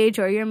minimum wage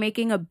or you're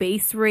making a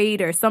base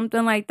rate or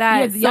something like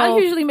that. Yeah, y'all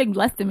usually make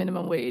less than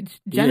minimum wage,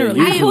 generally.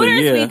 Yeah,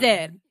 usually, we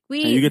did.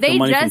 They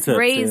just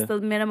raised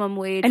the minimum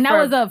wage. And that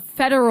was a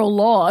federal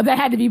law that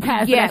had to be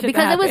passed. Yeah,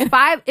 because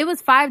it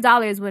was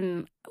 $5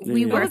 when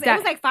we worked at. It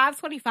was like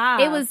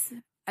 $5.25. It was...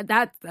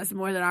 That's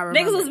more than I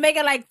remember. Niggas was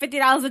making like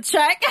 $50 a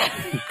check.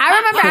 I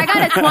remember I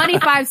got a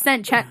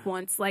 25-cent check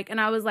once, like, and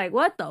I was like,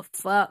 what the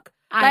fuck?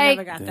 I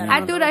never got that.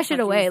 I threw that shit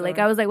away. Like,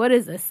 I was like, what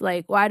is this?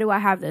 Like, why do I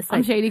have this? Like,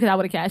 I'm shady because I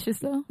would have cashed it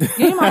still.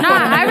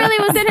 I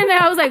really was sitting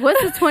there. I was like,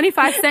 what's this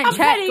 25-cent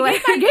check?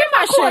 Like, give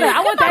my quarter.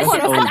 I want that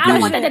shit. I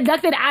want that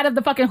deducted out of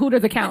the fucking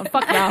Hooters account.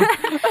 Fuck y'all.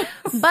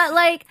 But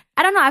like,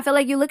 I don't know. I feel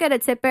like you look at a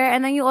tipper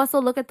and then you also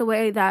look at the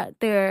way that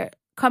they're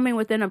coming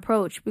with an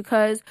approach,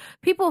 because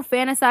people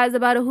fantasize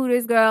about a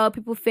Hooters girl,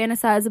 people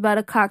fantasize about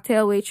a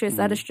cocktail waitress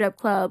at a strip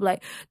club.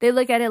 Like, they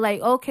look at it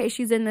like, okay,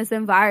 she's in this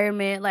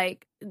environment,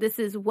 like, this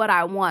is what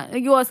I want.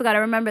 You also got to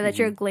remember that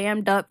you're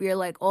glammed up, you're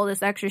like all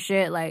this extra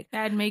shit, like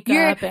bad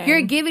makeup,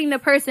 you're giving the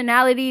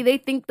personality. They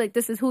think like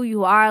this is who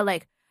you are.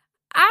 Like,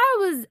 I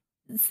was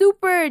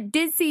super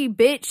ditzy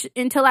bitch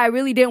until I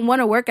really didn't want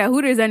to work at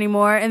Hooters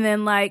anymore, and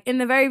then like in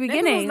the very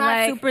beginning, niggas was not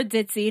like super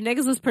ditzy.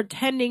 Niggas was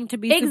pretending to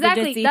be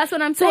exactly super ditzy. That's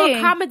what I'm saying, to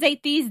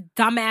accommodate these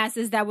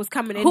dumbasses that was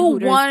coming in who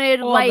Hooters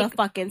wanted all like the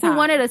fucking time. who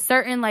wanted a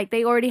certain, like,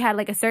 they already had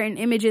like a certain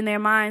image in their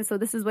mind, so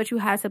this is what you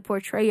had to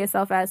portray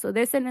yourself as. So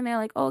they're sitting there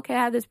like, oh, okay,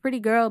 I have this pretty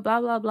girl,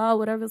 blah blah blah,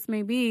 whatever else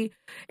may be,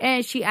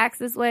 and she acts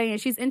this way and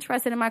she's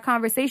interested in my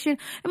conversation.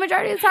 The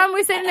majority of the time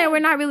we're sitting there, we're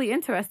not really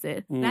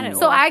interested.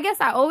 So I guess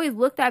I always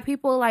looked at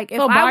people like,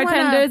 if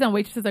bartenders and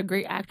waitresses are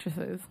great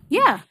actresses.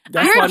 Yeah,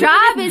 That's your why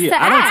job is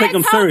to I don't act. take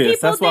them serious.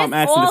 That's why I'm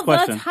asking this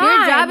question.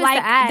 Your job is like,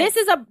 to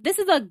act. This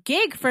is a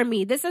gig for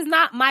me. This is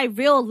not my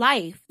real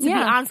life, to be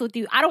honest with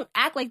you. I don't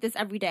act like this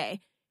every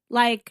day.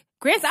 Like,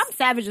 Grant, I'm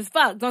savage as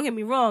fuck, don't get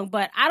me wrong,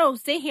 but I don't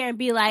sit here and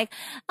be like,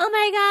 oh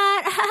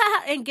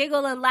my God, and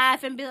giggle and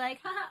laugh and be like,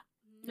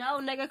 no,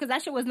 nigga, because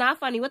that shit was not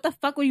funny. What the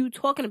fuck were you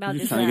talking about? You're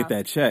just trying now? to get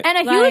that check.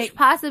 And a huge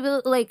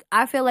possibility, like,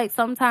 I feel like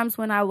sometimes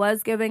when I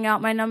was giving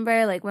out my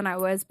number, like when I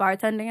was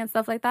bartending and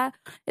stuff like that,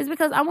 is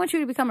because I want you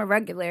to become a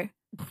regular.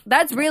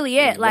 That's really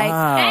it. Like,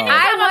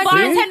 I want a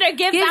bartender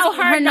gives out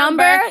her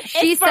number.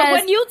 She for says,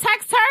 when you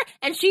text her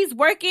and she's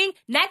working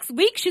next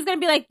week, she's gonna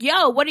be like,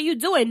 "Yo, what are you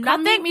doing?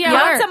 Come Nothing. meet me at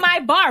Come work. to my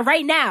bar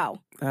right now."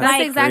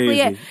 That's exactly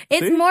crazy.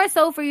 it. It's more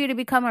so for you to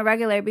become a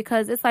regular,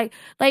 because it's like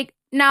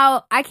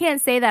now I can't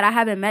say that I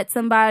haven't met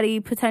somebody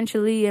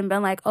potentially and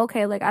been like,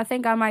 okay, like I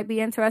think I might be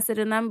interested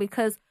in them,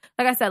 because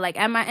like I said, like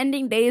at my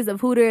ending days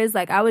of Hooters,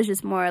 like I was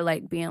just more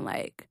like being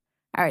like,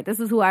 all right, this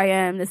is who I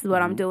am, this is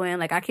what I'm doing,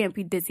 like I can't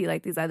be ditzy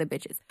like these other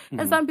bitches.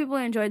 And some people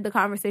enjoyed the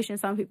conversation,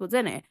 some people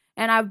didn't.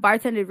 And I've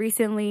bartended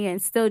recently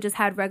and still just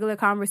had regular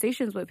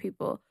conversations with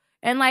people.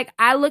 And, like,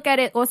 I look at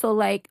it also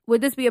like,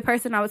 would this be a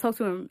person I would talk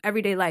to in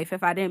everyday life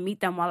if I didn't meet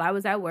them while I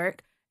was at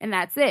work? And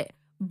that's it.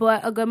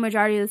 But a good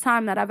majority of the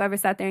time that I've ever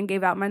sat there and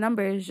gave out my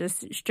number is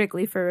just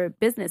strictly for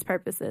business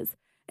purposes.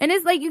 And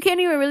it's like, you can't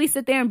even really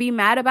sit there and be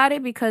mad about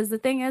it, because the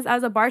thing is,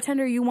 as a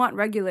bartender, you want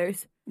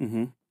regulars.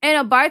 And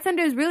a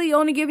bartender is really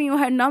only giving you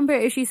her number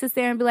if she sits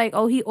there and be like,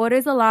 oh, he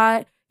orders a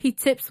lot, he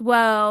tips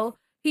well,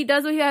 he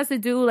does what he has to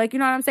do. Like, you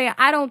know what I'm saying?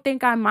 I don't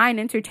think I mind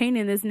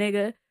entertaining this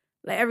nigga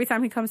like every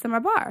time he comes to my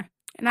bar.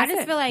 And I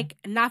just feel like,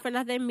 not for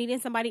nothing, meeting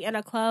somebody in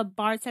a club,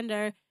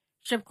 bartender,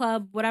 strip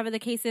club, whatever the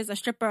case is, a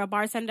stripper, a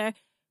bartender,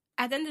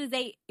 at the end of the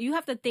day, you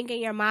have to think in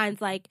your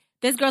minds, like,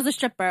 this girl's a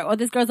stripper or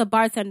this girl's a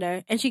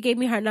bartender and she gave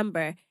me her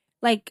number.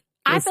 Like,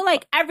 I feel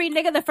like every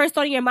nigga, the first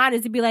thought in your mind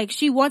is to be like,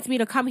 she wants me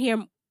to come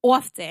here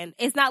often.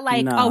 It's not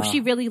like, oh, she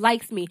really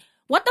likes me.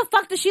 What the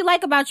fuck does she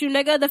like about you,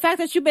 nigga? The fact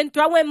that you've been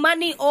throwing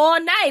money all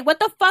night. What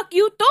the fuck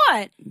you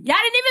thought? Y'all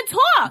didn't even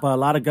talk. But a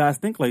lot of guys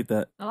think like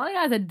that. A lot of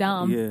guys are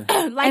dumb. Yeah.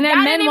 Like, and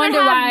then men wonder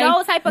why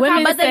no type of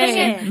women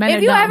conversation. say men if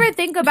are you dumb. ever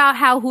think about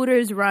how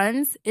Hooters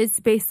runs, it's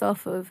based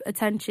off of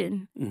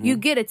attention. You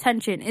get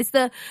attention. It's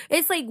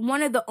like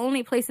one of the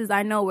only places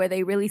I know where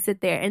they really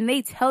sit there and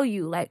they tell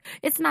you, like,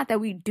 it's not that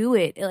we do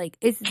it. Like,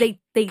 it's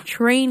they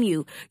train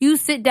you. You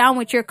sit down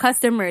with your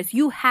customers.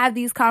 You have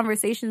these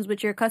conversations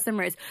with your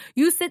customers.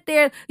 You sit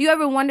there. You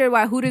ever wonder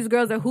why Hooters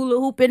girls are hula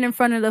hooping in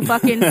front of the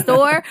fucking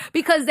store?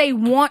 Because they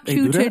want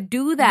you to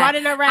do that.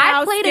 Running around,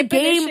 I played a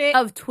skipping and game shit.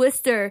 of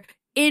Twister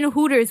in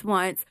Hooters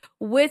once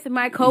with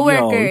my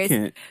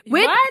coworkers,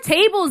 with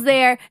tables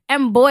there,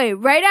 and boy,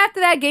 right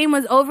after that game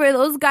was over,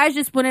 those guys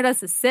just wanted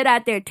us to sit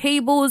at their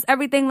tables,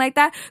 everything like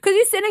that. Because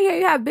you sitting here,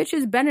 you have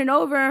bitches bending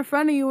over in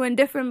front of you in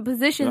different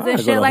positions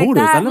and shit like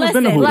Hooters. that. I've never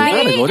been to Hooters. I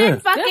gotta go there.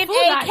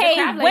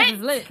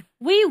 Fucking AK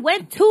we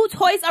went to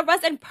Toys R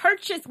Us and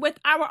purchased with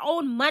our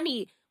own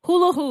money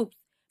hula hoops.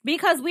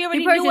 Because we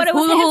already knew what it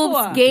was hula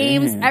hoops, for.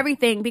 games,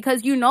 everything.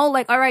 Because you know,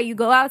 like, all right, you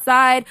go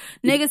outside,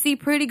 niggas see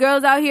pretty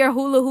girls out here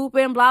hula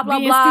hooping, blah blah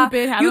being blah.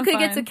 Stupid, you could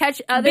fun. get to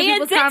catch other Being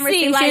people's ditzy,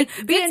 conversation. like,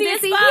 Being ditzy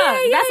as ditzy,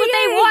 fuck. That's what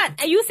they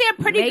want. And you see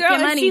a pretty Making girl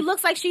and money. she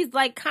looks like she's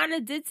like kind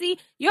of ditzy,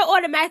 you're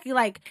automatically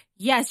like,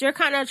 yes, you're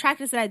kind of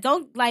attracted to that.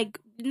 Don't like,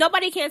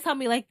 nobody can tell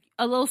me like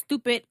a little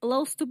stupid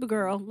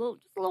girl, just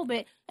a little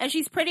bit, and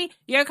she's pretty.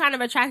 You're kind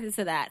of attracted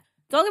to that.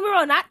 Don't get me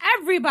wrong, not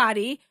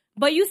everybody.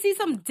 But you see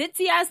some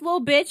ditzy ass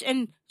little bitch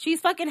and she's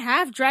fucking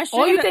half dressed.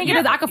 All you thinking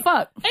is I could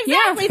fuck.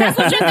 Exactly. That's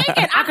what you're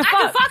thinking. I could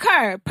fuck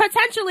her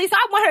potentially. So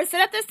I want her to sit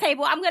at this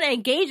table. I'm gonna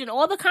engage in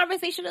all the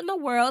conversation in the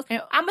world.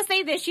 I'm gonna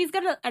say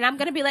that I'm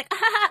gonna be like,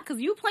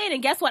 because you playing,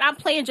 and guess what? I'm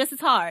playing just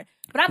as hard.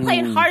 But I'm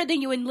playing harder than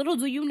you, and little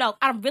do you know,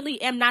 I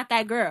really am not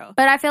that girl.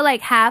 But I feel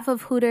like half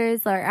of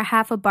Hooters or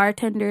half of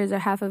bartenders or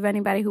half of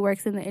anybody who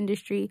works in the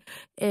industry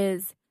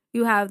is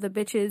you have the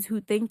bitches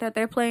who think that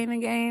they're playing the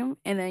game,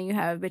 and then you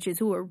have bitches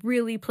who are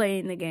really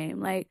playing the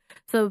game. Like,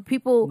 so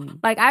people,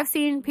 like, I've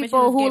seen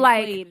people who,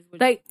 like,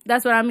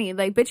 that's what I mean.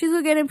 Like, bitches who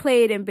are getting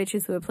played and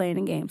bitches who are playing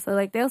the game. So,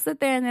 like, they'll sit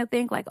there and they'll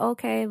think, like,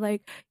 okay,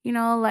 like, you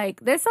know,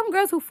 like, there's some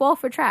girls who fall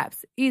for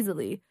traps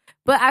easily.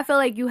 But I feel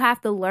like you have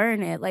to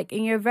learn it. Like,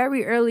 in your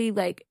very early,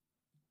 like,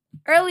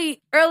 early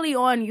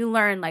on, you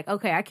learn, like,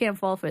 okay, I can't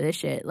fall for this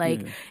shit. Like,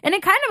 and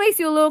it kind of makes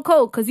you a little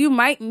cold because you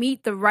might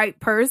meet the right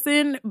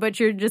person, but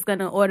you're just going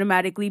to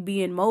automatically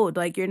be in mode.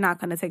 Like, you're not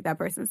going to take that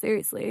person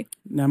seriously.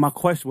 Now, my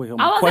question, that's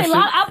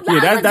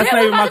not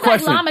even my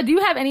question. Llama, do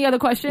you have any other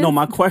questions? No,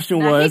 my question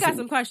was, he got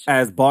some questions.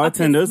 As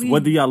bartenders,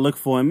 what do y'all look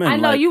for in men? I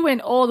know, like, you went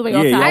all the way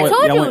off. I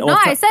told you. No,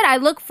 I said I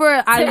look for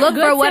what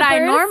tippers? I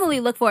normally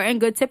look for, and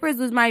good tippers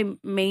was my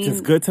main.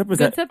 Just good tippers?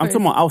 I'm talking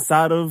about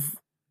outside of...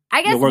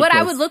 I guess what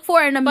I would look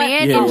for in a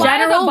man in Yeah.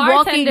 general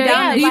walking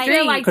down the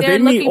street. Like Because they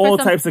meet all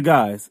types of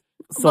guys.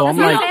 So I'm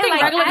you like... don't think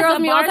regular girls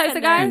meet all types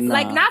of guys? Nah.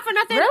 Like, not for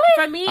nothing. Really?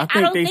 For me,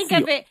 I don't think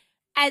of it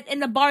as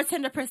in the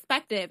bartender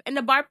perspective. In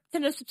the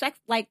bartender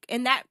perspective, like,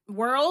 in that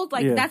world,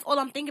 like, that's all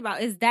I'm thinking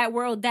about is that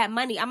world, that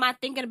money. I'm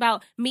not thinking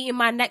about meeting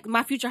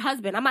my future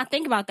husband. I'm not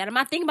thinking about that. I'm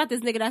not thinking about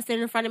this nigga that's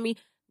sitting in front of me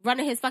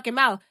running his fucking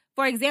mouth.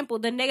 For example,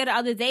 the nigga the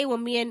other day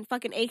when me and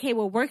fucking AK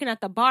were working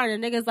at the bar,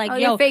 and the nigga's like, yo,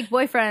 your fake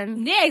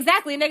boyfriend. Yeah,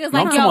 exactly. Nigga's I'm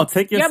like, talking about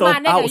take yourself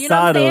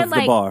outside of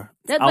the bar.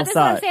 But that's what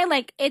I'm saying.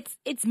 Like,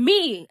 it's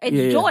me.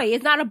 It's Joy.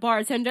 It's not a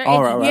bartender. It's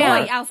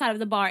Joy outside of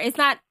the bar. It's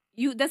not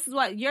you. This is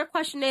what your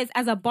question is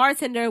as a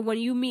bartender when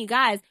you meet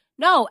guys.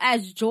 No,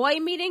 as Joy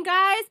meeting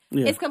guys,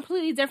 it's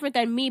completely different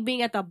than me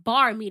being at the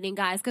bar meeting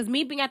guys. Because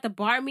me being at the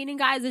bar meeting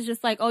guys is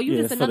just like, oh, you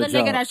just another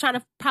nigga that's trying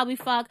to probably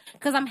fuck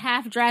because I'm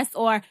half dressed,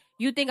 or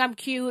you think I'm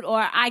cute, or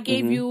I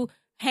gave you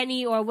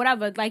Henny or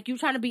whatever. Like, you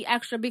trying to be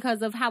extra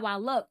because of how I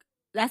look.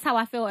 That's how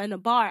I feel in the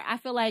bar. I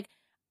feel like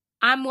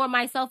I'm more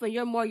myself and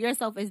you're more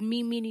yourself as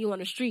me meeting you on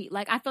the street.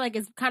 Like, I feel like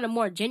it's kind of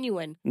more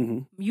genuine.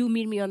 You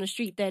meeting me on the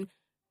street than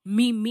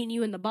me meeting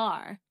you in the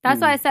bar. That's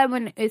why I said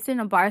when it's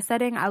in a bar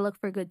setting, I look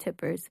for good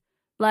tippers.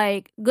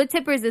 Like, good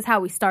tippers is how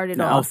we started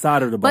off.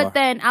 Outside of the bar. But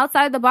then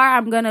outside the bar,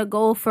 I'm going to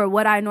go for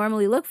what I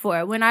normally look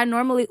for. What I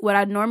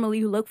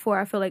normally look for,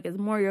 I feel like is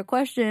more your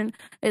question,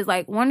 is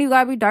like, one, you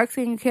got to be dark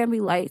skin, you can't be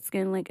light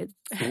skin. Like,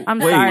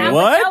 I'm sorry.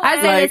 What? I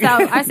say this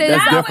out. I say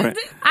that's this out. different.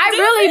 I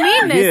really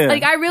mean this. Yeah.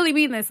 Like, I really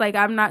mean this. Like,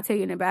 I'm not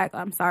taking it back.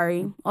 I'm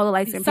sorry. All the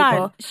light skin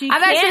Son, people.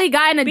 I've actually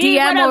gotten a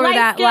DM over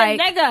that. Like,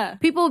 nigga.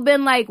 people have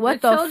been like,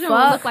 what the children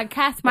fuck? would look like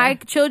Casper. My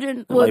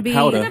children would be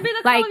powder.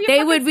 like,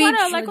 they would be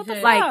like, what the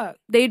fuck?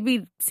 they'd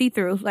be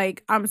see-through.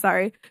 Like, I'm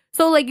sorry.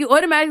 So, like, you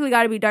automatically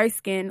got to be dark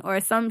skin or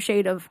some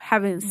shade of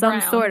having some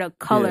brown. sort of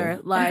color.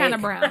 Like, kind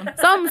of brown.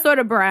 some sort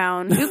of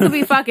brown. You could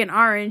be fucking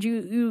orange.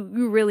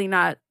 You really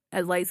not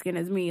as light skinned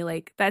as me.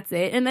 Like, that's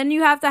it. And then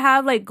you have to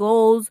have, like,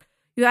 goals.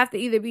 You have to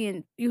either be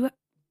in, you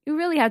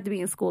really have to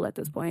be in school at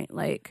this point.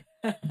 Like,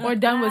 Or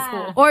done with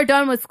school. or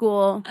done with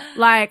school.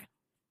 Like,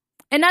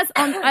 and that's,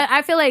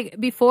 I feel like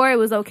before it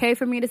was okay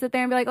for me to sit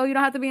there and be like, oh, you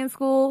don't have to be in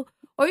school.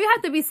 Or you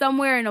have to be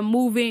somewhere in a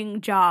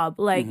moving job.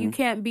 Like, you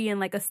can't be in,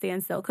 like, a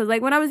standstill. Because,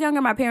 like, when I was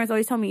younger, my parents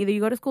always told me either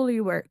you go to school or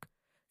you work.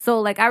 So,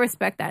 like, I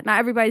respect that. Not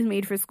everybody's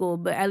made for school,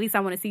 but at least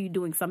I want to see you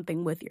doing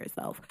something with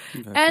yourself.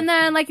 Exactly. And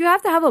then, like, you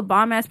have to have a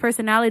bomb-ass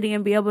personality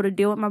and be able to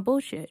deal with my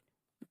bullshit.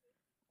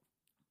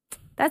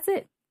 That's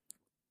it.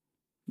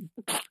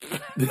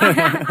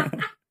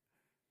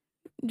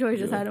 Joy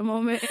just had a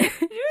moment. Did you see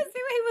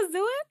what he was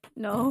doing?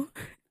 No.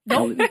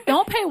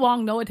 Don't pay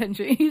Wong no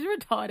attention. He's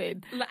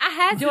retarded. I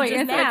had Joy, to just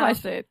answer the now.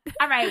 question.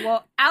 All right.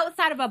 Well,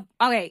 inside of a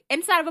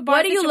bar.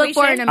 What do you look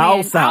for in a man?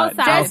 Outside.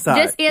 Just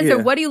answer. Yeah.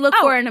 What do you look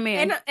for in a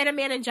man? In a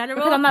man in general.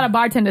 Because I'm not a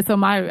bartender, so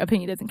my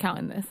opinion doesn't count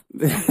in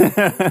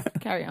this.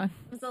 Carry on.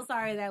 I'm so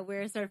sorry that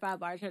we're certified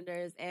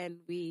bartenders and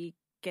we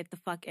get the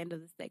fuck end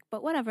of the stick,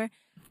 but whatever.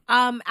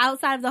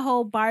 Outside of the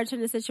whole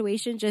bartender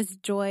situation,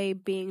 just Joy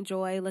being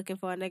Joy, looking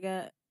for a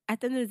nigga. At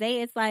the end of the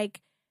day, it's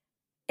like,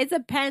 it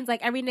depends.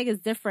 Like, every nigga's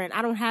different.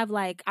 I don't have,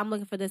 like, I'm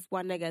looking for this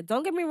one nigga.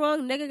 Don't get me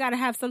wrong. Nigga gotta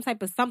have some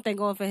type of something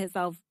going for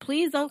himself.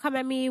 Please don't come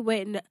at me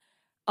with,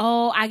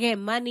 oh, I get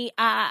money.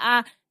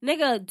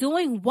 Nigga,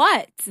 doing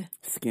what?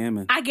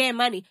 Scamming. I get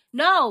money.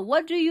 No,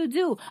 what do you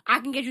do? I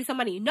can get you some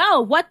money.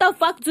 No, what the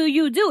fuck do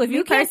you do? If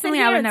you can't sit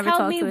here and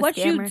tell me what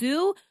you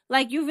do,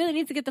 like, you really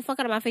need to get the fuck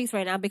out of my face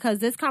right now, because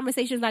this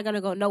conversation is not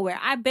gonna go nowhere.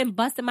 I've been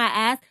busting my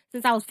ass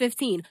since I was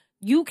 15.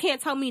 you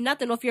can't tell me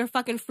nothing off your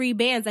fucking free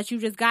bands that you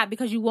just got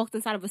because you walked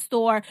inside of a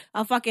store,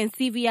 a fucking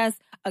CVS,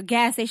 a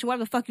gas station,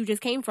 wherever the fuck you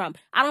just came from.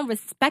 I don't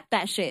respect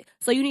that shit.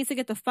 So you need to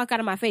get the fuck out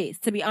of my face,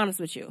 to be honest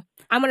with you.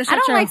 I'm gonna shut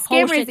your I don't like whole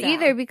scammers shit down.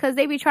 either because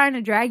they be trying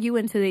to drag you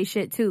into their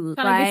shit too.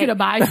 Trying to get you to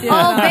buy shit.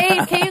 Oh,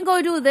 babe, can you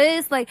go do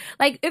this? Like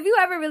if you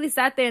ever really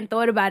sat there and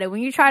thought about it,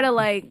 when you try to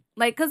like,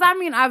 cause I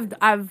mean,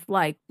 I've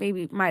like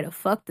maybe might have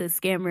fucked a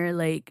scammer,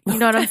 like, you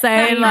know what I'm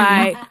saying?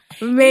 Like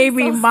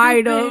maybe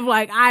might have,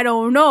 like, I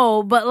don't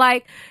know, but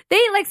like they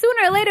like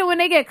sooner or later when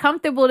they get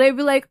comfortable, they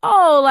be like,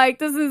 oh, like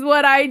this is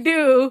what I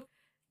do.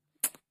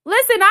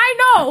 Listen, I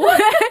know.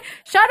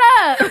 Shut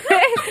up.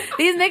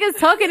 These niggas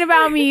talking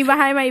about me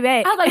behind my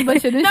back. I was like,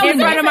 but in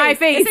front of my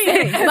face.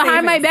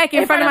 Behind my back,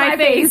 in front of my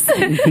face.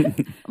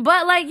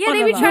 But like, yeah,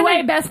 they be trying the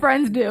way best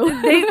friends do.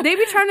 They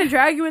be trying to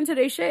drag you into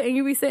their shit, and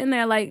you be sitting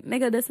there like,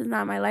 nigga, this is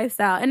not my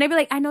lifestyle. And they be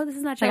like, I know this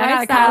is not your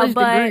like, lifestyle,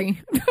 but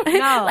degree.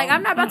 No, like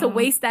I'm not about to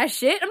waste that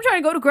shit. I'm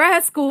trying to go to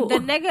grad school. The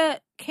nigga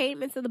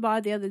came into the bar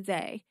the other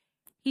day.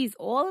 He's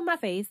all in my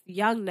face.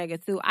 Young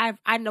nigga too.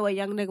 I know a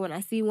young nigga when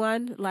I see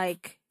one.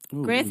 Like,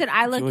 granted,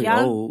 I look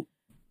young. Old.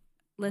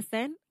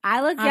 Listen,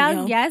 I look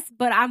young, yes,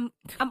 but I'm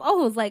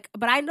old. Like,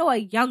 but I know a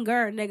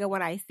younger nigga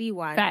when I see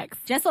one. Facts.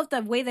 Just off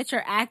the way that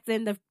you're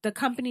acting, the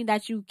company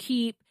that you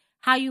keep,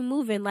 how you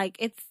moving. Like,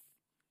 it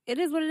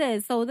is what it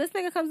is. So this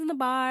nigga comes in the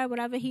bar,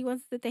 whatever he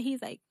wants to sit there.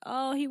 He's like,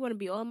 oh, he want to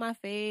be all in my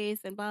face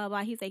and blah, blah,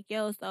 blah. He's like,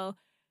 yo, so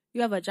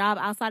you have a job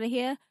outside of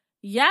here?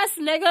 Yes,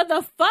 nigga,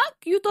 the fuck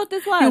you thought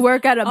this was? You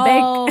work at a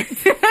bank?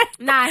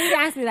 Nah, he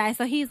asked me that.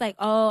 So he's like,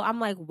 oh, I'm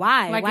like,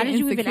 why? Like, why did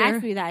you even insecure?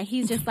 ask me that?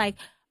 He's just like,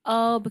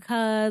 oh,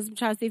 because I'm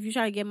trying to see if you're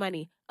trying to get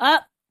money.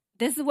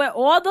 This is where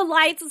all the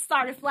lights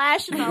started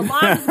flashing. The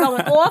alarm is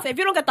going off. If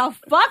you don't get the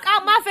fuck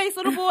out my face,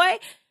 little boy.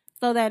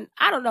 So then,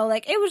 I don't know.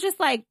 Like, it was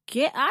just like,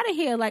 get out of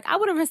here. Like, I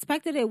would have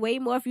respected it way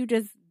more if you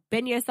just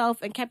been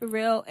yourself and kept it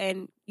real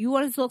and you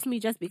wanted to talk to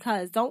me just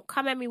because. Don't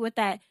come at me with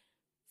that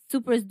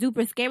super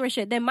duper scammer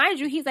shit. Then mind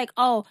you, he's like,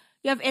 oh,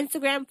 you have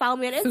Instagram? Follow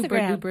me on Instagram. Super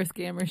duper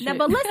scammer shit. No,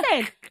 but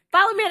listen,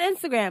 follow me on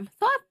Instagram.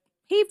 So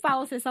he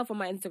follows himself on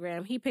my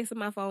Instagram. He picks up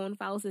my phone,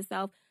 follows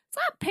himself. So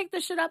I picked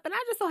the shit up and I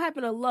just so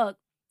happen to look.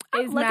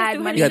 I'm It's looking mad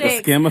through money his You got the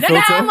shit. scammer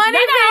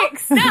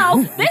filter?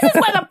 No, this is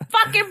where the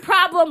fucking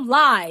problem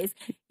lies.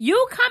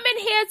 You come in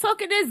here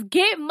talking this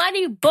get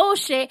money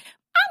bullshit.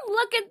 I'm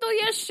looking through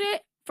your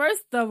shit.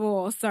 First of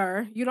all,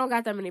 sir, you don't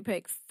got that many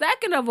pics.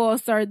 Second of all,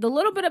 sir, the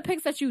little bit of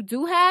pics that you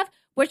do have,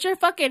 with your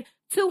fucking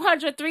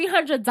 $200,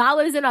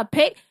 $300 in a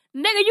pic,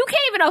 nigga, you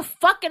can't even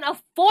fucking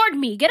afford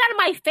me. Get out of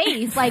my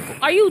face. Like,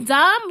 are you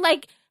dumb?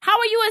 Like, how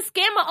are you a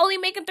scammer only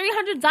making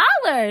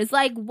 $300?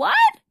 Like, what?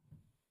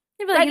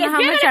 Like, you know if how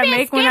you're much gonna I be a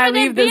make when I scammer,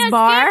 then leave be this a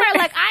bar? scammer.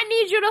 Like, I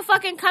need you to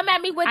fucking come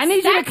at me with I need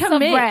you to stacks of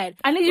commit. bread.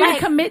 I need you Like,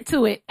 to commit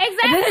to it.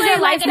 Exactly. This is your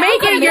life.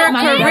 Like, Make it your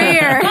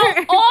career.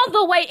 Go all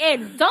the way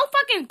in. Don't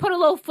fucking put a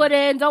little foot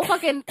in. Don't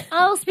fucking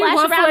splash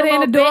One around foot a in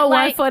little the bit. door, one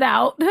Like, foot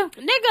out.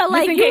 nigga,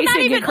 like, in you're case not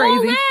shit even get crazy.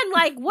 all in.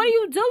 Like, what are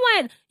you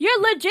doing?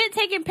 You're legit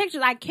taking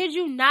pictures. I kid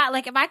you not.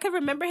 Like, if I could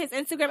remember his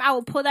Instagram, I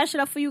will pull that shit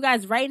up for you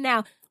guys right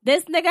now.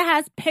 This nigga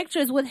has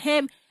pictures with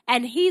him,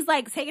 and he's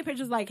like taking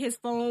pictures like his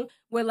phone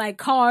with like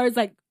cards,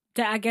 like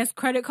I guess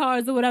credit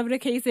cards or whatever the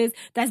case is,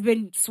 that's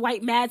been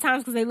swiped mad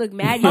times because they look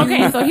mad.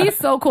 Okay, so he's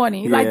so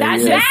corny. Like, Yeah,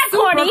 that's yeah. just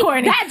super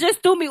corny. That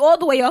just threw me all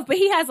the way off. But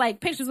he has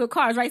like pictures with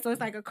cards, right? So it's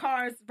like a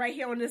card right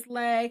here on this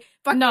leg.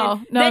 Fucking, No.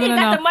 Then he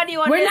got the money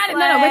on we're this not,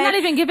 leg. No, we're not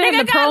even giving him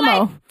Nigga the got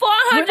promo. like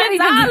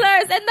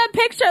 $400 We're in the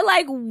picture.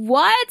 Like,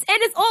 what? And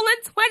it's all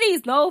in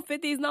 20s. No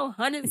 50s, no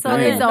 100s. So Man,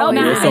 it's no always,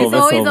 it's over,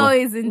 it's over.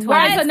 always in 20.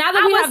 Right, so now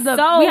that we I have was the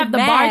so the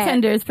mad.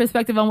 bartender's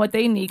perspective on what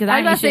they need, because I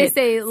I was ain't about to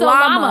say shit.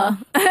 llama.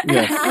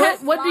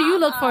 Yes. What do you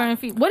look for in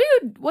feet? What do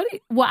you?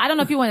 Well, I don't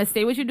know if you want to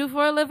say what you do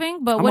for a living,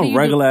 but I'm what do a you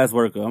regular ass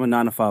worker. I'm a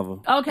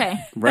 9-to-5er. do? Okay,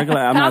 Regular.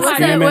 I'm How not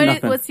about scamming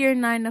nothing. What's your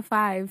 9 to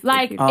 5?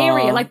 like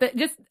area, like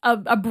just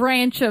a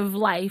branch of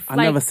life. I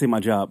like, never say my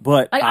job,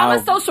 but like I'm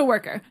a social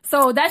worker,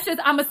 so that's just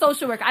I'm a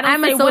social worker. I don't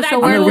I'm a say what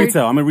social I I'm do. in worker.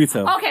 retail. I'm in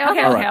retail. Okay,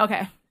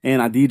 Alright. And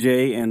I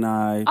DJ and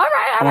I'm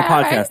a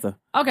podcaster.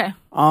 Okay.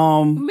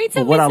 Me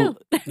too, but me too.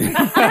 Just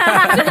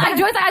like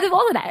Joyce, I do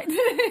all of that.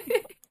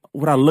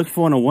 What I look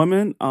for in a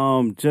woman,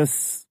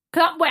 just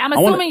Wait, I'm I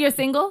wanna- assuming you're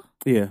single.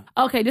 yeah.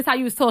 Okay, just how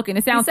you was talking.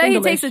 It You sounds say he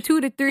single-ish. takes a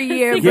 2 to 3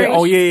 year Yeah. break.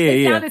 Oh yeah, It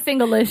yeah. sounded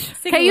single-ish.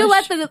 Can you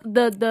let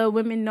the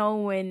women know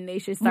when they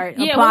should start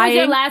Yeah, what was applying?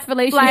 your last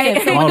relationship?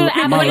 Like- So we'll do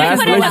the My last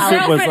put in the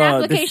relationship was girlfriend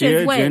this year,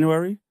 applications when?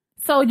 January.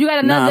 So you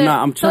got Nah, another.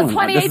 I'm so chilling.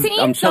 2018.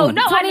 I'm chilling. So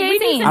no, I mean, we need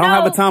 2018. to I don't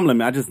have a No. time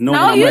limit. I just know No,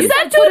 when I'm you ready.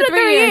 said 2 to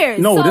 3 years.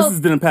 No, So- this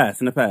is in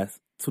the past.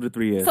 2 to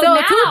 3 years. So So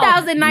now-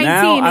 2019,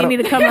 Now, I they don't- need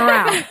to come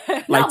around.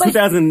 like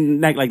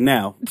 2000, like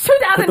now.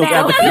 2000 those now.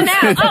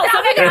 applications. Oh,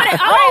 so we got it.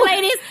 All right,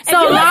 ladies.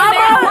 So If you Llama-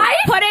 listen,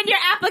 put in your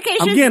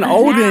application. I'm getting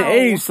older in now.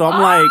 age, so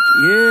I'm like,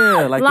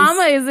 yeah, like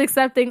Llama this, is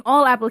accepting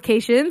all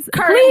applications.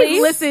 Currently.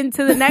 Please listen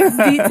to the next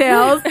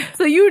details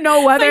so you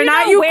know whether or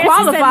not you where to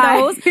send qualify.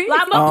 those.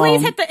 Llama,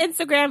 please hit the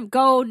Instagram.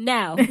 Go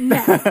now. nah,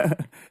 the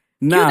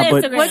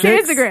but Instagram. What's your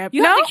chicks- Instagram?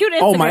 You no? have the cute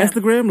Instagram. Oh, my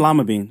Instagram,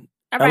 Llama Bean.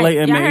 All right,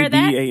 y'all heard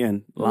that?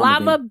 LAMADEAN.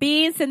 Llama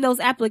Bean. Send those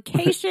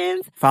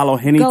applications. Follow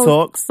Henny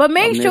Talks. But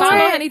make sure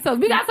Henny Talks.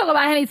 We gotta talk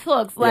about Henny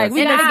Talks. Like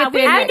we gotta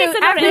get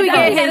there.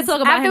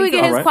 After we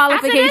get his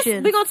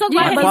qualifications, we're gonna talk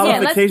about Henny Talks.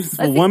 Qualifications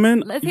for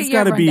women. Let's You hear just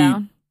your gotta be.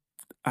 rundown.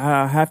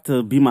 I have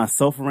to be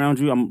myself around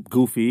you. I'm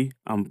goofy.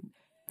 I'm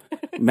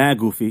mad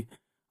goofy.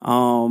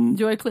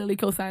 Joy clearly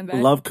co-signed that.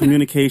 Love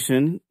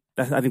communication.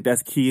 I think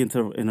that's key in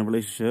a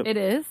relationship. It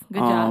is. Good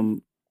job.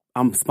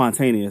 I'm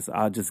spontaneous.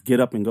 I just get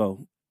up and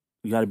go.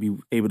 You got to be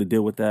able to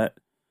deal with that.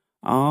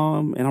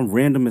 And I'm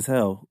random as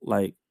hell.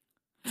 Like,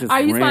 just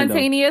are you random.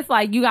 spontaneous?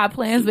 Like, you got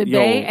plans with Bae,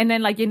 and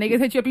then like your niggas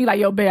hit you up, and you like,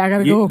 yo, Bae, I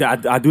gotta go.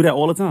 I do that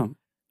all the time.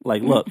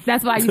 Like, look.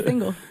 That's why you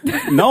single.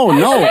 No.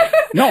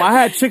 I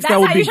had chicks that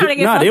would be good.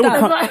 Nah, they would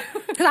come.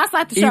 Because I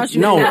slapped the shot.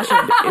 No,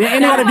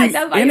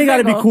 and they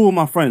gotta be cool with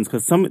my friends.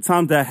 Because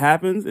sometimes that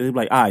happens, and they're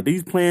like, all right,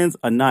 these plans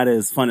are not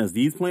as fun as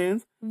these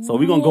plans, so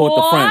we're gonna go with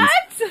the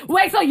friends.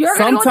 Wait, so you're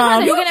gonna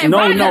Sometimes, go with the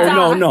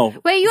friends? no.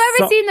 Wait, you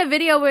ever seen the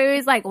video where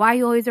he's like, "Why are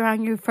you always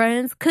around your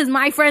friends? Because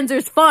my friends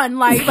are fun."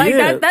 Like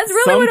Yeah, that's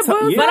really what it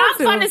boils yeah. But down I'm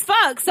to. fun as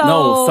fuck. So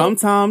No,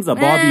 sometimes a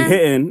bar be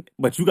hitting,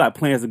 but you got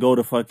plans to go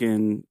to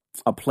fucking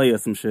a play or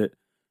some shit.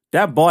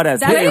 That bar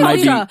that's hitting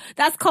might culture. be,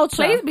 That's culture.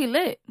 Plays be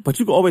lit. but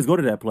you can always go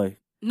to that play.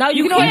 No,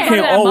 you can't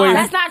can't. always-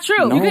 That's not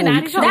true. No, You can you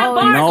that can't.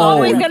 bar is No.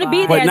 always going to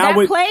be But there. not That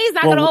with- play's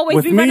not well, going to always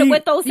with be running me-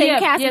 with those same Yeah,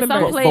 cast yeah, some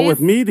members. plays- But with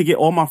me, to get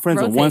all my friends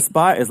in Rotate. one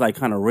spot is like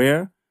kind of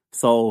rare.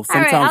 So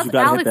sometimes All right, you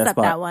gotta I'll hit that accept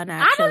spot. that one. I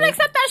Actually. don't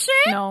accept that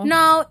shit. No. No,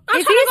 I'm if trying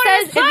he to go to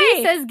says this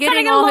play. getting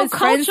Trying to all get his a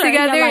friends little culture in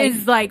your together life.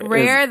 is like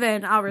rare,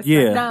 then I'll respect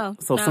Yeah.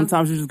 that. So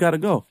sometimes you just gotta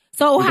go.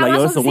 So You'd how be am I yo,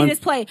 supposed to it's a see one- this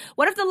play?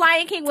 What if the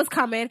Lion King was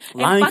coming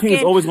and Lion King is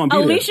fucking always gonna be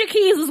there. Alicia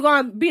Keys was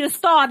going to be the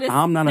star this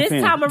I'm not a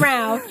fan. time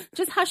around?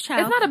 Just hush,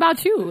 child. It's not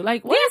about you.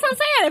 Like, Yeah, what? that's what I'm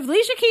saying. If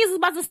Alicia Keys is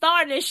about to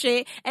star in this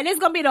shit and it's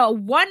gonna be the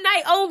one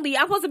night only,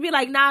 I'm supposed to be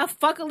like, nah,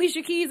 fuck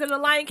Alicia Keys and the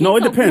Lion King. No,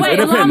 it depends. Wait,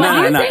 It depends. Llama,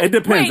 do you Nah, think- it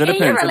depends. Wait, It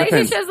depends. In your It depends.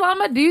 relationships,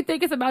 Llama, do you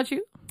think it's about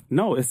you?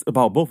 No, it's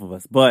about both of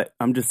us. But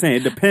I'm just saying,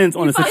 it depends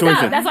on the fucked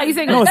situation. up. That's why you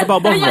single. No, it's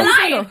about both of You're us.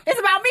 lying. It's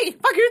about me.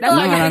 Fuck you. That's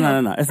why you're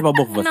single. No. It's about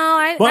both of us. No,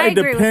 I But it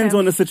agree with depends him.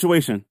 on the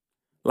situation.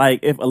 Like,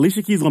 if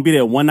Alicia Keys gonna be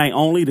there one night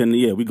only, then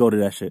yeah, we go to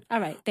that shit. All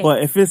right, thanks.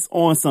 But if it's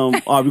on some, we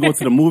go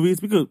to the movies,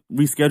 we could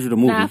reschedule the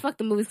movie. Nah, fuck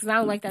the movies because I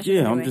don't like that shit.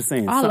 Yeah, anyway. I'm just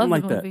saying, I love something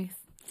the like that. movies.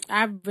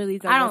 I really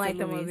don't. I don't go like to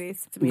the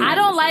movies. To be I honest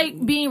don't with like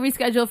you. being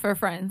rescheduled for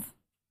friends,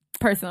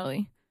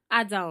 personally.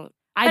 I don't.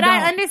 But don't.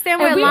 I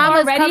understand If where we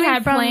Llama's already coming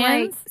had from,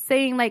 plans, like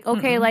saying like,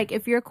 okay, like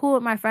if you're cool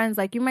with my friends,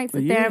 like you might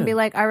sit there and be Yeah.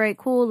 like, all right,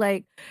 cool,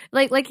 like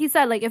he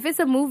said, like if it's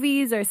a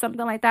movies or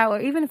something like that,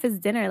 or even if it's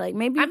dinner, like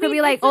maybe you I could mean,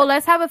 be like, it's oh,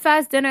 let's have a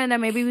fast dinner and then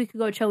maybe we could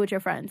go chill with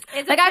your friends.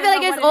 It Like I feel like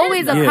depends it's on what it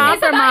always is, a though. Yeah.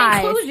 It's about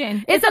compromise.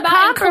 inclusion. It's a about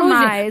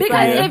compromise.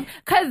 Inclusion. Like-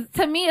 Because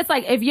to me, it's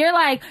like, if you're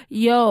like,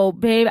 yo,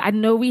 babe, I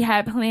know we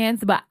had plans,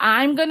 but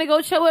I'm going to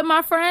go chill with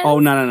my friends. Oh,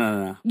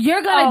 no.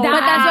 You're going to Oh, die. But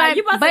that's why.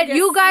 you about to But get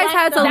you guys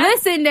had to slapped up.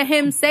 listen to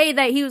him say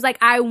that he was like,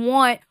 I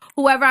want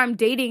whoever I'm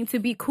dating to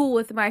be cool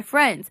with my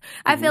friends.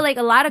 I feel like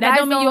a lot of that guys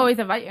don't mean you always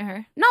inviting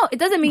her. No, it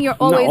doesn't mean you're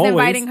always always.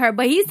 inviting her,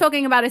 but he's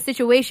talking about a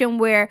situation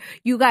where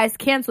you guys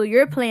cancel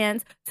your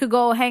plans to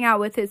go hang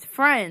out with his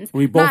friends.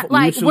 We both Not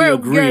like mutually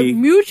agree. you're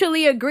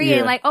mutually agreeing,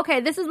 Yeah. like,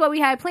 okay, this is what we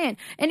had planned.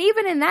 And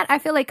even in that, I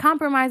feel like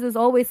compromise is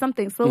always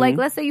something. So, like,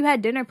 let's say you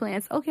had dinner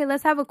plans. Okay,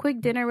 let's have a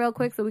quick dinner real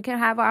quick so we can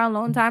have our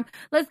alone time.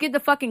 Let's get the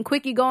fucking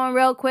quickie going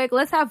real quick.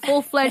 Let's have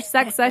full-fledged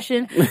sex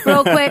session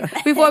real quick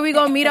before we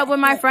go meet up with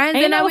my friends.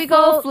 Ain't and then no we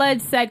go...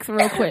 full-fledged sex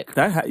real quick.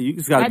 You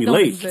just gotta That be don't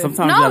late. exist.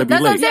 Sometimes No, you gotta be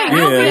that's what I'm late.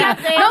 saying. Yeah.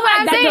 No, but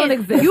I'm That don't saying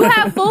exist. you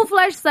have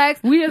full-fledged sex.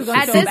 We just gonna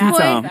At show this back.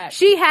 point, Time.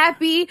 she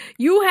happy,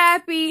 you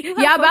happy, y'all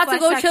have about to go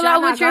full-fledged chill sex,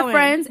 out y'all with not your going.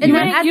 friends, and You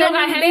then at don't the end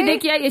got of the Henny day,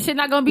 Dick yet? Your shit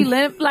not going to be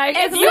limp? Like,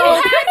 If it's you so...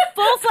 had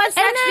full-fledged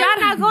sex, then- y'all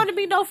not going to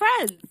be no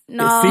friends.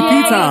 no, It's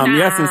CP time. nah.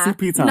 Yes, it's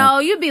CP time. No,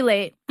 you'd be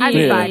late. I'd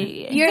be Yeah. fine.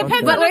 You're,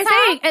 Depends but on we're the time.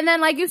 saying, and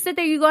then like you sit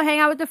there, you go hang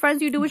out with the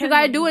friends, you do what you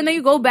gotta do, and then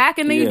you go back,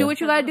 and then you Yeah. do what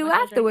you gotta do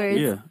afterwards.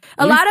 Yeah.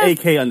 A At lot least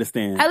of AK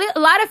understand. a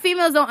lot of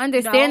females don't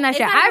understand No, that it's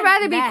shit. not I'd even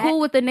rather be that. cool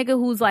with a nigga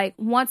who's like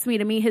wants me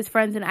to meet his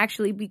friends and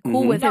actually be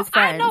cool with No, his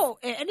friends. I know.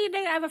 Any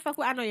nigga I ever fuck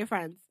with, I know your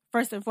friends,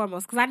 first and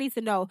foremost, because I need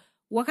to know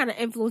what kind of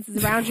influence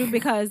is around you,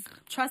 because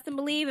trust and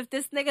believe, if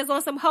this nigga's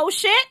on some hoe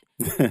shit,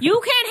 you can't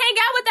hang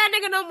out with that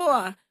nigga no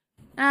more.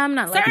 I'm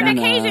not like Certain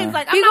that. occasions,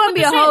 like, I'm He not gonna with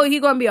be the a hoe. shit. He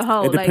gonna be a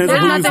hoe. It Like depends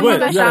there's on who he's nothing with.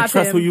 to You gotta shop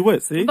trust him. who you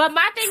with. See, But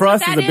my thing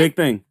trust with is that a big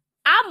thing.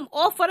 I'm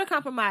all for the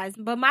compromise,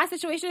 but my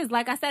situation is,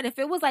 like I said, if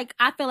it was like,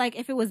 I feel like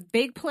if it was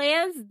big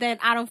plans, then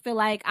I don't feel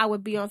like I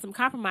would be on some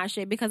compromise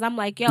shit, because I'm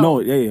like, yo, No,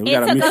 yeah, we it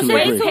gotta took us mutually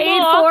way agree. too Paid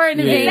long. for in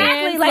Yeah.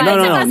 advance. Exactly. Like, No, it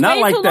no, took no, us not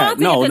way like too that. long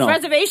to No, get this no.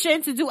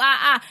 reservation to do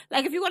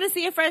Like, if you want to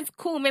see your friends,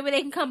 cool, maybe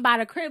they can come by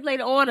the crib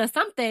later on or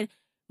something.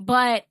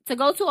 But to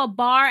go to a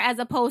bar as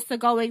opposed to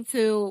going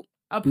to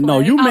No,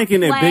 you a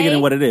making it play. bigger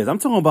than what it is. I'm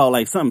talking about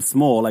like something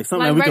small, like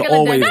something Like that we can regular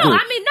always dinner. do. No,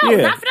 I mean, no,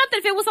 Yeah. not for nothing.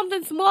 If it was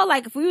something small,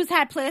 like if we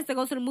had plans to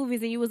go to the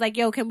movies and you was like,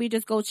 yo, can we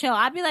just go chill?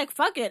 I'd be like,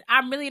 fuck it.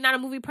 I'm really not a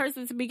movie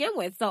person to begin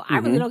with, so I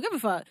really don't give a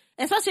fuck.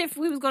 Especially if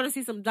we was going to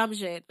see some dumb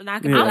shit. And I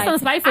could be I'm like, so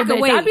spiteful, I could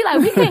bitch. wait. I'd be like,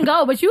 we can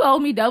go, but you owe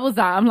me double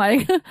time.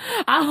 Like,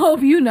 I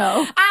hope you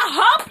know.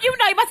 I hope you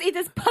know you must eat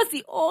this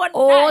pussy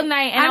all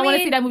night. And I want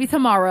to see that movie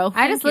tomorrow.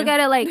 I just look at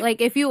it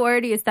like if you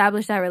already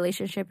established that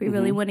relationship, you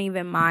really wouldn't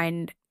even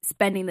mind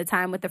spending the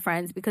time with the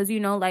friends because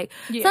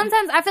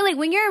sometimes I feel like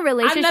when you're in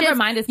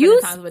relationships you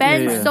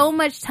spend so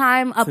much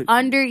time up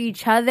under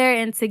each other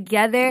and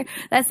together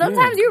that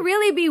sometimes you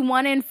really be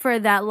wanting for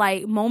that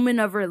like moment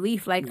of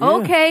relief, like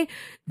okay,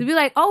 to be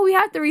like, oh, we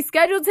have to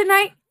reschedule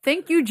tonight.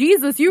 Thank you,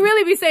 Jesus. You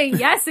really be saying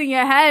yes in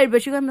your head,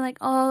 but you're gonna be like,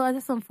 oh,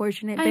 that's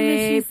unfortunate, babe. I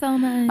miss you so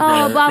much.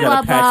 Oh, blah,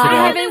 blah, blah.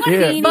 I haven't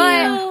seen you.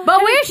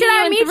 But where should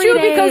I meet you?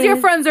 Because your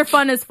friends are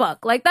fun as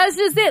fuck. Like, that's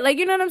just it. Like,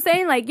 you know what I'm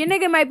saying? Like, your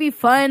nigga might be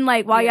fun,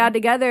 like, while y'all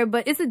together,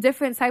 but it's a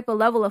different type of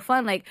level of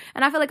fun. Like,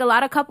 and I feel like a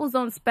lot of couples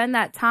don't spend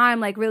that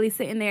time, like, really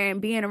sitting there and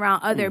being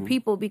around other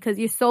people because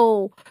you're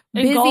so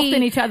busy. Engulfed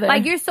in each other.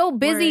 Like, you're so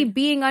busy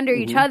being under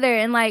each other.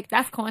 And, like,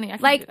 that's corny.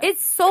 Like,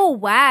 it's so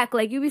whack.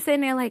 Like, you be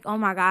sitting there like, oh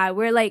my God.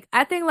 We're like,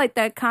 I think, like,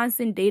 that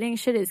constant dating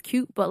shit is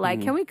cute, but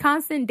like can we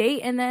constant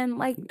date and then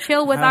like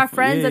chill with our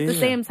friends at the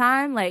same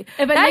time? Like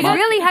that's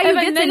really how you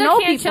get to know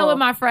people. Chill with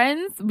my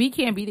friends, we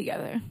can't be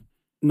together.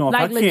 No, if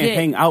like, I can't legit.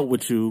 hang out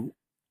with you,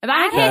 if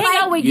I can't hang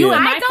out with you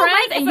and my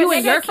friends and you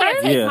and your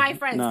friends, take my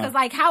friends because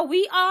like how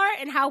we are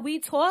and how we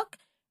talk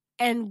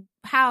and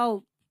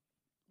how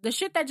the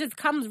shit that just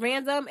comes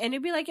random and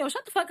it'd be like, yo,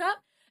 shut the fuck up.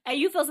 And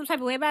you feel some type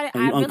of way about it.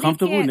 I really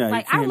can't. now.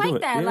 Like, I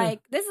like that. Yeah.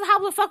 Like, this is how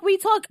the fuck we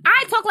talk.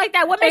 I talk like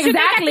that. What makes you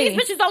think that these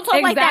bitches don't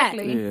talk like that?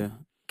 Yeah.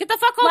 Get the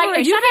fuck over like,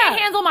 it. If you can't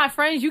handle my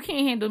friends, you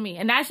can't handle me.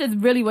 And that's just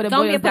really what it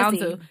boils down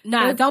to.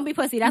 Nah, don't be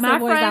pussy. That's what it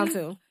boils down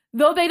to.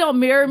 Though they don't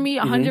mirror me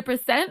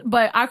 100%,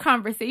 but our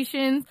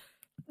conversations,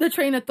 the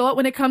train of thought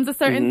when it comes to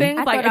certain things,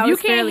 like, if you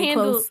can't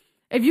handle...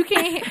 If you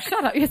can't,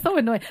 shut up, you're so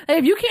annoying. Like,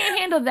 if you can't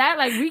handle that,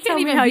 like, we can't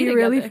even be together. Tell me how you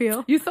really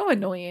feel. You're so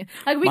annoying.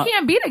 Like, we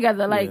can't be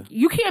together. Like,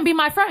 you can't be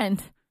my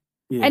friend.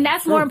 Yeah, and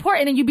that's more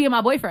important than you being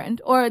my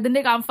boyfriend or the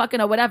nigga I'm fucking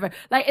or whatever.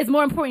 Like, it's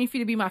more important for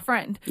you to be my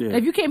friend. Yeah.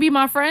 If you can't be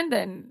my friend,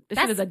 then this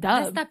shit is a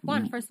dub. That's step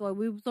one, first of all.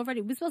 We're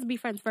supposed to be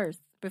friends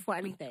first before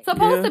anything.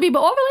 Supposed to be,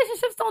 but all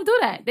relationships don't do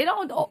that. They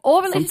don't,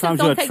 all relationships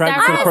don't take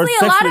that. Honestly,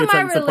 a lot of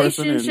my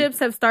relationships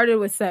have started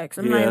with sex.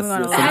 I'm not even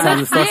going to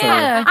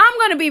lie. I'm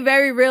going to be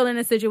very real in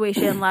a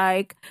situation.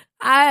 Like,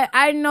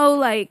 I know,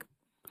 like,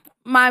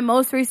 my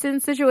most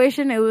recent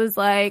situation, it was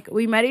like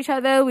we met each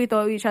other, we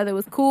thought each other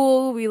was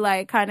cool, we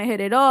like kind of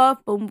hit it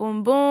off, boom,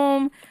 boom,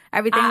 boom.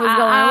 Everything was going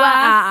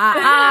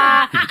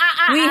well.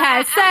 We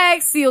had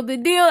sex, sealed the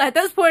deal. At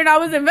this point, I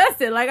was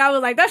invested. Like, I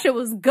was like, that shit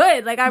was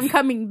good. Like, I'm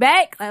coming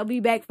back. I'll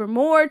be back for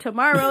more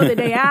tomorrow, the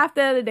day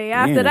after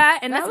that.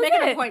 And let's make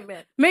an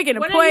appointment. Make an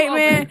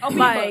appointment.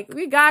 Like,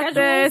 we got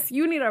this.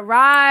 You need a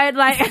ride.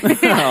 Like, a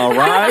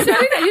ride?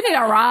 You need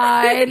a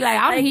ride.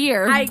 Like, I'm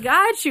here. I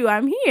got you.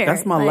 I'm here.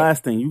 That's my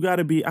last thing. I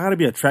gotta be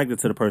attracted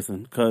to the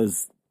person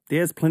because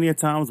there's plenty of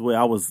times where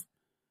I was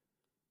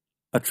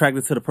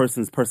attracted to the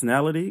person's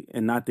personality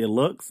and not their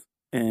looks.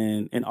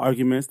 And in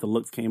arguments, the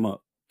looks came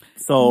up.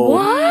 So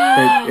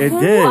it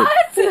did.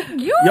 What?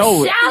 You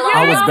shallow.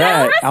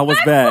 I was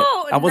bad.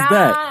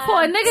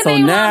 For a nigga so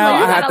named now Mama,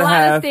 you I have got a to lot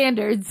have of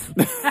standards.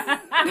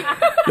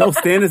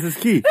 Standards is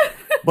key.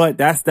 But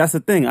that's the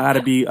thing. I got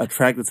to be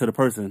attracted to the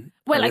person.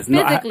 Wait, like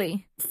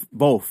physically?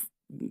 Both.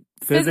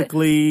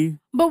 Physically.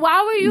 But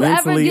why were you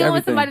ever dealing everything.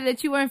 with somebody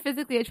that you weren't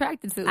physically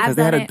attracted to? Because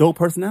they had a dope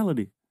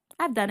personality.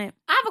 I've done it.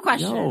 I have a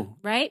question,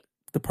 right?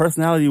 The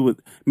personality with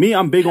me,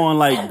 I'm big on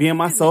like being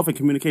myself and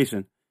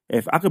communication.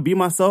 If I could be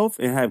myself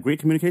and have great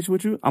communication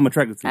with you, I'm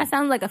attracted to you. That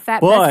sounds like a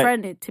fat best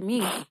friend to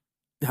me.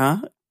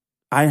 Huh?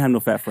 I ain't have no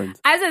fat friends.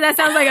 I said that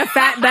sounds like a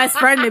fat best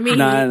friend to me.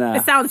 Nah.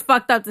 It sounds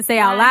fucked up to say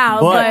out loud,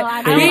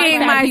 but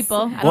being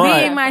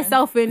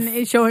myself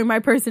and showing my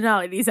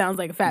personality sounds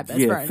like a fat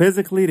best friend.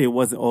 Physically, they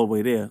wasn't all the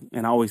way there,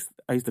 and I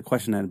used to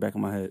question that in the back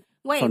of my head.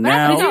 Wait, so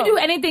now, did you do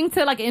anything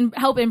to like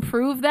help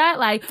improve that?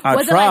 Like,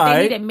 was it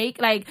like they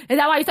needed is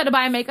that why you started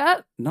buying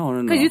makeup?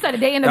 No. Because you started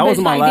dating a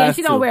bitch like, damn,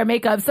 she don't wear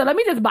makeup, so let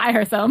me just buy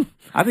her some.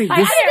 I think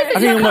this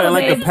is your color,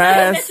 like the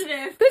past.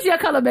 This is your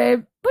color,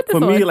 babe. Put this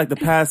for on. me, like the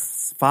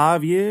past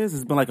 5 years,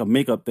 it's been like a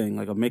makeup thing,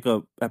 like a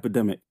makeup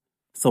epidemic.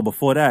 So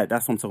before that,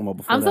 that's what I'm talking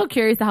about. I'm so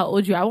curious to how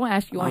old you are. I won't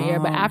ask you on air,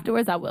 but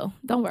afterwards I will.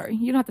 Don't worry.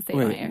 You don't have to say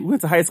it on air. We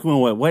went to high school in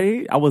what?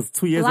 Wait, I was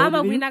 2 years old.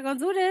 We're not going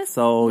to do this.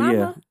 So,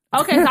 yeah.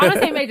 Okay, so I'm the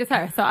same age as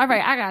her. So, all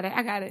right, I got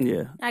it.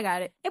 Yeah. I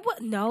got it.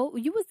 No,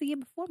 you was the year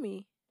before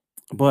me.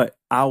 But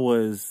I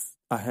was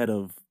ahead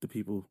of the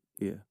people.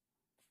 Yeah.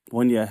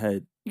 1 year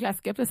ahead. You got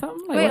skipped or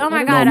something? Like, wait, oh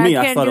my God, I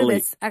can't do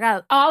this. I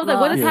was like,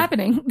 what is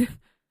happening?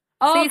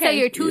 So you say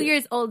you're 2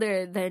 years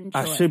older than Joy.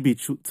 I should be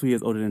 2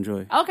 years older than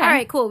Joy. Okay. All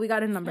right, cool. We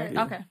got a number.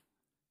 Yeah. Okay.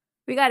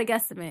 We got a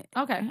guesstimate.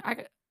 Okay.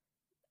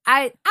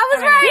 I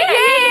was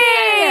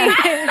right.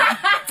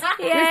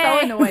 Yay! You're so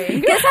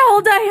annoying. Guess how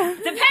old I am.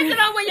 Depending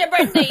on when your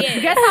birthday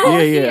is. Guess how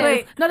old she is.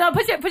 Wait. No,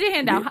 put your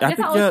hand down.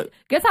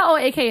 Guess how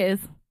old AK is.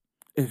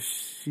 If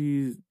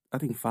she's, I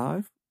think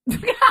 5.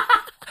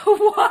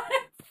 What?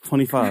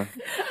 25.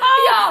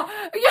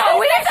 Yo,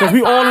 we need Because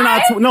we all in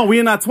our we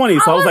in our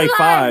 20s, so I was like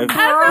 5. Bro.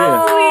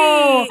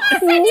 I said,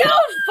 dude,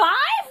 5?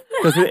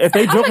 Because if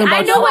they joking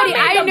about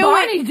I knew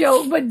what he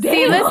joke, but damn.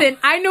 See, listen,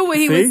 I knew what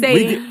he was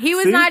saying. He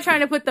was see? not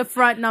trying to put the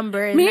front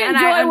number in. Me and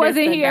Joy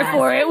wasn't here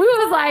for it. We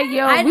was like,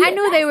 yo, I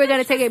knew they were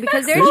gonna take it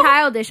because they're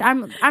childish.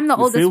 I'm the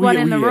oldest one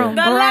in the room.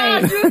 The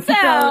loud you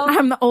tell.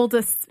 I'm the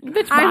oldest.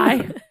 bitch,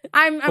 bye.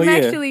 I'm But yeah,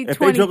 actually 23. if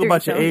they joke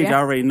about your age, yeah. I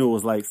already knew it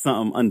was like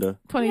something under.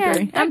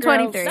 23. Yeah, I'm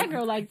 23. That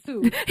girl like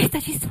 2. He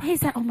said she's 20. He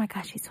said, oh my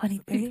gosh, she's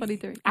 23.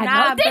 23. Nah, I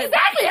know. but-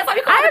 Exactly. That's why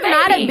we call I'm her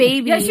not a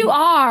baby. Yes, you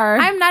are.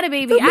 I'm not a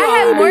baby. I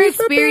have more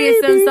experience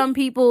than some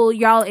people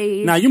y'all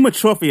age. Now, you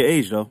mature for your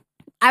age, though.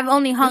 I've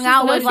only hung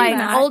out with like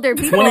older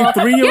people.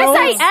 23-year-olds?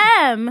 Yes,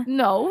 I am.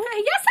 No.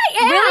 Yes,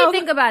 I am. Really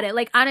think about it.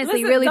 Like honestly,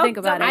 Listen, really don't- think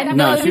about don't- it. I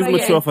No, know she's you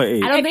mature for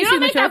age. I don't If think you she's don't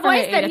make mature that for her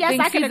voice, age. then I yes,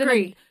 think I can she's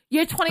agree.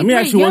 You're 23. me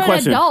ask you you're one an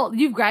question. adult.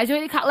 You've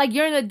graduated. Like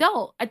you're an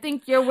adult. I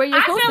think you're where you're I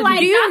supposed feel to like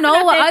be. Do you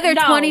know what other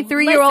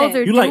 23-year-olds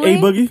are You like doing?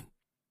 A-Boogie?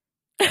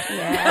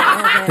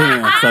 Yeah.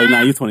 Damn, so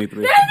now you're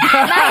 23.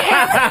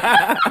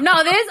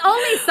 No, there's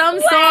only some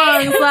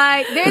songs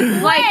like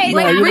there's like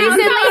you-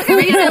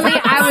 recently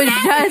I was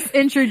just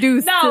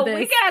introduced No, to this.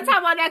 we can't talk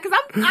about that because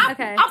I'm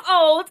Okay.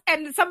 old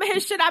and some of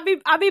his shit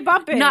I be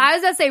bumping. No, I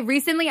was gonna say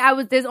recently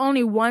there's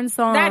only one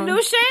song. that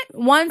new shit.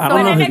 One I song.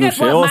 don't know his new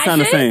shit. It all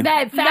sound the same.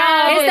 That It's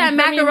that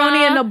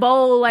macaroni in the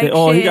bowl like He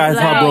shit. got his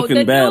like, heart broken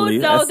the badly.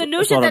 New, That's- the new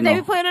that's shit all I that they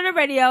know. be playing on the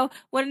radio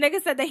when a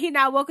nigga said that he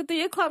not walking through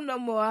your club no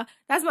more.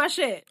 That's my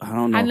shit. I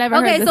don't know. I never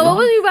heard Okay, this so song.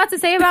 what were you about to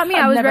say about me?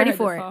 I was Never ready heard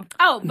for this it. song.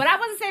 Oh, but I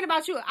wasn't saying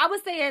about you. I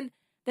was saying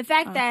the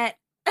fact that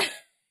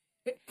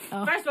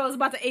first of all, it was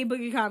about the A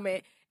Boogie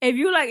comment. If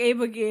you like A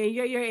Boogie and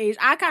you're your age,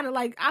 I kind of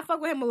like I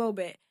fuck with him a little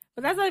bit,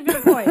 but that's not even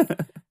the point.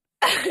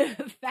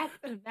 The fact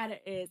of the matter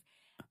is,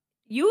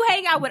 you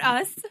hang out with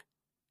us,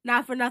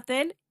 not for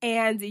nothing,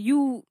 and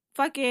you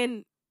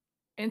fucking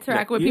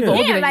Interact with Yeah. people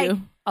older Yeah, than like,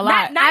 you. A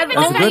lot. Not even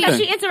That's the a fact good that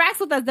thing. she interacts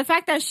with us, the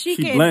fact that she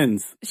can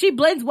blends. she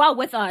blends well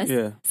with us.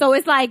 Yeah. So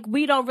it's like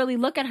we don't really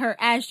look at her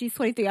as she's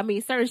 23. I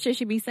mean, certain shit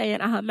she be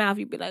saying out her mouth,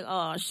 you'd be like,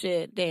 oh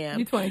shit, damn.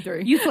 You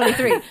 23. You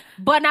 23.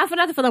 But not for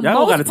nothing, for the Y'all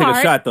most got to take part.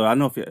 a shot, though. I don't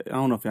know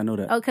if y'all know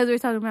that. Oh, because we're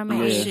talking about my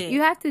Oh, age. shit.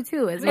 You have to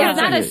too. As It's well.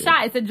 not a Yeah.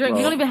 shot. It's a drink.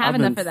 You don't even have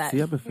enough for that.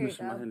 See, I've been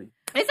finishing my Henny.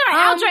 It's all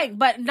right, I'll drink,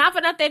 but not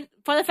for nothing.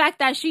 For the fact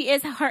that she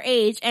is her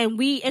age and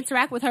we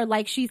interact with her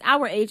like she's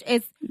our age,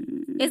 it's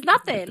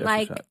nothing. That's a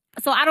Like, shot.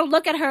 so I don't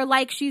look at her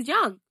like she's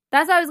young.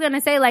 That's what I was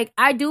gonna say. Like,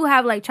 I do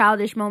have like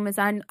childish moments.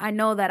 I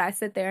know that I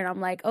sit there and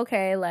I'm like,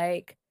 okay,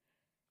 like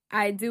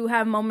I do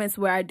have moments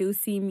where I do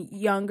seem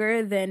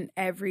younger than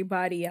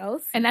everybody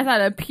else. And that's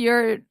not a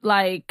pure,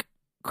 like,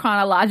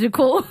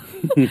 chronological,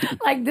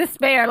 like,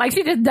 despair. Like,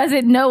 she just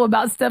doesn't know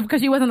about stuff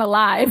because she wasn't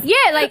alive. Yeah,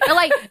 like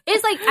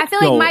it's like I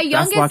feel Yo, like my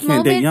that's why I youngest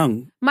can't date moments.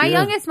 young. My Yeah.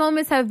 youngest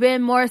moments have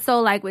been more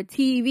so like with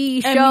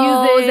TV shows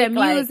music, and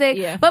like, music.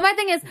 yeah. But my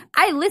thing is,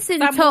 I listen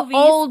Some to movies.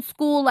 old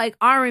school like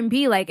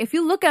R&B. Like if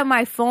you look at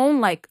my phone,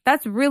 like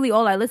that's really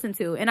all I listen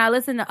to, and I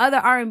listen to other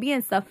R&B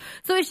and stuff.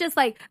 So it's just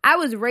like I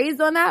was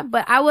raised on that,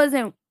 but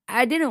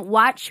I didn't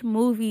watch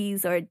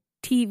movies or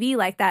TV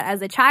like that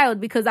as a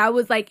child because I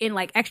was like in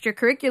like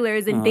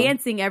extracurriculars and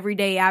dancing every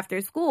day after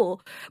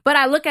school. But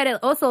I look at it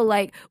also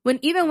like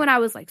even when I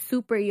was like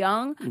super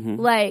young,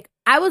 like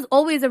I was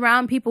always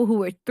around people who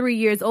were 3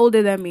 years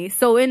older than me.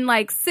 So in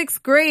like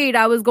 6th grade,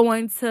 I was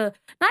going to,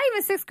 not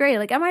even 6th grade,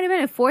 like I might have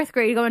been in 4th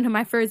grade going to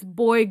my first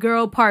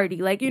boy-girl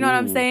party. Like, you know what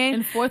I'm saying?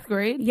 In 4th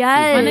grade?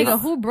 Yes. My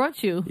nigga, who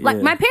brought you? Like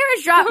Yeah. my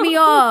parents dropped me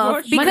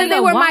off because My they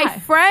nigga, were why? my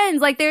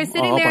friends. Like they were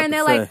sitting I was there about and to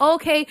they're say. like,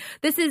 okay,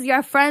 this is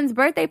your friend's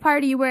birthday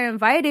party. You were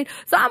invited.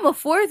 So I'm a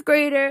 4th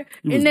grader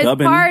You in was this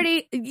dubbing?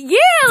 party. Yeah,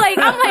 like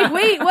I'm like,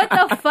 wait, what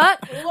the fuck?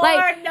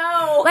 Like,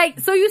 no. like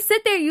so you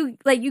sit there,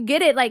 you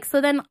get it. Like so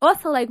then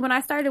also like when I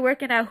started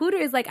working at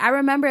Hooters, like I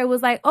remember it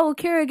was like, oh,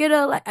 Kira, get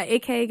a like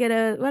AK, get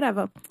a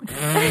whatever.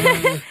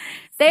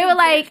 They were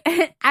like,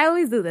 I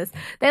always do this.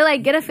 They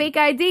like get a fake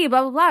ID,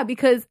 blah blah blah,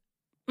 because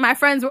my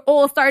friends were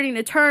all starting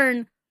to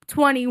turn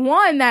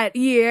 21 that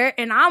year,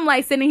 and I'm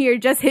like sitting here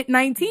just hit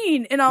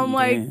 19, and I'm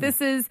like, this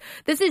has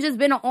just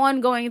been an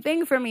ongoing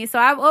thing for me. So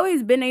I've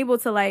always been able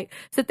to like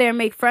sit there and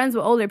make friends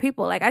with older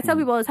people. Like I tell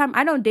people all the time,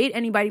 I don't date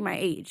anybody my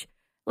age.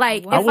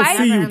 Like I would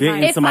see you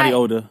dating if somebody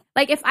older.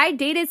 Like if I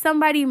dated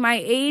somebody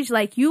my age,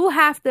 like you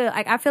have to,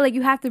 like I feel like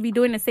you have to be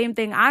doing the same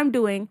thing I'm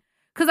doing.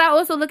 Cause I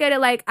also look at it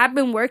like I've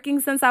been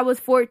working since I was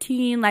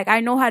 14. Like I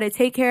know how to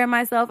take care of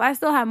myself. I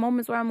still have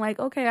moments where I'm like,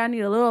 okay, I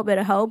need a little bit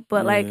of help,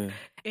 but like,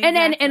 and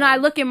then I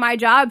look at my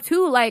job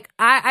too. Like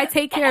I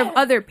take care of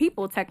other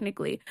people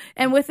technically,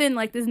 and within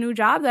like this new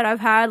job that I've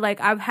had, like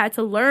I've had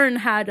to learn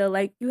how to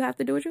like you have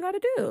to do what you got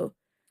to do.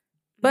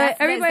 But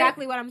That's everybody,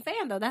 exactly what I'm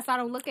saying though. That's why I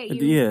don't look at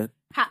you. Yeah.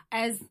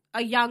 As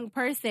a young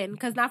person,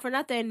 because not for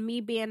nothing,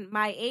 me being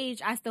my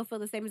age, I still feel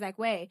the same exact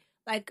way.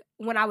 Like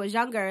when I was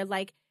younger,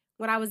 like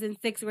when I was in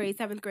 6th grade,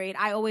 7th grade,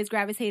 I always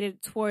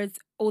gravitated towards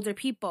older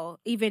people.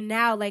 Even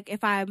now, like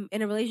if I'm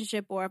in a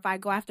relationship or if I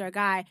go after a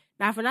guy,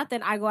 not for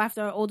nothing, I go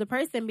after an older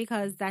person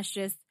because that's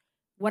just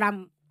what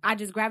I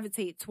just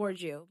gravitate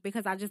towards you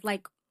because I just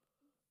like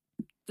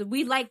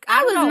we like.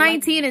 I was don't know,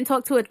 19 and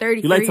talked to a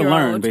 33-year-old. You like to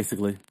learn,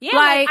 basically. Yeah,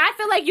 like, I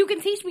feel like you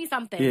can teach me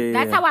something. Yeah,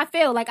 That's how I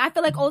feel. Like, I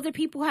feel like older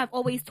people have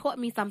always taught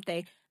me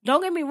something.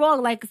 Don't get me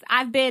wrong. Like,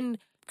 I've been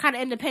kind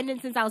of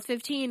independent since I was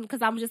 15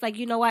 because I'm just like,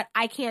 you know what?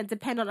 I can't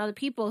depend on other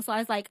people. So I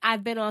was like,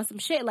 I've been on some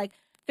shit. Like,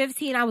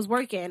 15, I was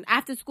working.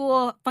 After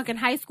school, fucking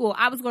high school,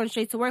 I was going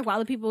straight to work while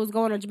other people was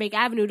going on Jamaica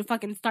Avenue to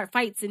fucking start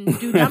fights and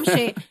do dumb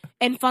shit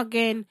and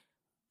fucking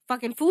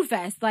food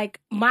fest. Like,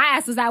 my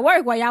ass was at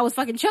work while y'all was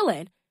fucking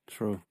chilling.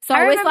 True. So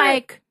it's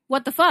like,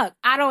 what the fuck?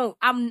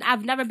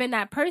 I've never been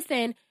that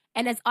person,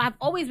 and I've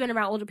always been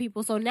around older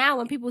people. So now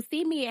when people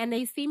see me and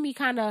they see me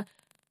kind of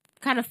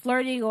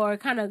flirting or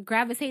kind of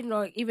gravitating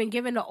or even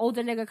giving an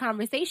older nigga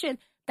conversation,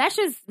 that's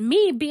just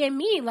me being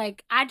me.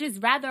 Like, I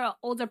just rather an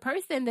older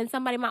person than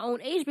somebody my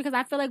own age because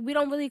I feel like we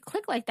don't really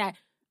click like that.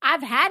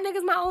 I've had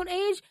niggas my own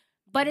age,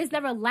 but it's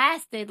never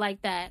lasted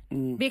like that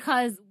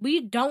because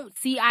we don't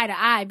see eye to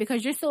eye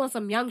because you're still on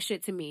some young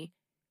shit to me.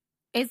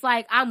 It's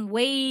like I'm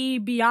way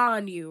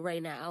beyond you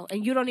right now,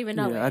 and you don't even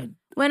know it.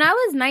 When I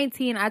was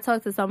 19, I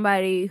talked to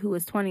somebody who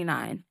was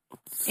 29,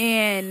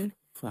 and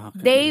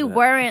they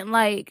weren't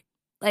like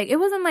it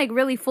wasn't like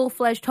really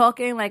full-fledged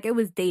talking. Like, it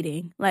was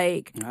dating.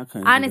 Like,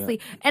 honestly.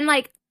 And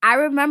like, I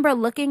remember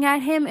looking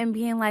at him and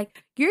being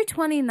like, "You're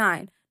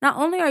 29. Not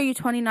only are you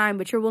 29,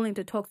 but you're willing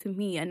to talk to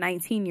me, a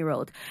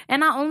 19-year-old. And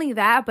not only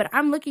that, but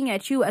I'm looking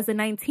at you as a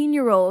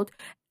 19-year-old,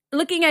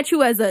 looking at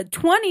you as a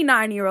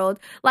 29-year-old.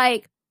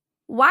 Like,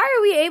 why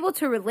are we able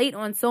to relate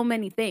on so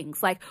many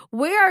things? Like,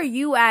 where are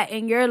you at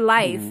in your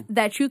life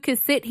that you could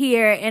sit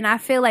here and I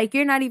feel like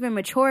you're not even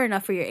mature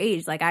enough for your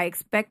age? Like, I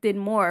expected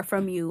more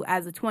from you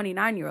as a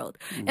 29-year-old.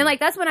 And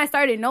like, that's when I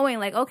started knowing,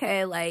 like,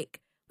 okay, like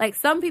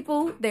some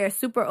people, they're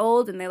super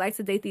old and they like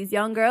to date these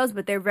young girls,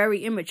 but they're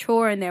very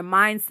immature in their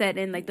mindset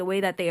and like the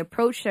way that they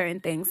approach certain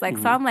things. Like,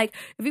 so I'm like,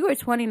 if you were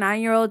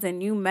 29-year-olds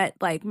and you met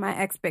like my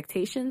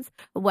expectations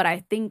of what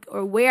I think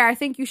or where I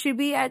think you should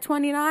be at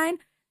 29,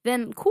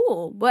 then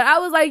cool. But I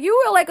was like, you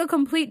were like a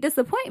complete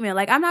disappointment.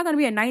 Like, I'm not going to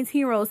be a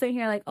 19-year-old sitting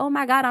here like, oh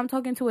my God, I'm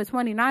talking to a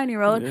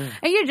 29-year-old. And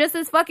you're just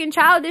as fucking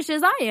childish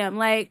as I am.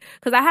 Like,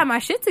 because I had my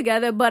shit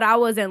together, but I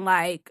wasn't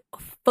like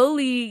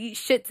fully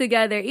shit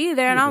together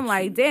either. And I'm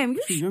like, damn,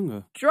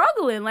 you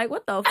struggling. Like,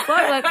 what the fuck?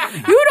 Like,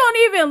 you don't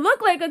even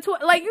look like you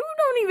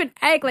don't even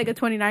act like a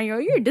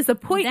 29-year-old. You're a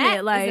disappointment.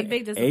 That like, is a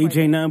big disappointment. Age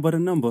ain't nothing but a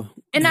number.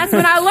 And that's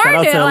when I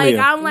learned it. Like,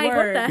 I'm like,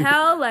 what the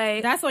hell?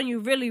 Like, that's when you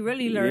really,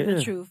 really learn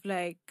the truth.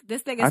 Like,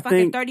 this nigga's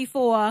fucking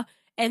 34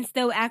 and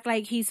still act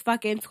like he's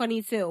fucking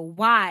 22.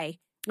 Why?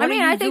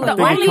 I think the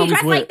why do you only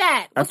dress like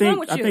that? What's wrong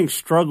with you? I think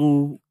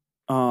struggle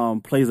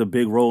plays a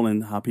big role in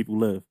how people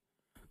live.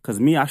 Because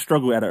me, I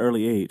struggled at an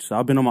early age. So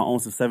I've been on my own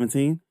since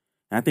 17.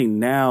 And I think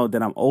now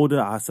that I'm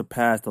older, I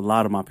surpassed a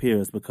lot of my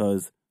peers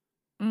because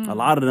a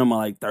lot of them are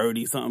like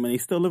 30-something and they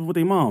still live with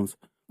their moms.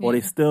 Or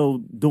they still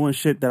doing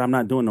shit that I'm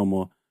not doing no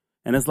more.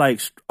 And it's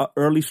like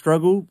early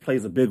struggle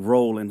plays a big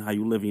role in how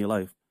you live in your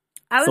life.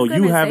 So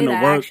you having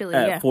to work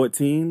at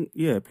 14,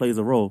 it plays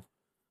a role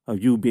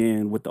of you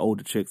being with the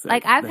older chicks.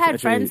 Like, I've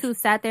had friends who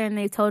sat there and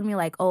they told me,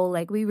 like, oh,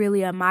 like, we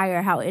really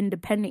admire how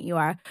independent you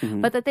are.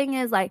 But the thing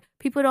is, like,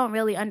 people don't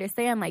really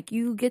understand, like,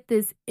 you get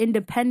this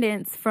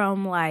independence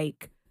from,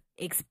 like,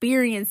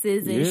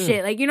 experiences and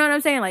shit. Like, you know what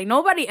I'm saying? Like,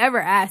 nobody ever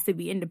asked to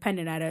be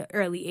independent at an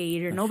early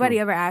age, or nobody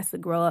ever asked to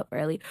grow up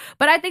early.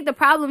 But I think the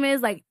problem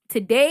is, like,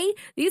 today,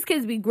 these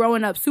kids be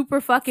growing up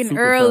super fucking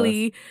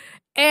early. Fast.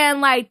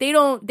 And like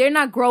they're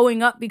not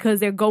growing up because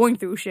they're going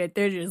through shit.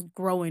 They're just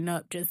growing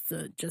up just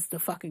to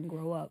fucking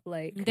grow up.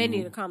 Like, they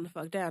need to calm the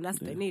fuck down.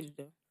 That's what they need to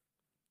do.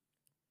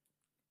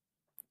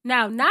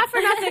 Now, not for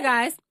nothing,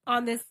 guys,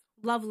 on this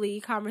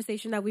lovely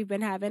conversation that we've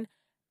been having,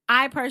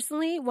 I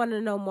personally want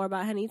to know more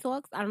about Henny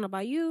Talks. I don't know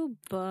about you,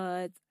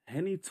 but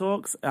Henny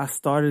Talks, I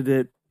started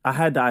it. I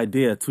had the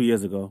idea 2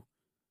 years ago.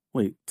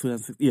 Wait,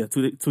 2006? Yeah,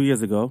 2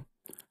 years ago.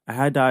 I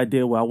had the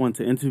idea where I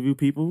wanted to interview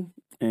people,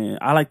 and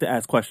I like to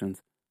ask questions.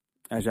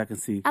 As y'all can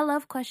see. I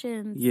love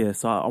questions. Yeah,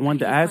 so I wanted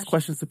to ask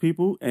questions to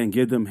people and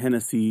give them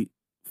Hennessy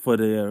for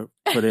their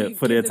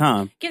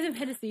time. Give them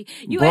Hennessy.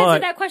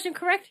 Answered that question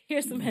correct.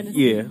 Here's some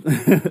Hennessy. Yeah.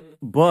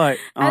 But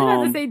I was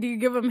about to say, do you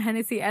give them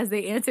Hennessy as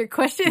they answer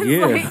questions?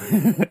 Yeah.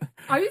 Like,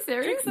 are you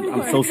serious?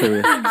 I'm so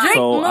serious.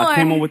 So I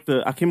came up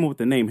with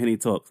the name Henny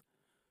Talks.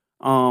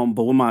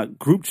 But with my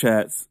group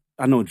chats,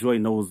 I know Joy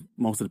knows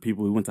most of the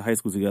people we went to high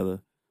school together,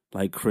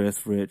 like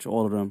Chris, Rich,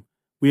 all of them.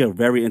 We are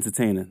very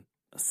entertaining.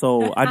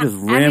 So I just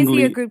randomly... Add me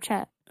to your group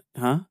chat.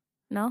 Huh?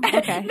 No?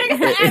 Okay.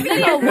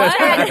 Nigga, what?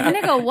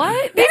 Nigga,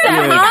 what? He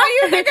said, huh?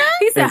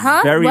 He said, huh?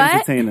 It's very what?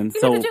 entertaining.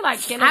 So I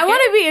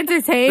want to be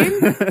entertained.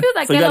 He was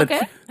like, so you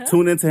gotta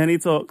tune into Henny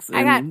Talks.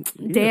 I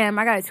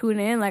gotta tune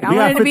in. Like, I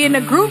wanted to be in the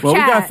group chat. Well, we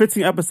got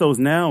 15 episodes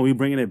now. We're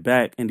bringing it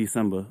back in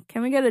December.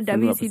 Can we get a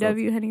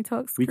WCW Henny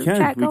Talks group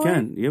chat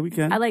going? Yeah, we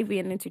can. I like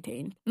being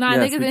entertained. Nah,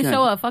 niggas didn't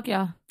show up. Fuck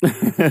y'all.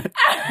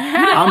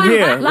 I'm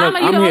here. Llama,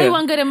 you the only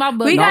one good in my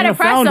book. We gotta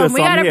press them.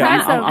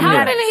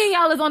 How many of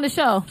y'all is on the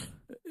show?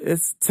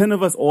 It's 10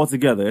 of us all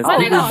together. It's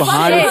behind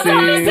the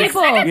scenes.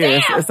 People. Yeah,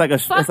 it's like a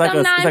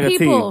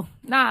team.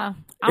 Nah.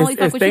 I only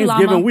fuck It's with you,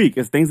 Thanksgiving Llama. week.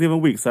 It's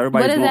Thanksgiving week. So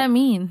everybody's What does that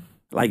mean?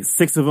 like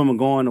 6 of them are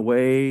going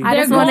away. I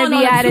They're just want to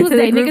going be on added to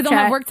Tuesday. the group Niggas don't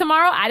have chat. work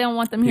tomorrow. I don't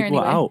want them here People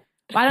anyway. are out.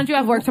 Why don't you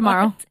have work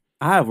tomorrow?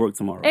 I have work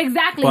tomorrow.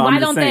 Exactly. But I'm Why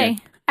just don't saying.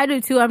 they? I do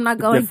too. I'm not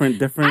going.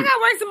 Different. I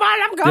got work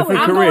tomorrow. I'm going.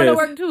 Different I'm careers.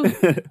 going to work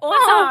too.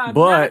 On time.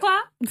 But- 9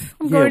 o'clock.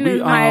 I'm going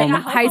to my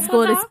high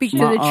school to speak to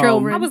the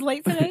children. I was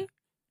late today.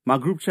 My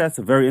group chats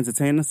are very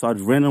entertaining. So I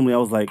just randomly, I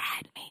was like,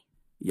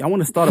 "Y'all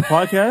want to start a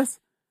podcast?"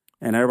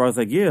 And everybody was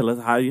like, "Yeah,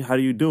 how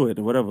do you do it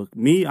or whatever."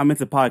 Me, I'm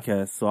into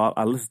podcasts, so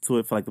I listened to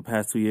it for like the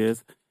past 2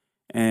 years.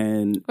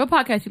 And What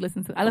podcast you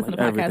listen to? I listen to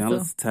everything. I podcasts too.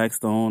 listen to Tag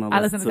Stone. I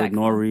listen to Tag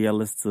Stone. Nori. I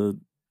listen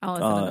I to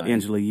don't listen to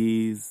Angela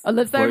Yee's.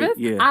 Lip service?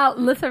 Yeah.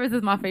 Lip service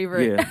is my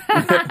favorite.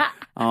 Yeah.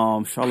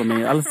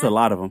 Charlamagne. I listen to a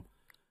lot of them.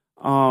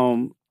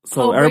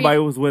 So Oh, everybody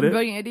was with it.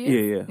 Brilliant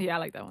Idiots? Yeah. Yeah, I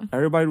like that one.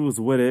 Everybody was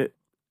with it,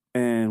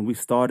 and we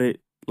started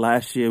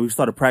last year. We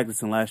started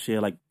practicing last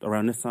year, like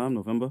around this time,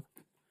 November,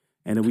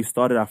 and then we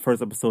started our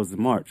first episodes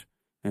in March,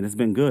 and it's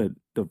been good.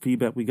 The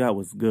feedback we got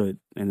was good,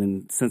 and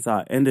then since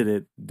I ended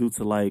it due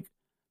to like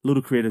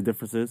little creative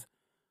differences,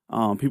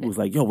 people was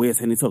like, "Yo, where's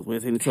Henny Talks?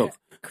 Where's Henny Talks?"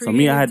 So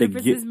me, I had to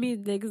get me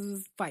niggas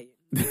was fighting.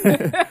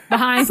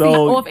 Behind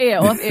So- seat,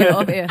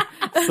 off air.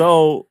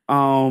 So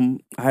I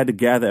had to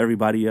gather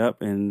everybody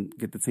up and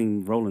get the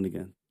team rolling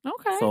again.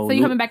 Okay. So So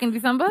you coming back in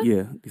December?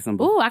 Yeah,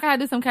 December. Ooh, I gotta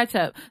do some catch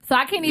up. So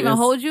I can't even Yes.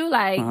 hold you.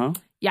 Like, Uh-huh.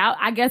 y'all,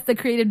 I guess the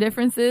creative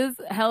differences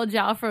held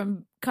y'all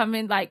from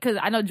coming, like, because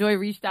I know Joy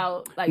reached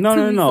out like 2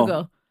 weeks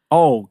ago.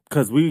 Oh,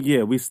 because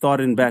we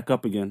starting back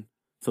up again.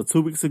 So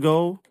 2 weeks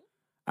ago,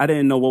 I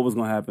didn't know what was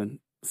going to happen.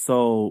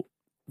 So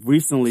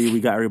recently, we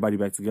got everybody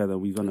back together.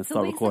 We're going to 2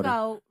 start weeks recording.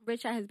 ago,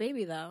 Rich had his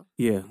baby though.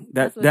 Yeah,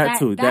 That's that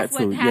too. That's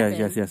what happened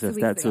Yes, 2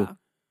 that weeks too. ago.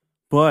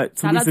 But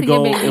 2 Shout weeks out to your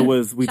ago, baby. it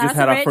was we Shout just out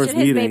had to our Rich first and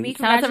his meeting. baby.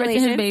 Shout out to Rich and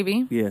his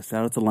Congratulations. baby. Yeah,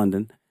 shout out to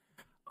London.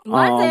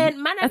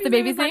 London, my That's the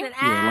nephew's baby's name name? is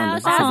Yeah, London. Al.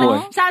 That's the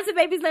boy. Shout out to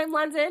baby's name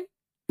London.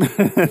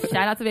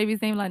 Shout out to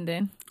baby's name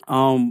London.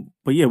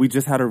 But yeah, we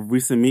just had a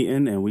recent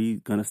meeting and we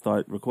gonna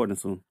start recording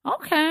soon.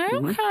 Okay,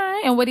 Mhm.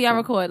 okay. And what do y'all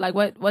record? Like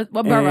what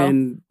borough?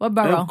 And What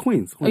borough?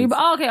 Queens. Oh, you,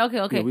 Queens.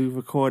 okay. Yeah, we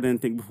recording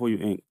Think Before You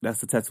Ink. That's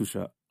the tattoo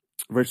shop.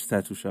 Rich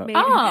tattoo shop. Made-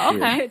 Oh,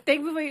 okay.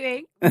 Think before you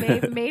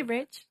ink. Made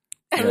Rich.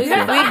 Yes,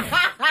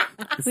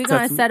 yes. We're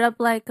going to set up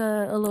like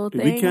a little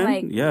thing. We can,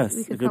 like, yes.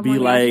 we It could could come be on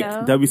your like show.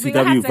 We gonna WCW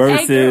have to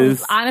take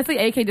versus. Honestly,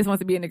 AK just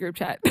wants to be in the group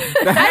chat. Yo,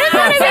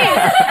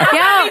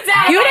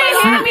 you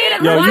didn't hear me.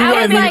 Yo, you I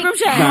was wouldn't.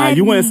 like, Nah,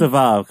 you wouldn't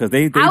survive because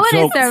they I wouldn't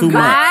joke too much.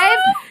 survive.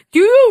 Do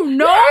you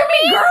know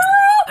me,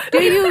 girl?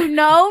 Do you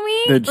know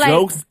me? The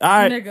jokes. All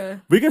right,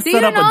 Nigga. we can Do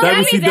set you up know a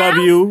Henny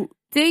WCW.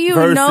 Do you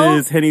versus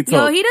know? Henny Yo,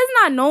 Talks. he does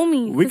not know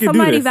me. We can do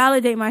Somebody this.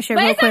 validate my shit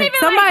But real it's not quick. even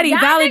Somebody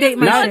like, y'all validate niggas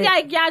my know, shit.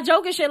 like, y'all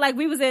joking shit like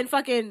we was in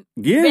fucking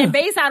Yeah.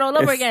 Bayside all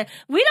over It's- again.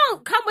 We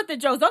don't come with the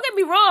jokes. Don't get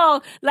me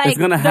wrong. Like It's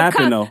gonna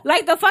happen, though.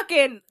 Like the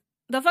fucking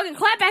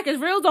clapback is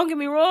real. Don't get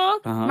me wrong.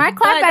 Uh-huh. My But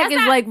clapback that's is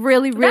not- like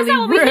really, really That's not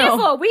what we're here real.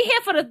 for. We here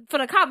for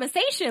the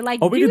conversation. Like,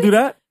 Oh, we can do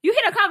that. You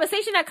hear the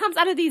conversation that comes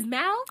out of these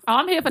mouths? Oh,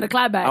 I'm here for the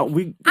clapback.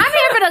 We. I'm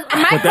here for the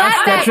my But that's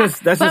clapback.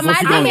 just but what my you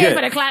thing gonna I'm here is-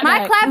 for the get. clapback.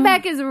 My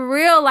clapback is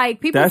real. Like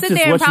people That's sit just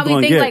there and what you probably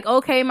gonna think get. like,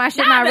 okay, my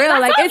shit Nah, not real. I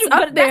Like told it's you, up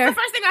but there. That's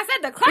the first thing I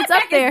said. The It's up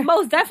clapback there. is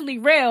most definitely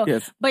real.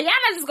 Yes. But y'all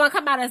not just gonna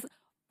come at us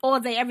all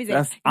day, every day.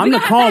 I'm We the gonna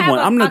have to calm have one.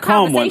 a- I'm a the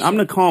calm one. I'm conversation.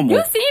 the calm You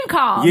one. seem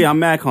calm. Yeah, I'm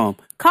mad calm.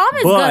 Calm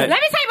is But- good.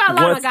 Let me tell you about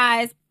Llama, What's-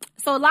 guys.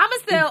 So Llama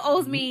still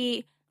owes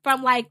me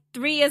from like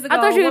 3 years ago. I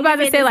thought you were when we about to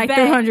made say this like bet.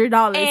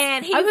 $300.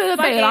 And he I was gonna say,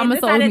 fucking Llama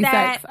sold decided me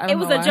that sex. I don't it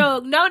was know a why.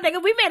 joke. No,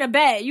 nigga, we made a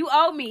bet. You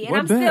owe me, and What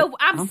I'm bet?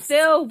 I'm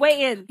still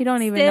waiting. You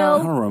don't even still know.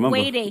 I don't remember.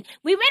 waiting.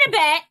 We made a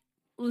bet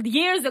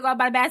years ago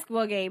about a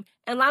basketball game,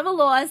 and Llama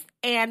lost,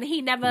 and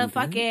he never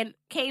fucking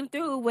came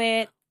through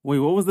with Wait,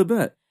 what was the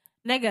bet?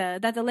 nigga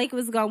that the Lakers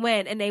was gonna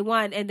win, and they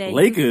won, and then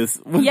Lakers.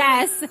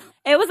 Yes,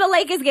 it was a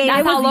Lakers game.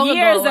 That's it how long was ago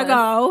years it was.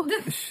 ago.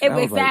 That was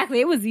like- Exactly,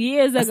 it was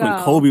years That's ago. when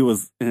Kobe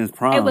was in his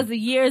prime. It was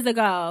years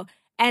ago,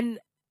 and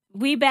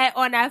we bet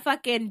on that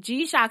fucking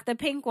G-Shock, the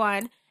pink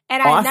one.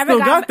 And Oh, I I never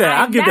still got that.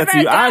 I I'll give that to never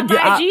you. got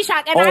my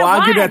G-Shock, and I I'll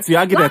won. give that to you.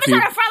 I'll give that to you.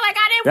 Llama trying to front like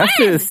I didn't That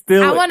win. shit is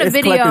still. I want a it's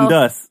video. collecting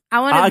dust. I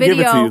want a I'll give it to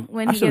video you.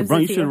 when I he should have gives brought.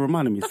 it You to should have you.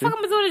 reminded me. The sis. fuck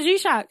am I doing a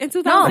G-Shock in No,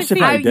 2016? shit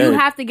probably you dead.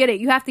 have to get it.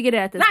 You have to get it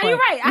at this Nah, point. you're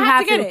right. I You have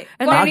to get it.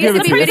 And Well, there I'll needs give to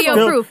it be to you. video It's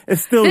still, proof.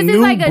 it's still This is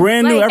new, like a-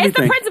 brand new, like, it's It's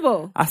the everything.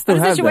 principle. I still of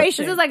the have that.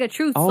 situation. This is like a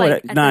truth. Oh,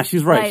 like, that- nah,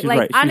 she's right. Like, She's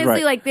right. She's honestly,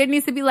 right. like there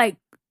needs to be like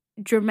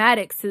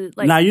dramatics to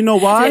like. Now you know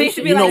why? It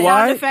should be You know like why?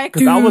 sound effects.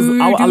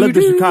 Because I lived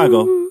in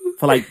Chicago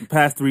for like the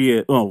past 3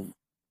 years. Oh,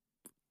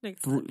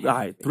 all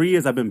right, 3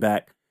 years I've been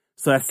back.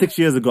 So that's 6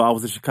 years ago. I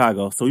was in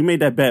Chicago. So we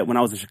made that bet when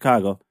I was in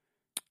Chicago.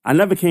 I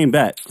never came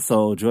back.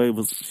 So Joy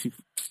was she.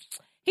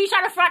 He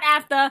tried to front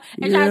after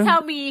and try to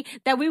tell me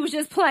that we was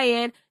just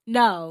playing.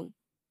 No,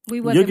 we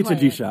wasn't. You'll get your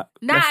playing. G-Shock.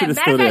 Nah, That shit is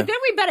matter still of there. fact,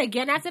 didn't we bet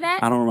again after that?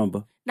 I don't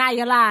remember. Nah,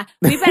 you lie.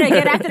 We bet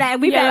again after that,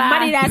 and we You bet lie.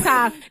 money that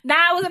time.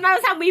 Nah, it was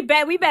another time we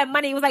bet. We bet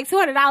money. It was like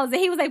 $200, and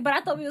he was like, "But I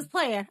thought we was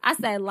playing." I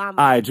said,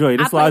 "Llama." All right, Joy.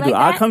 This is what I play do.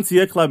 like I'll that? come to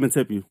your club and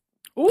tip you.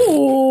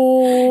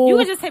 Ooh. You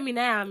would just hit me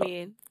now. I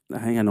mean,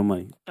 I ain't got no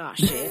money. oh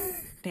shit,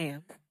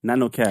 damn. Not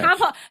no cash. How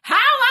am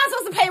I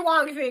supposed to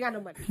if you ain't got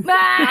no money.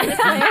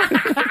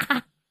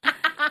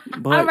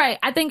 But All right,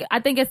 I think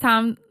it's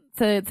time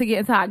to get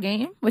into our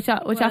game. What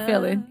y'all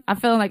feeling? I'm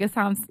feeling like it's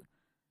time.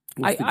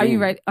 Are you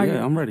ready?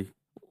 I'm ready.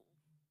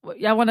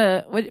 Y'all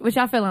wanna? What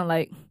y'all feeling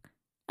like?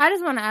 I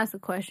just want to ask a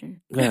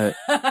question. Go ahead.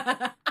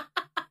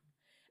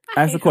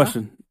 Ask the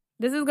question.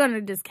 This is going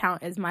to just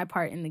count as my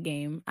part in the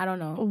game. I don't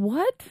know.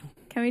 What?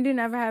 Can we do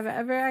never have it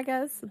ever, I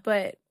guess?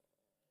 But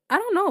I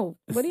don't know.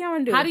 What do y'all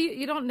want to do? How do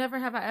you don't never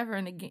have I ever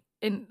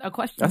in a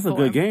question? That's a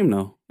good game,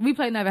 though. We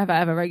play never have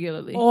I ever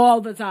regularly. All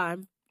the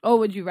time. Or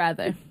would you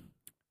rather?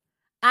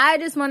 I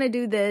just want to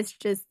do this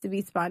just to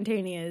be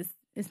spontaneous.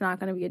 It's not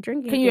going to be a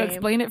drinking Can you game.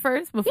 explain it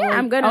first? Before Yeah,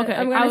 I'm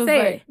gonna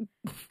say it.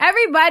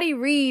 Everybody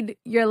read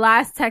your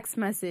last text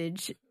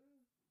message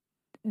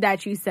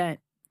that you sent.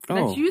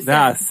 That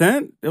I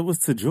sent? It was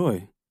to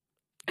Joy.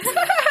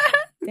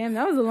 Damn,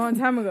 that was a long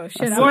time ago.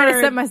 Shit, I I'm going to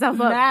set myself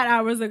up. Mad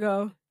hours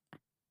ago.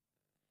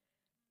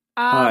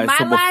 All right,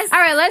 All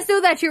right, let's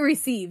do that you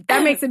received.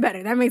 That makes it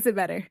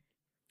better.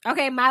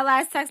 Okay, my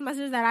last text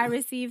message that I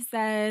received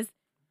says,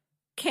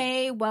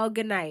 "K, well,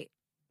 good night."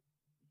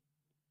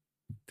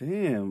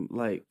 Damn,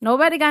 like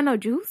Nobody got no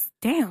juice?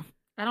 Damn.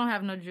 I don't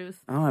have no juice.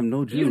 I don't have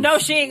no juice. You know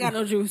she ain't got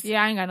no juice.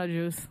 Yeah, I ain't got no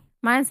juice.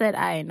 Mine said,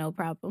 I ain't no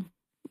problem.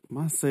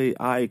 Mine say,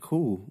 all right,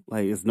 cool.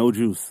 Like, it's no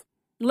juice.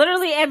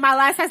 Literally, in my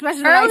last text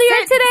message Earlier that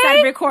I sent, today?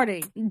 said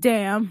recording.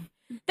 Damn.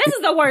 This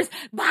is the worst.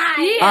 Bye.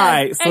 Yeah. All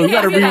right, so And you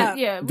got to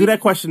yeah, do that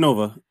question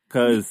over.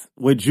 Because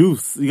with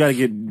juice, you got to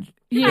get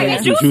Yeah.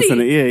 some juice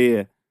in it.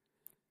 Yeah.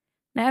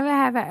 Never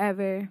have I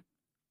ever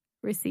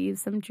received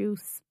some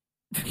juice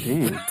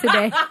Damn.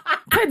 today.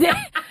 Today,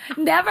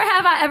 never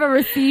have I ever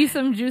received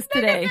some juice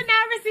today. Niggas did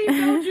not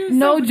receive no juice.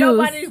 No so juice.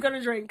 Nobody's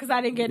gonna drink because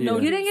I didn't get no Yeah.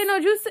 juice. You didn't get no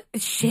juice?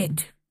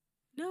 Shit.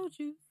 No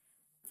juice.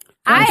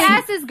 I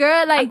asked this girl,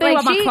 I like think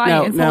about my she,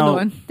 clients. Now- Hold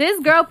on. this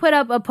girl put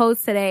up a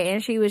post today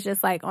and she was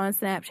just like on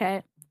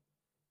Snapchat.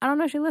 I don't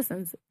know if she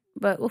listens,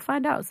 but we'll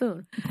find out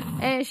soon.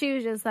 And she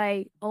was just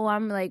like, oh, I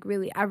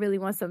really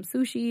want some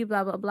sushi,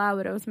 blah, blah, blah,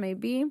 whatever it may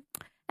be.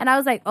 And I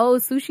was like, oh,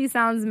 sushi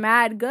sounds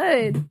mad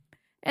good.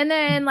 And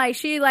then, like,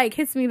 she, like,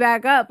 hits me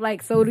back up,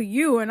 like, so do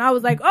you. And I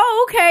was like,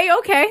 oh, okay.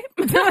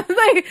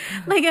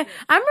 like,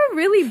 I'm a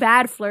really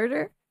bad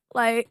flirter.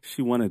 Like,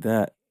 She wanted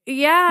that.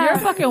 yeah. You're a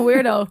fucking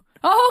weirdo.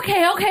 Oh,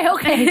 okay.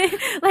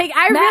 Like,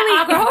 I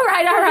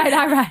really...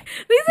 All right.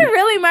 These are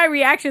really my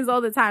reactions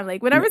all the time.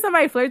 Like, whenever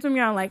somebody flirts with me,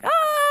 I'm like,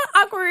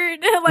 awkward.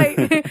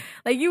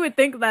 like you would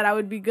think that I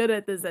would be good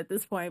at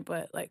this point,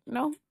 but, like,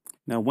 no.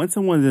 Now, when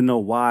someone didn't know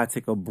why I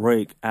take a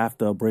break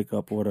after a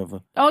breakup or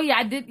whatever. Oh, yeah,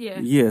 I did, yeah.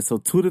 Yeah,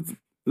 so all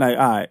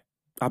right,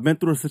 I've been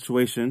through a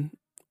situation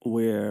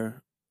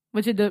where...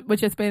 With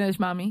your Spanish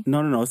mommy.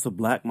 No, it's a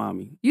black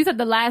mommy. You said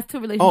the last two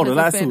relationships Oh, the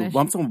last were two. Spanish.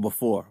 Well, I'm talking about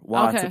before.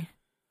 Okay.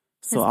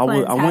 So His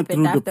plans I went happened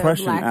through after a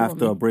depression black after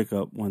woman. a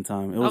breakup one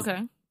time. It was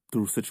Okay.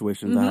 through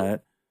situations Mhm. I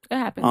had. It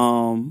happened.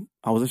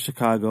 I was in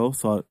Chicago,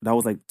 so that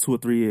was like 2 or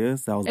 3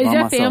 years. That was Is by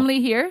your myself.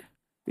 family here?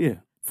 Yeah,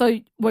 So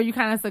were you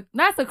kind of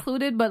not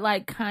secluded, but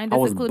like kind I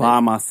of was secluded? by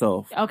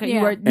myself, Okay, Yeah.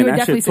 you were and that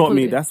definitely shit taught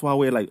me. secluded That's why I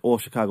wear like all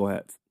Chicago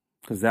hats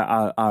because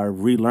I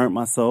relearned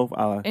myself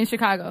in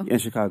Chicago. in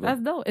Chicago.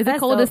 That's dope. Is That's it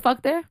cold dope. as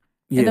fuck there?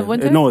 yeah, the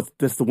winter? No,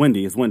 it's the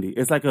windy. It's windy.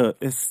 It's like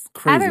it's I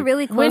crazy. have a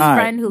really close Wind-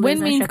 friend who lives wind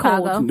in means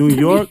Chicago. cold. New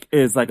York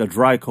is like a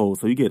dry cold,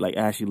 so you get like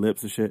ashy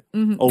lips and shit.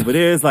 Mhm. Over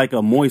there is like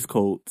a moist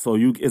cold, so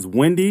it's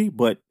windy,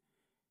 but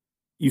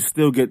you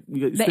still get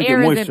The still air get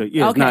isn't- moisture.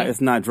 Yeah, okay. it's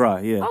not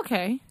dry. Yeah,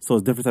 Okay. so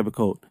it's a different type of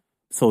cold.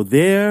 So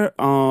there,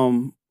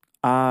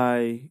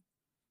 I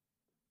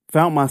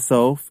found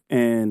myself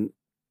and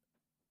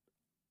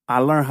I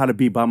learned how to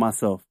be by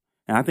myself,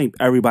 and I think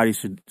everybody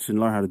should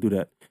learn how to do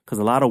that because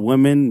a lot of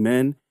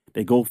men,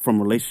 they go from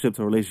relationship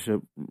to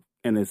relationship,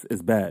 and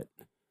it's bad.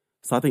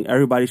 So I think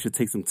everybody should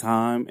take some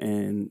time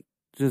and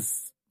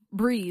just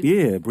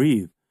Breathe.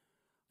 breathe.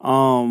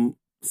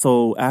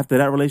 So after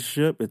that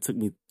relationship, it took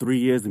me 3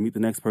 years to meet the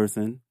next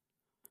person.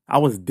 I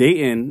was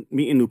meeting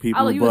new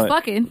people, Oh, you but was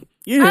fucking.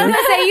 yeah, I was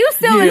gonna say, you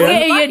still was Yeah.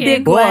 getting your Fucking.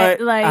 dick but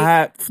wet. Like, I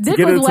had to Dick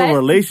get was into wet. a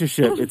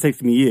relationship. It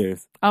takes me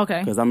years Okay.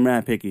 because I'm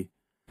mad picky.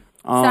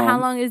 so how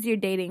long is your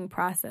dating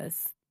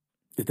process?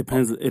 It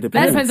depends. It That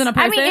depends. depends on the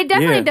I person. mean, it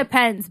definitely Yeah.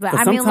 depends, but 'Cause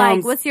I mean, like,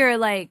 sometimes- what's your,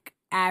 like,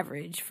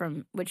 average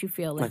from what you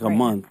feel like like a right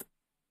month.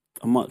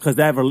 A month because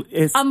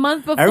it's a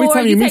month before every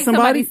time you meet take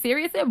somebody somebody-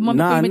 serious, a month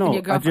before you meet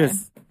your girlfriend.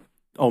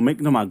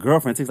 making them my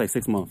girlfriend takes like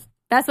 6 months.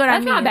 That's what That's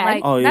I mean. not bad.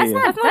 Like, Oh, yeah, that's yeah.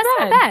 not That's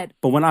not bad.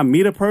 But when I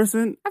meet a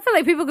person, I feel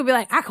like people could be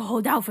like, I could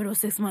hold out for those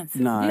 6 months.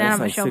 nah, Then it's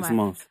I'ma like show 6 mine.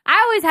 months. I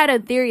always had a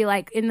theory,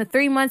 like, in the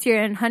 3 months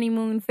you're in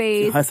honeymoon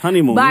phase. That's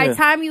honeymoon. By yeah. the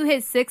time you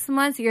hit 6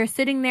 months, you're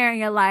sitting there and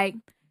you're like,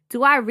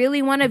 do I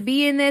really want to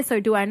be in this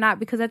or do I not?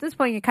 Because at this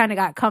point, you kind of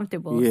got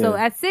comfortable. Yeah. So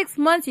at 6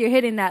 months, you're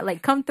hitting that,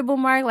 like, comfortable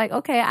mark. Like,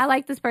 okay, I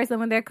like this person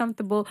when they're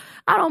comfortable.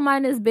 I don't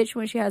mind this bitch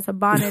when she has her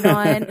bonnet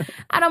on.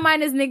 I don't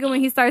mind this nigga when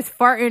he starts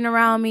farting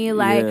around me.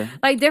 Like, Yeah.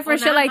 like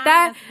different Well, shit not like mine,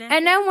 that. that's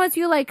And then once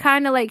you, like,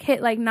 kind of, like,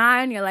 hit, like,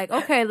 9, you're like,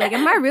 okay, like,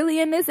 am I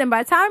really in this? And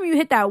by the time you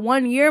hit that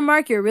 1 year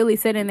mark, you're really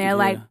sitting there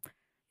like,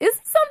 It's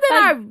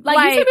something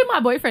like you should be my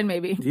boyfriend,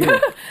 maybe. Yeah.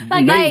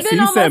 like Maybe. it's been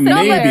You said almost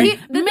a year.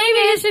 maybe. Maybe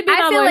it should be my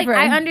I feel boyfriend. like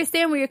I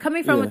understand where you're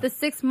coming from Yeah. with the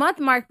 6-month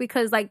mark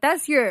because like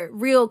that's your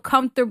real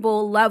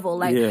comfortable level.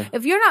 Like Yeah.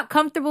 if you're not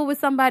comfortable with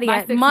somebody By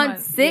at 6 month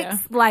months, 6, yeah.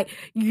 like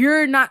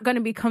you're not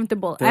gonna be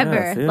comfortable Yes,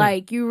 ever. yeah.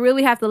 Like you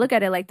really have to look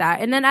at it like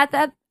that. And then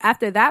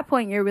after that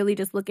point, you're really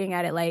just looking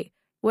at it like,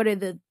 what are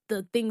the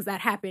things that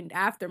happened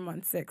after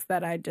month 6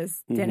 that I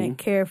just didn't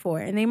care for,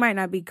 and they might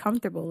not be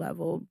comfortable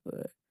level,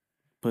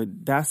 But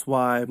that's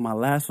why my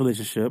last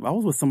relationship, I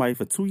was with somebody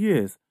for 2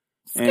 years.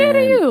 Scared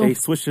and of you. They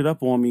switched it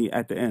up on me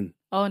at the end.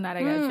 Oh, now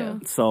they gotta chill.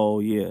 So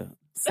yeah.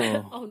 So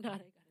Oh no,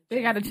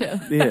 They gotta chill.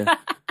 yeah.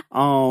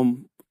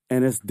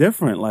 And it's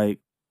different. Like,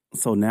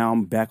 so now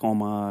I'm back on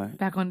my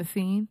Back on the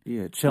scene.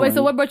 chilling. Wait,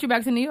 so what brought you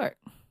back to New York?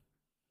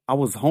 I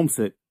was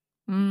homesick.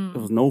 It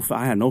was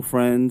I had no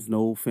friends,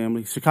 no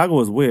family. Chicago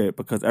was weird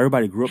because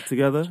everybody grew up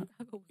together.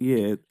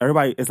 Yeah,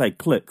 everybody. It's like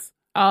cliques.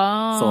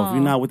 Oh, So if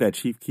you're not with that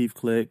Chief Keef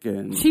clique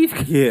and Chief,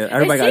 yeah,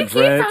 everybody is got Chief Keef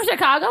dreads. from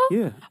Chicago?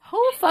 Yeah,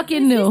 Who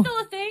fucking Is he knew? still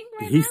a thing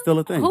right he's now? still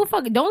a thing. Who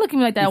fucking? Don't look at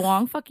me like that,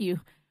 Wong. Fuck you.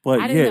 But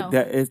I didn't yeah, know.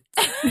 that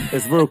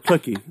it's real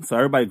clicky. So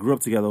everybody grew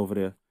up together over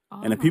there.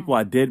 And the people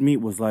I did meet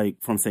was like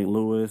from St.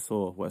 Louis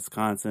or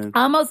Wisconsin.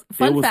 Almost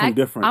fun was some fact.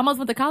 different. I almost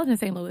went to college in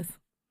St. Louis.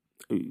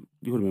 You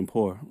would have been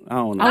poor. I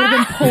don't know. I would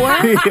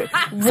have been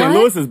poor. St.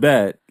 Louis is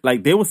bad.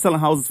 Like they were selling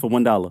houses for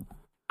 $1.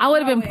 I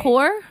would have been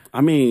poor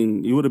I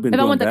mean, you would have been if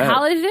I doing went to bad.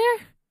 college there.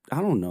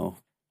 I don't know.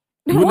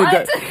 You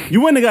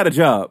wouldn't have got a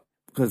job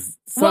because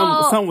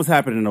something was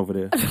happening over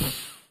there.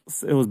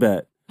 It was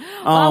bad.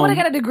 I would have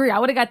got a degree. I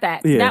would have got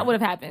that. Yeah. That would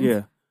have happened.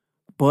 Yeah,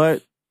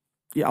 but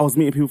yeah, I was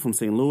meeting people from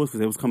St. Louis because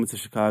they was coming to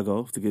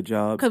Chicago to get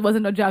jobs. Because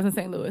wasn't no jobs in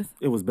St. Louis.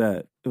 It was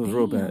bad. It was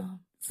real bad.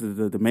 So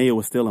the mayor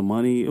was stealing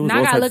money. It was Now I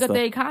all gotta types look of at stuff.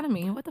 the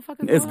economy. What the fuck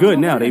is It's going good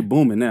on now. over They there?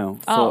 booming now.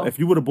 So Oh. if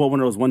you would have bought one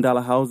of those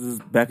 $1 houses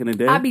back in the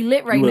day, I'd be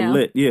lit right you would now.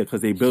 lit. Yeah,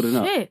 because they building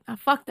up. Shit, I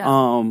fucked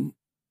up.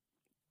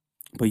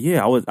 But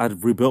yeah, I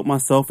rebuilt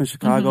myself in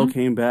Chicago,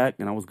 came back,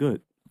 and I was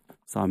good.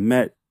 So I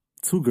met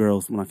 2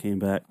 girls when I came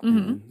back,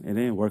 and it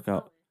didn't work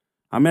out.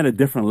 I'm at a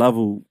different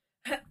level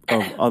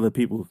of other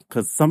people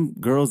because some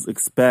girls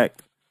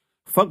expect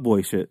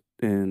fuckboy shit,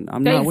 and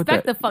I'm They not with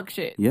expect that. the fuck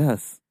shit,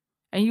 Yes,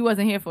 and you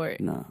wasn't here for it.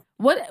 nah.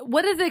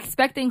 What does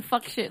expecting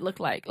fuck shit look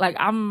like? Like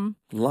I don't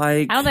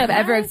think I've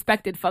ever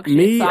expected fuck shit.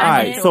 me. So All I'm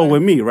right, not so sure.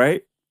 with me,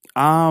 right?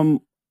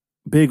 I'm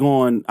big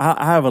on.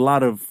 I have a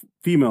lot of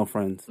female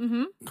friends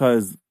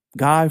because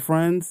guy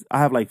friends. I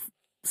have like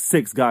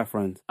 6 guy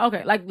friends.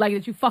 Okay, like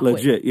that you fuck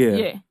Legit, with.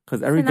 yeah.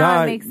 Because every so now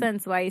guy it makes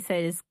sense why you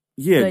said it's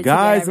Yeah, good to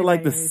guys get are like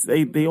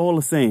everybody they all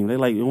the same. They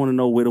want to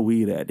know where the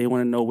weed at. They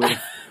want to know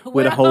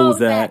where the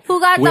hoes at. Who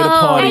got where the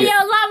hoe? party Hey, at.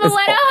 yo, llama, It's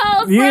where the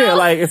hoes, Yeah, bro?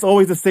 like it's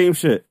always the same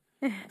shit.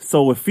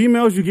 So with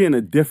females, you're getting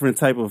a different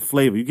type of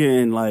flavor. You're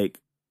getting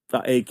like the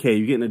AK.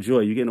 You're getting a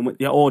Joy. You're getting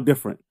they're all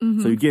different.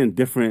 So you're getting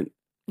different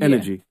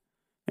energy.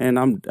 And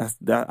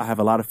I have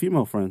a lot of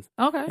female friends.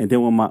 Okay, And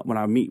then when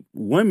I meet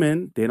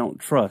women, they don't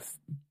trust.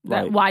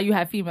 that why you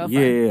have female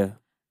friends. Yeah.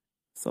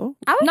 So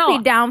I would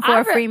be down for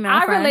a female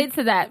I friend. relate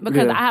to that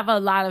because Yeah. I have a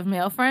lot of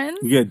male friends.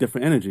 you get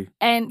different energy.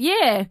 And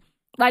yeah,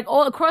 like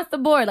all across the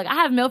board. Like I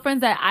have male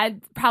friends that I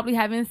probably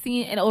haven't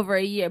seen in over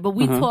a year, but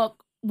we talk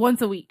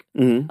once a week.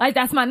 Like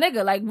that's my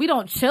nigga. Like we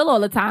don't chill all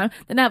the time.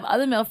 Then I have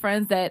other male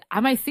friends that I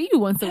might see you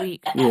once a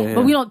week, Yeah.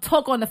 but we don't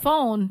talk on the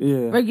phone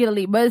Yeah.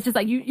 regularly. But it's just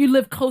like you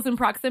live close in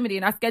proximity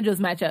and our schedules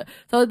match up.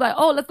 So it's like,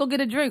 oh, let's go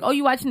get a drink. Oh,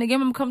 you watching the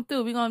game? I'm gonna come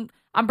through.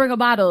 I'm bring a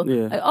bottle.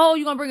 Yeah. Like, oh,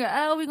 you gonna bring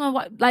we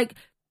gonna like.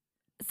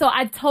 So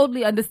I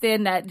totally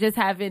understand that just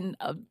having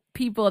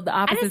people of the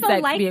I opposite just sex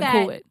don't like being that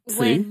cool with.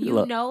 when See? you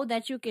Look. know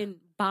that you can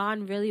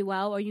bond really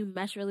well or you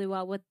mesh really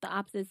well with the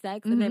opposite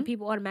sex, and then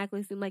people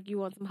automatically seem like you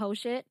want some hoe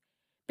shit.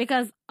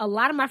 Because a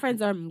lot of my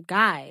friends are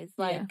guys,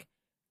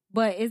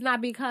 but it's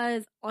not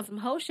because on some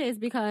hoe shit. It's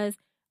because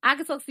I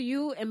can talk to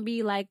you and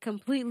be like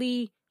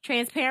completely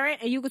transparent,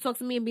 and you can talk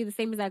to me and be the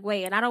same exact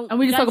way, and I don't. And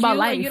we just judge talk about you,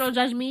 life. and you don't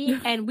judge me,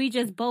 and we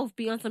just both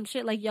be on some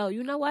shit like, yo,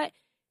 you know what?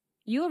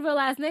 You a real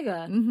ass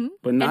nigga.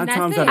 But 9 that's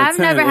times it. out of 10, I've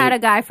never had a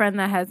guy friend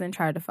that hasn't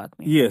tried to fuck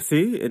me. Yeah,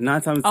 see,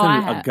 9 times out I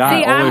of 10, a have. guy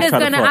See, always try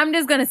to fuck. I'm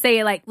just gonna say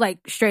it like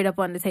straight up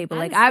on the table. I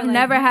Like just I've feel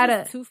never you had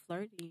just a. too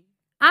flirty.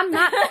 I'm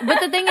not. But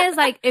the thing is,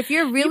 like, if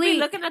you're You really be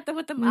looking at them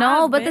with the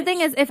no, eyes, but the bitch.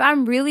 thing is, if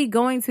I'm really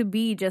going to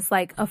be just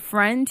like a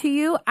friend to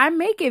you, I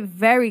make it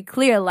very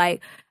clear.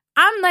 Like,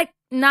 I'm like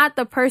not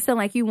the person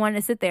like you want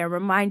to sit there and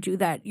remind you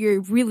that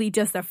you're really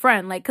just a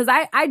friend. Like, cause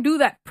I do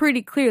that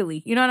pretty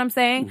clearly. You know what I'm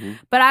saying?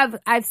 But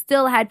I've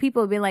still had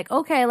people be like,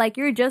 okay, like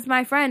you're just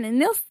my friend.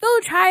 And they'll still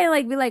try and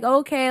like be like,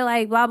 okay,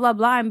 like blah, blah,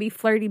 blah, and be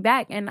flirty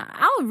back. And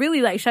I'll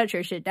really like shut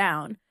your shit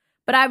down.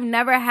 But I've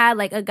never had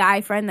like a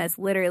guy friend that's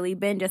literally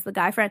been just a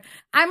guy friend.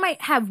 I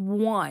might have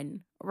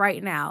one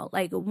right now,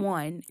 like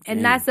one,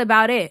 and that's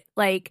about it.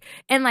 Like,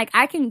 and like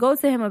I can go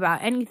to him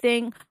about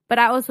anything, but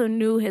I also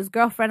knew his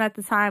girlfriend at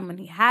the time when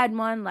he had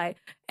one, like,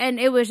 and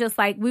it was just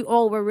like we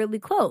all were really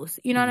close.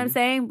 You know what I'm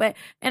saying? But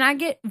and I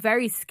get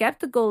very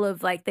skeptical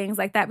of like things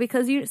like that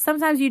because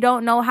sometimes you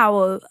don't know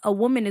how a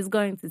woman is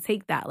going to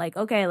take that. Like,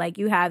 okay, like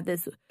you have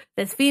this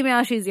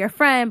female, she's your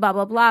friend, blah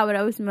blah blah,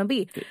 whatever it's gonna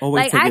be.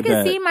 Like I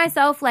can see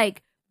myself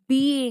like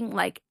being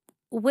like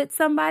with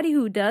somebody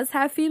who does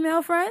have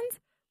female friends,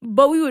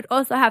 but we would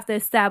also have to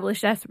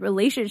establish that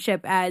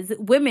relationship as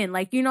women.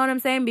 Like, you know what I'm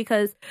saying?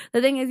 Because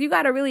the thing is, you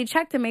got to really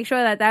check to make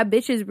sure that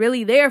bitch is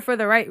really there for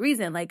the right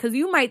reason. Like, because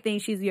you might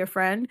think she's your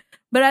friend,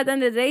 but at the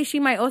end of the day, she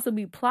might also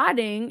be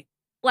plotting.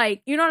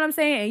 Like, you know what I'm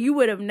saying? And you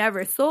would have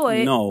never saw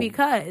it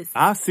because...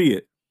 I see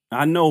it.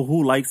 I know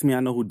who likes me.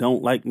 I know who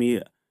don't like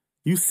me.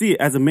 You see it.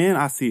 As a man,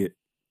 I see it.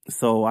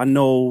 So I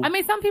know. I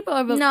mean, some people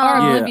are oblivious.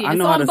 I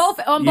know on both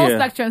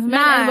spectrums, men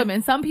and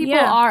women. Some people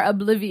are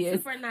oblivious.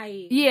 Super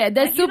naive. Yeah,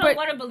 they're like, super. You don't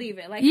want to believe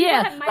it. Like,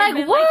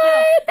 like what?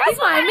 That's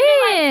what I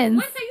mean.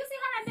 Wynter, you see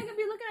how that nigga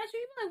be looking at you?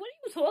 You be like, what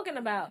are you talking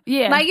about?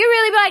 Yeah, like you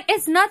really be like,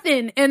 it's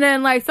nothing, and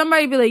then like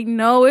somebody be like,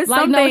 no, it's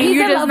like, something.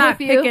 You're just not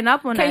picking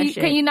up on that shit.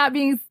 Can you not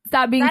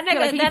stop being? That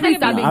nigga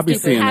stop being I be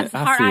seeing has it.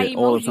 I see it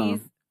all the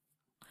time.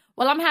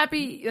 Well, I'm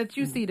happy that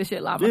you see the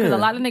shit, Lava, because a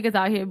lot of niggas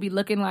out here be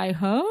looking like,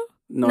 huh?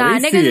 No,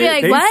 niggas be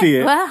like, what?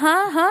 What?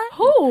 Huh?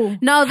 Who?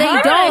 No, they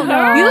don't.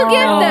 Girl. You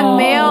give the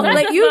male, That's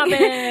like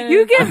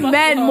you give men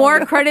man.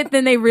 more credit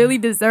than they really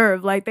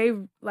deserve. Like they,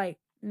 like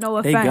no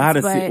offense, they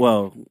gotta but see.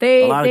 Well,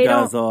 they, a lot they of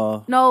guys don't,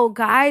 are. No,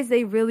 guys,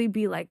 they really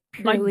be like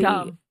purely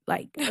dumb.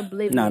 like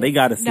oblivious. Nah, they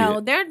gotta see No,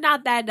 it. they're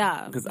not that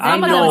dumb. Because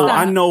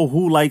I know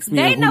who likes me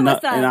They and know who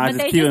what's not, up, and I but just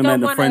they keep just them don't in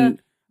the wanna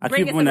friend. I bring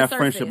keep it them in to the that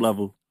friendship surface.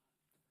 level.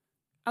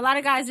 A lot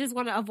of guys just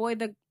want to avoid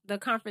the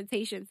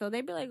confrontation, so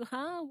they be like,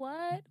 "Huh?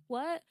 What?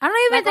 I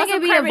don't even think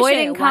it'd be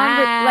avoiding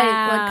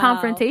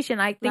confrontation.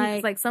 I think Like-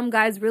 it's like some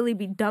guys really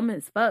be dumb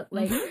as fuck.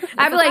 Like That's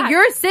I'd be a like, fact.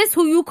 your sis,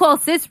 who you call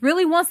sis,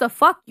 really wants to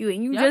fuck you,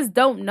 and you Yep. just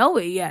don't know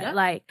it yet. Yep.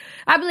 Like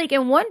I'd be like,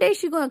 and one day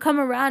she's gonna come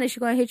around and she's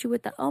gonna hit you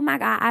with the, oh my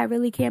god, I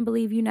really can't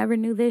believe you never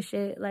knew this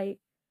shit. Like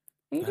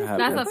you just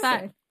That's a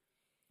fact.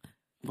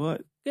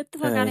 But Get the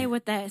fuck out of here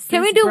with that." Can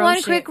we sis do bro one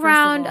shit, quick first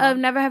round all. of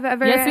never have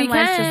ever? Yes, we and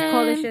let's can. just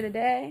call this shit a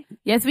day.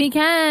 Yes, we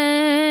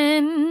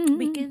can.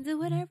 We can do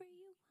whatever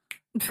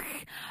you.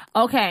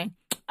 Okay.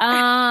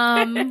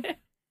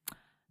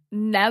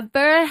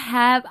 Never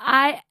have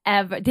I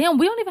ever. Damn,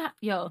 we don't even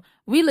have.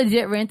 We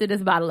legit ran through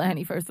this bottle of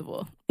Henny, first of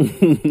all. We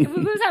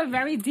was having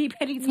very deep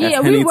Henny talk.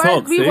 Yeah, Henny we were.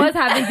 Talks, We see? was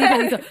having deep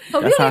Henny talk. So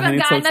we That's how don't even Henny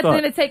got Talks nothing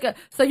start. to take a.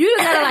 So you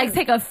just gotta like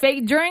take a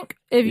fake drink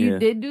if you Yeah.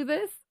 did do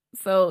this.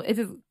 So it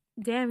just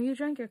Damn, you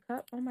drank your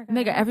cup? Oh my god,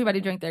 nigga, everybody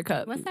drank their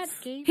cup. What's that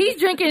game? He's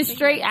drinking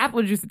straight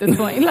apple juice at this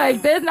point.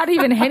 Like there's not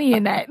even Henny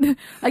in that.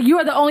 Like you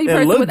are the only It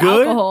person look with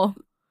good. alcohol.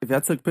 if I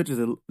took pictures,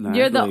 nah,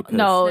 You're it's the really pissed.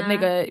 no Nah.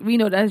 nigga. We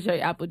know that's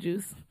straight apple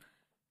juice.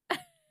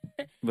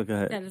 But go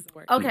ahead. That doesn't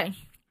work. Okay.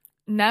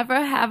 Never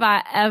have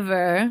I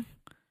ever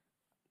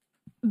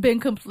been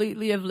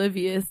completely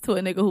oblivious to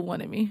a nigga who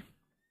wanted me.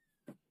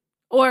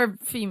 Or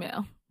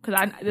female.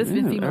 Because this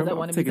been females that I'm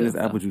wanted me taking too, this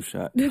so. apple juice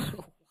shot.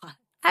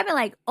 I've been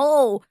like,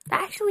 oh,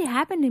 that actually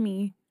happened to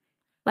me.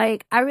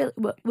 Like, I really,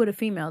 with a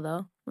female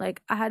though.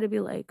 Like, I had to be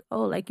like,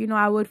 oh, like, you know,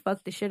 I would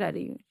fuck the shit out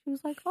of you. She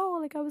was like, oh,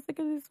 like, I was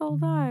thinking this whole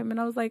time. And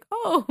I was like,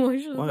 oh, I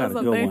should Well, have I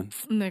said got a good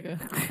something. one.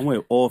 Nigga. I'm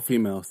with all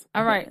females.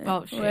 All right.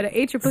 Oh, shit. Well, I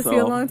ate your pussy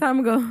So- a long time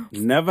ago.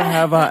 Never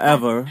have I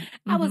ever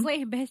I was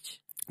waiting, bitch.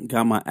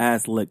 got my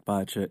ass licked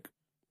by a chick.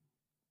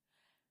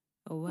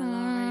 Oh, well,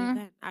 already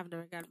then. I've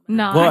never gotten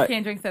No, I But-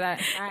 can't drink to that.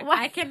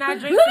 I cannot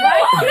drink Look to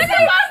that.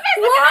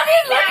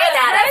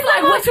 at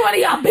like, which one of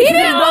y'all bitches? He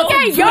didn't look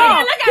at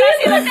y'all. Look at us.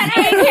 He looked at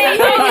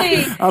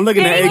AK. I'm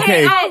looking at AK.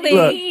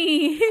 Look,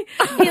 He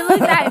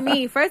looked at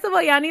me. First of all,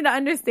 y'all need to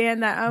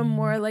understand that I'm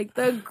more like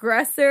the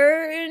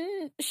aggressor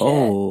and shit.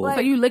 Oh. Like,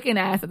 So you licking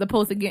ass as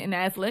opposed to getting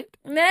ass licked?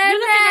 nah.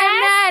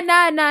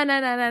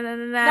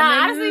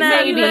 Nah,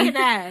 honestly, you looking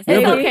ass. Yeah,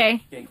 It's but-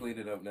 okay. Can't clean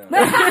it up now. I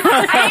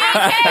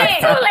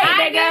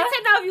need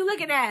to know if you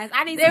looking ass.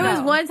 I need to There know.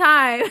 was one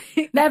time.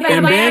 Never In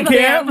have I band ever-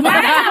 camp?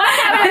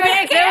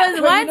 There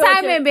was one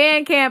time in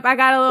band camp I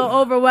got a little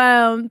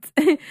overwhelmed.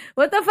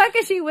 What the fuck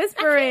is she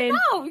whispering?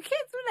 No, you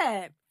can't do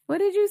that. What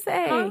did you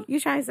say? Huh? You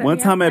trying to say one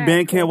time at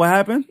band camp, what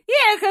happened?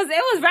 Yeah, because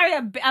it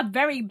was a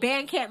very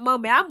band camp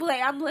moment.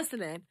 I'm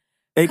listening.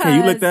 AK,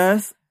 you licked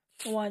ass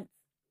Once.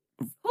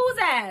 Whose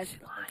ass?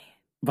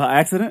 by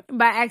accident?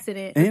 By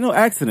accident. Ain't no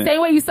accident.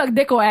 Same way you suck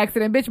dick on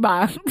accident, bitch.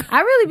 Bye.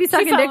 I really be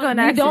sucking dick on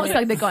You accident. don't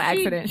suck dick on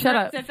accident. Shut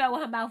up. She fell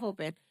with her mouth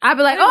open. I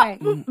be like,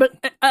 Anyway.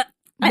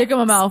 Dick in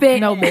my mouth. Spit.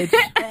 No, bitch.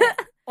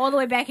 All the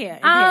way back here.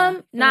 Nah, It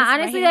was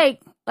honestly, right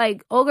here.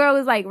 like old girl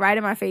was like right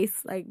in my face,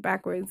 like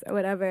backwards or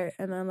whatever,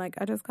 and then like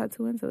I just got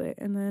too into it,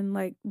 and then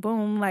like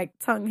boom, like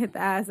tongue hit the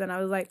ass, and I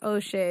was like, oh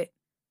shit,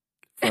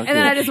 Fuck and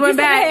then I it. just went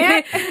back,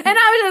 and I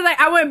was just like,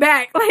 I went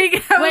back, like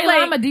I was Wait, like,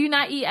 Llama, do you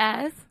not eat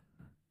ass?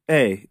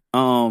 Hey, hey,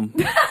 let's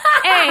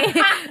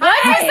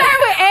just start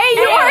with A.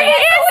 You already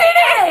answered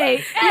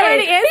it. You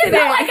already answered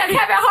Not it. like a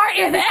Kevin Hart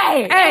in the A.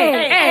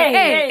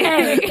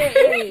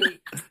 Hey.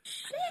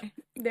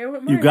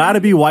 You gotta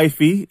be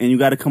wifey and you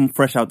gotta come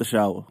fresh out the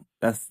shower.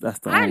 That's the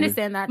I only.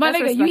 understand that. My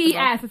That's nigga, you eat respectable.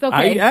 ass. It's okay.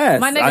 I eat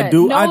ass. My nigga, I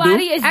do.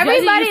 Nobody is judging you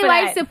Everybody for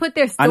likes that. to put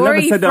their I never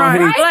story said that on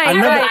front. Henny. Right? I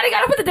never. Everybody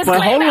gotta put the But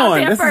disclaimer hold out on,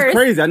 there this first. is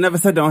crazy. I never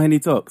said that on Henny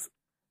Talks.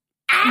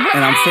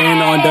 And I'm saying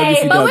it on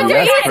WCW. But when you're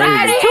That's eating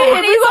ass crazy. too,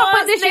 if you gonna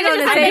put this shit on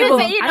the table,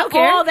 I don't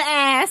care. all the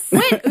ass.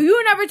 Wait,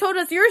 you never told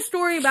us your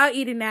story about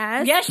eating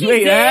ass. Yes, she You ate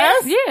did.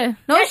 ass? Yeah.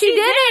 No, Yes, she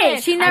didn't.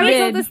 did. She never I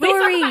told the did. We talked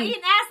about story.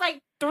 eating ass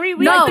like 3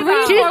 weeks No,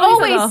 ago. she's 4 weeks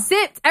always ago.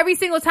 sipped every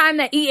single time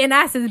that eating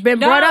ass has been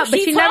brought up, but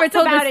she never talked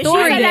told about the it.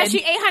 story. She said that did. she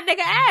ate her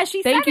nigga ass.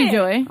 She Thank said you, it.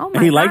 Joy. Oh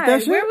And he liked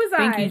that shit? Where was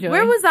Thank I? you, Joy.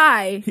 Where was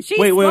I? She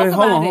Wait, spoke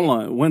hold about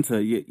on. Wynter,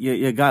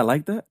 your guy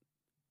like that?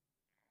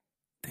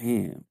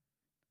 Damn.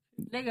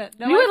 Nigga,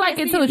 You would like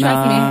it too, trust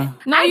Nah. me.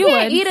 No, I you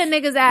can't would. eat a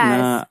nigga's ass.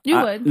 Nah, You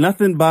I- would.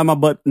 Nothing by my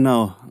butt.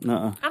 No,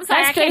 no. I'm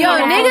sorry, I That's can't Yo,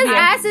 crazy. eat niggas'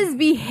 ass. asses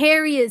be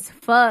hairy as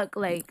fuck.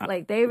 Like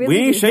they really. We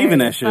ain't be shaving hairy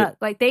that as shit. fuck.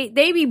 Like they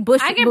be bush.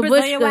 I get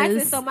Brazilian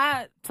waxes, babushkas. so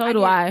my So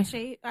do I.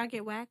 I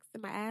get waxed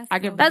in my ass. I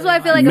get That's why I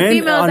feel like a Men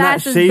female's are not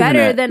ass is shaving better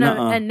that. than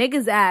Nuh-uh. a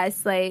nigga's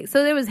ass. Like,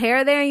 so there was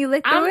hair there and you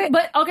licked through it.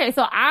 But okay,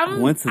 so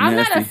I'm Wynter not a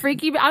nasty.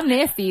 freaky, but I'm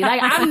nasty.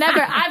 Like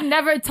I've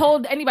never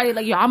told anybody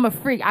like, yo, I'm a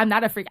freak. I'm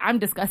not a freak. I'm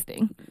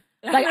disgusting.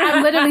 Like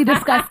I'm literally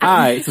disgusting. All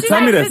right, so She's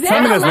tell me like, this.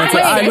 Tell me this, like,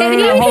 Wynter. All right, no, did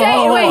no, he no, hold say- on,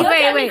 hold wait, on. Look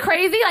wait, at me wait.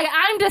 crazy. Like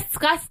I'm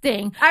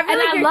disgusting. I feel and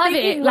like I you're love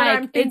thinking it. what Like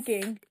I'm it's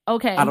thinking.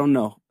 okay. I don't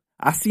know.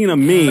 I seen a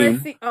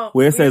meme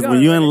where it says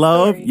when you're in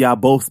love, y'all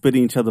both spit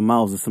in each other's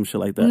mouths or some shit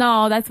like that.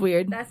 No, that's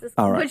weird. That's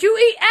All right. But you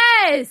eat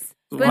ass.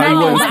 But Why you no,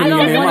 wouldn't I spit in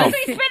don't your want mouth?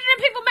 to Spitting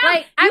in people's mouth.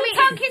 Like, I you mean-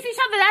 tongue kiss each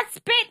other. That's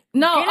spit.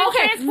 No, Get it okay.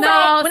 transferred.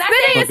 No, when I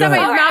spitting say in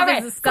somebody's Go mouth okay,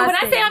 is so when I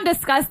disgusting. say I'm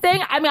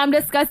disgusting, I mean I'm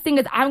disgusting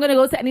is I'm gonna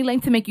go to any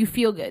length to make you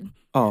feel good.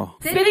 Oh,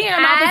 Spitting in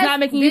your mouth is not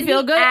making you Did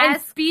feel he good, and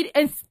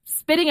ask-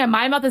 spitting in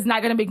my mouth is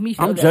not gonna make me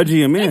feel I'm good.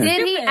 judgy a man.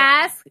 Did he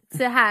ask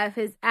to have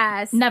his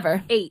ass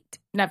Never, ate?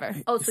 never.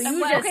 Oh, so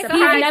you Well, just okay, so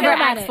surprised how do you never feel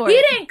about asked it? for He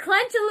it. didn't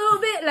clench a little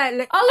bit, like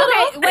A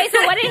little. Okay, wait,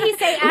 so what did he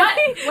say after?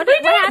 What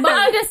happened? But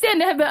I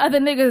understand there have been other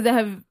niggas that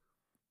have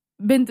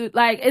been through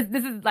like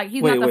this is like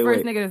he's Wait, not the wait,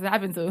 first wait. nigga that's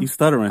happened to. You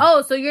stuttering.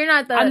 Oh, so you're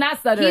not the. I'm not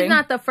stuttering. He's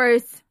not the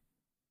first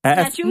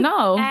Ass.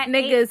 No.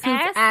 niggas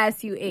whose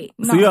ass you ate.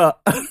 So you're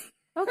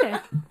Okay.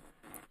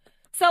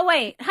 So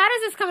wait, how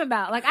does this come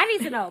about? Like, I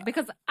need to know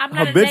because I'm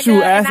not habitual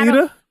a nigga, ass and I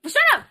don't- eater?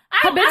 Shut up.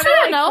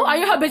 Habitual? No. Are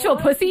you a habitual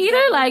pussy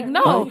eater? Like,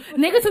 no.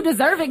 Niggas who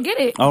deserve it, get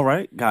it. All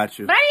right, got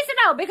you. But I need to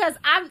know because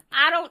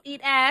I don't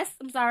eat ass.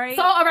 I'm sorry.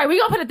 So, all right, we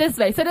gonna put it this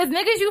way. So, there's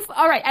niggas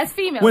all right, as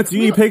females. Wait,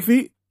 you eat pig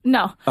feet?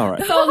 No. All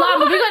right. So,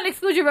 Llama, we're gonna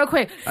exclude you real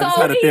quick. So, I just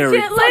had a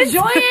theory. So,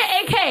 Joy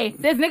and AK,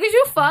 there's niggas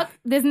you fuck,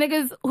 there's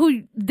niggas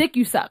who dick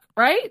you suck,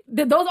 right?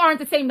 Those aren't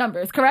the same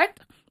numbers,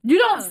 correct? You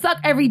don't suck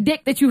every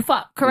dick that you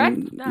fuck, correct?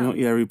 You don't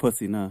eat every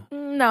pussy, nah.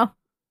 No.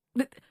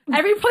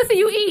 Every pussy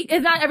you eat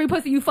is not every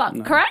pussy you fuck,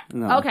 correct?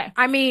 No. Okay.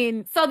 I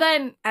mean, So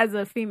then, as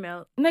a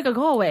female. nigga,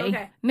 go away.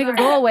 Okay. Nigga,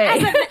 go away.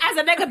 as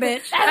a nigga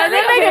bitch. As a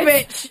nigga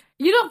bitch.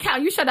 You don't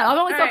count. You shut up. I'm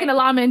only talking to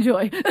Llama and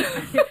Joy.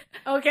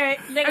 Okay,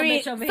 nigga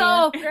bitch over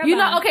So here. you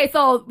know, okay.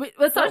 So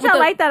let's Don't y'all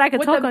like that I could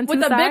with talk the, on with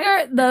two the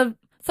sides? bigger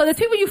so there's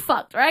people you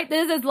fucked, right?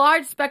 There's this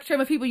large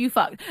spectrum of people you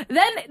fucked.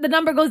 Then the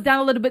number goes down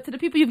a little bit to the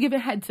people you've given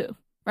head to,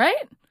 right?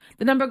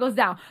 The number goes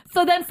down.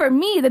 So then for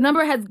me, the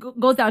number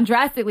goes down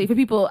drastically for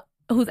people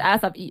whose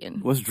ass I've eaten.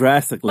 What's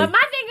drastically? But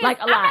my thing is, Like,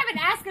 a I'm lot. not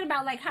even asking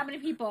about like how many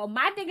people.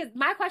 My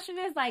question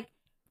is like,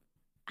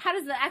 how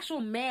does the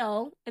actual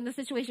male in the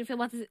situation feel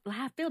about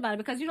it?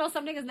 Because you know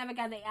some niggas never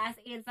got their ass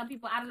in. Some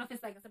people, I don't know if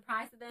it's like a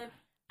surprise to them.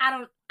 I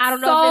don't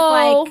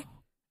know if it's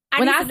like.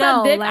 When I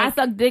suck dick, I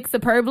suck dick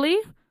superbly.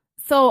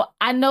 So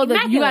I know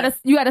that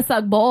you gotta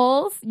suck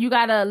balls. You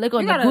gotta lick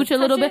on the gooch a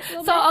little bit.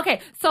 So okay,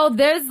 so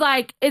there's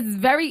like it's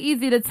very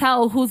easy to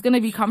tell who's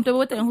gonna be comfortable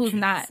with it and who's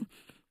not.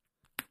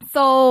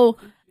 So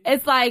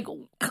it's like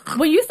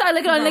when you start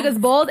licking on niggas'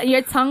 balls and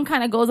your tongue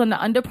kind of goes on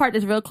the under part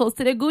that's real close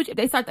to their gooch. If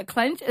they start to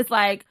clench, it's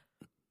like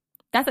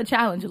that's a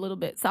challenge a little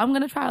bit. So I'm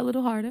gonna try a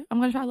little harder. I'm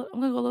gonna go a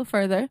little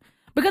further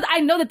because I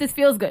know that this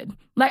feels good.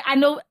 Like I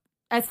know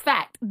as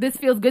fact this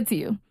feels good to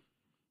you.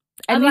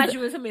 And Otherwise, you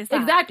would tell me to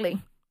stop.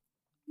 exactly.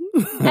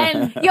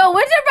 And yo,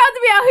 Wynter about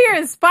to be out here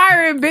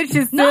inspiring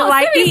bitches to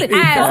like seriously. eat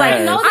ass. So Like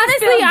I know this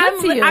honestly,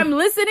 feels good to you. I'm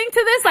listening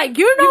to this. Like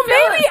you know,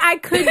 feel maybe it. I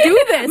could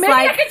do this. Maybe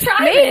like I could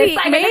try maybe, this.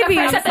 Like, a nigga maybe.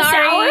 fresh I'm out the sorry.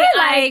 shower,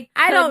 Like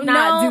I could don't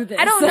not know. do this.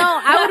 I don't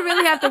know. I would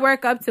really have to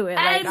work up to it.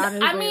 Like And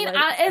honestly, I mean,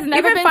 like, it's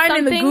never even been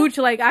finding the something. gooch.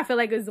 Like I feel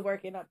like it's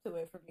working up to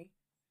it for me.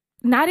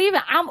 Not even.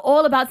 I'm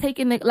all about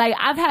taking like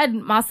I've had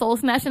my soul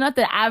snatching up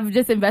that I've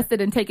just invested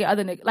in taking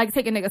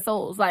taking nigga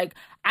souls. Like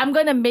I'm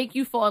gonna make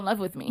you fall in love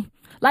with me.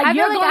 Like I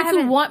you're feel like I going to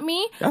haven't- want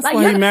me. That's like,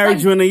 why he you're- married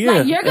like- you in a year.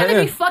 Like you're gonna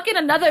Yeah. be fucking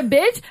another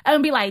bitch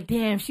and be like,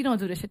 damn, she don't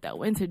do the shit that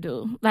Wynter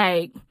do.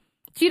 Like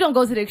she don't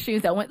go to the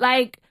extremes that went.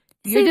 Like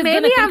you're See, just maybe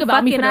gonna think I'm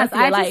about me for fucking the up. rest of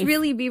your I life. just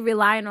really be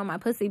relying on my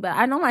pussy, but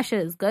I know my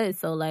shit is good.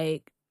 So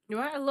like, You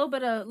are a little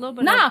bit of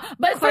Nah,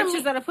 but for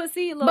crunches me, of the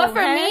pussy. but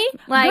for me,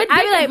 like good I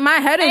dick be like, my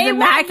head is A1,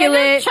 immaculate.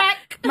 nigga,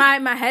 check.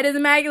 my head is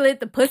immaculate.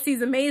 The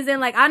pussy's amazing.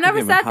 Like I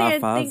never sat there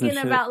thinking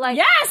about like,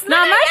 yes, nah,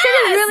 my shit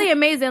is really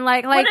amazing.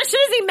 Like when the shit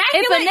is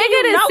immaculate. If a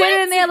nigga is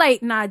sitting there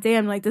like, nah,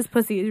 damn, like this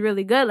pussy is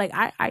really good. Like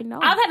I know.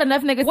 I've had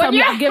enough niggas tell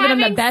me I'm giving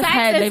them the best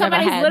head they've ever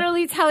had. Somebody's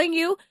literally telling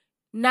you,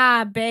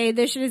 nah, babe,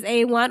 this shit is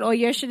A1 or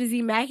your shit is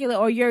immaculate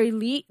or you're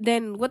elite.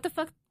 Then what the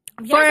fuck?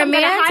 For a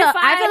man to,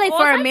 I feel like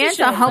for a man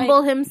to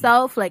humble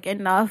himself like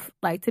enough,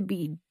 like to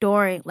be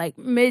during like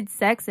mid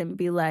sex and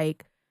be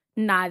like,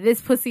 nah,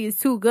 this pussy is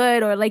too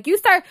good, or like you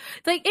start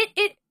like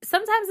it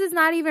sometimes it's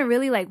not even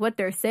really like what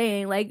they're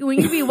saying. Like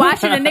when you be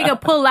watching a nigga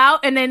pull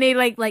out and then they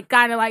like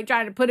kind of like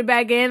trying to put it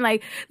back in,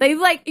 like you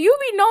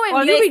be knowing,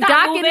 or you be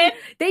docking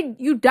it,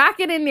 you dock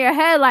it in their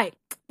head like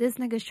this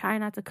nigga's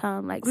trying not to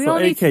come. Like so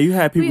AK, you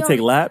had people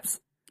take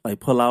laps, like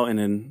pull out and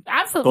then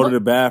go to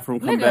the bathroom,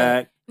 come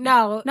back.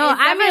 No,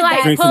 I mean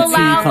like pull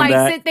out,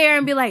 like sit there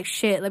and be like,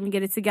 shit, let me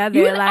get it together.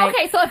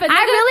 Okay, so if a nigga,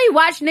 I really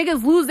watch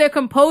niggas lose their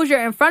composure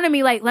in front of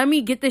me, like let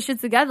me get this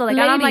shit together. Like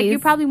I'm like, you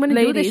probably wouldn't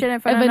do this shit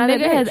in front of another bitch.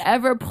 If a nigga has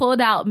ever pulled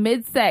out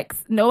mid-sex,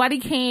 nobody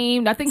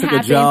came, nothing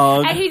happened,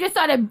 and he just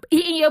started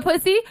eating your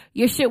pussy,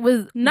 your shit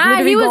was he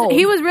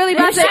was really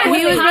about to.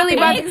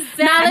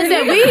 Nah,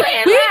 listen, we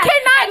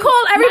cannot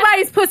call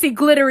everybody's pussy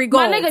glittery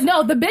gold. My nigga,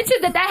 no, the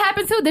bitches that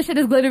happened to, this shit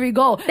is glittery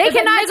gold. They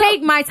cannot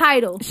take my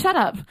title. Shut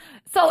up.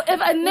 So if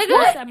a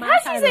nigga, how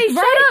she say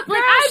shut up?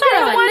 Like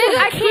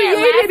I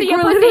created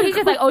your pussy. He's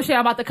just like, oh shit,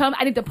 I'm about to come.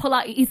 I need to pull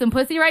out and eat some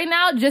pussy right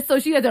now, just so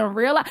she doesn't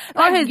realize.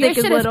 Like, your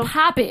shit is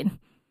popping.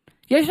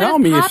 Your shit is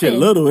don't mean your shit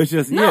little. It's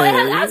just no, it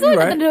has absolutely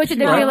nothing to do with your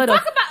dick being little.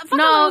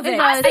 No,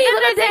 I see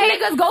little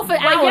dick niggas go for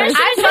hours.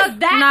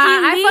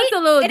 I fucked a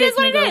little dick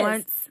nigga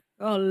once.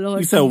 Oh Lord!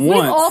 You said once.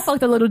 We all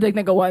fucked a little dick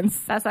nigga once.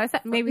 That's what I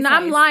said. Maybe no,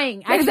 I'm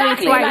lying. Actually,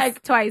 exactly,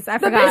 twice. I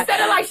the forgot. bitch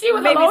said it like she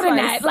was alone in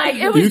that. Like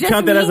it was. Do you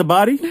count that as a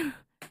body?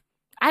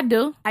 I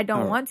do. I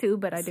don't want to,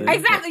 but I do.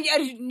 Exactly.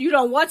 You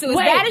don't want to. As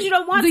bad as you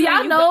don't want to. Do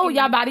y'all know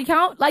y'all body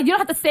count? Like you don't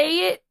have to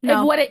say it.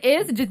 No. What it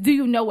is. Just do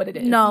you know what it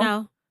is?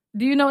 No.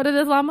 Do you know what it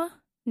is, Llama?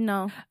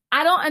 No.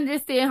 I don't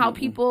understand how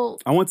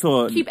people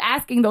keep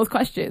asking those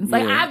questions.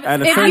 Like,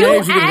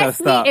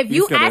 if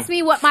you ask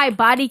me what my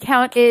body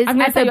count is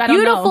at the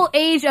beautiful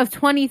age of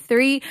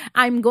 23,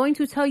 I'm going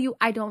to tell you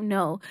I don't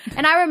know.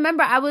 And I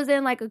remember I was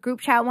in like a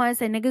group chat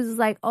once and niggas was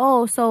like,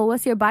 oh, so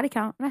what's your body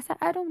count? And I said,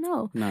 I don't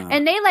know. Nah,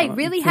 and they like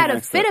really had a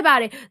fit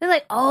about it. They're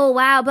like, oh,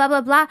 wow, blah,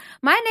 blah, blah.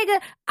 My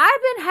nigga,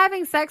 I've been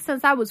having sex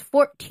since I was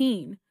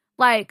 14.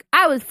 Like,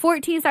 I was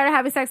 14, started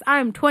having sex.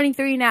 I'm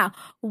 23 now.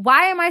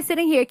 Why am I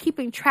sitting here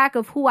keeping track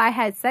of who I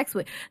had sex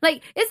with?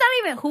 Like, it's not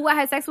even who I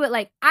had sex with.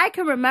 Like, I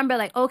can remember,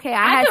 like, okay,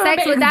 I had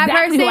sex with that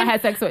person. Who I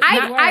had sex with.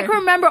 I can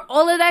remember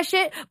all of that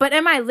shit, but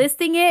am I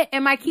listing it?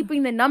 Am I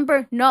keeping the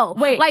number? No.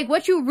 Wait. Like,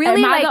 what you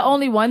really, am I the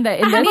only one that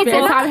in this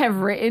spare time have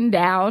written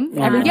down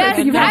every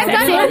person you've had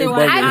sex with?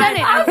 I've done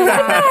it.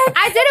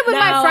 I did it with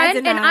my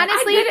friend, and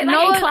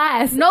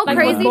honestly, no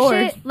crazy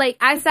shit. Like,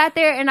 I sat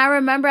there, and I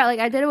remember, like,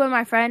 I did it with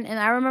my friend, and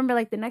I remember,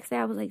 like, the next day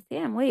I was like,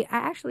 damn, wait, I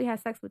actually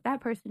had sex with that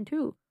person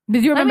too.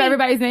 Did you remember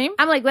everybody's name?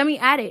 I'm like, let me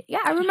add it. Yeah,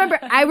 I remember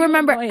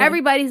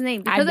everybody's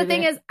name. Because the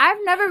thing is, I've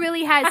never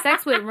really had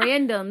sex with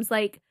randoms.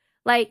 Like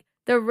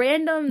the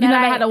random. You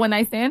never had a one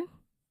night stand?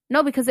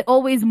 No, because it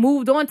always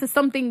moved on to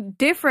something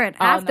different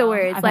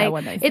afterwards. No,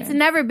 like it's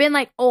never been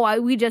like,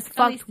 oh, we just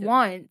fucked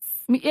once.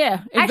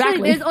 Yeah, exactly.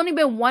 Actually, there's only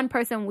been one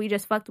person we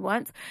just fucked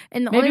once,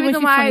 and the Maybe only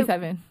reason why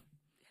 27.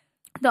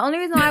 The only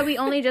reason why we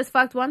only just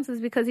fucked once is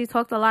because he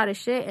talked a lot of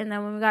shit. And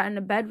then when we got in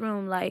the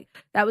bedroom, like,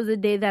 that was the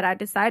day that I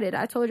decided.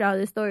 I told y'all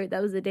this story.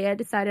 That was the day I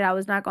decided I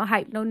was not going to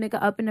hype no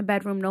nigga up in the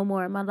bedroom no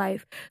more in my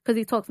life. Because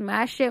he talked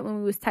mad shit when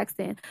we was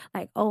texting.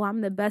 Like, oh,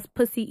 I'm the best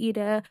pussy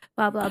eater,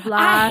 blah, blah, blah.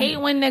 I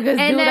hate when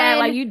niggas do that.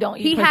 Like, you don't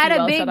eat he pussy had a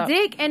well, big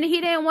dick and he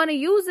didn't want to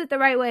use it the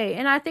right way.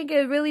 And I think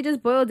it really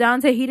just boiled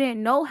down to he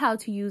didn't know how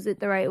to use it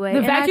the right way.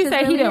 The fact you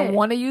said he didn't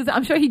want to use it,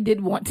 I'm sure he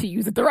did want to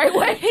use it the right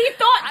way. He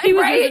thought he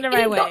was using it the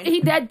right way.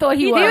 He thought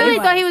he was. He really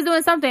thought he was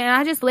doing something, and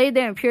I just laid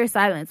there in pure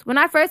silence. When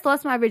I first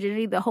lost my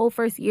virginity, the whole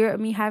first year of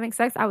me having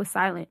sex, I was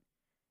silent.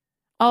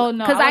 Oh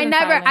no! Because I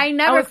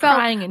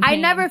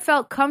never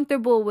felt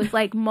comfortable with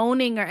like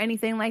moaning or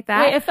anything like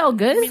that. Wait, it felt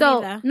good.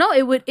 So no,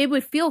 it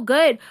would feel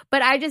good,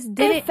 but I just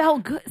didn't. It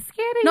felt good.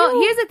 Scared of No,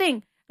 you? here's the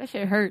thing. That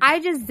shit hurt. I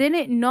just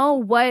didn't know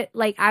what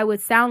like I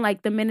would sound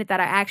like the minute that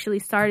I actually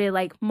started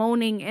like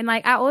moaning, and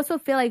like I also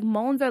feel like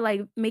moans are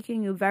like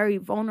making you very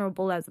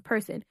vulnerable as a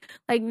person.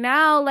 Like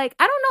now, like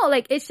I don't know,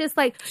 like it's just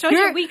like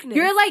your weakness.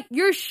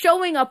 You're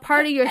showing a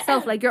part of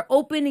yourself, like you're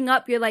opening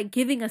up, you're like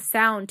giving a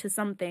sound to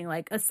something,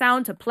 like a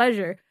sound to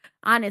pleasure,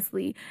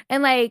 honestly.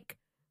 And like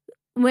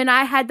when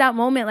I had that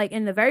moment, like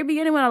in the very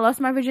beginning when I lost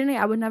my virginity,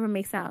 I would never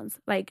make sounds.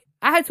 Like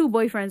I had 2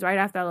 boyfriends right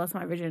after I lost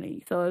my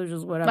virginity, so it was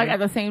just whatever. Like at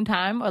the same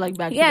time or like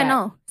back to back? back?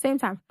 No, same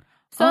time.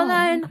 So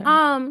then,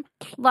 okay.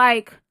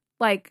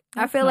 like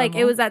I feel like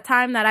it was that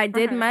time that I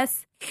did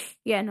mess.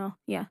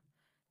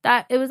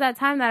 That it was that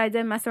time that I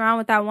did mess around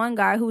with that one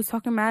guy who was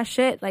talking mad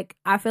shit. Like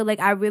I feel like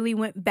I really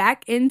went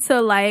back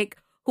into like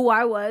who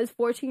I was,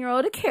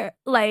 14-year-old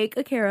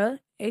Akira,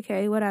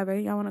 aka whatever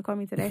y'all want to call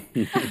me today.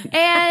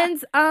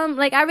 And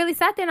like I really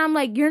sat there and I'm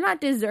like, you're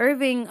not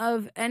deserving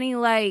of any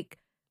like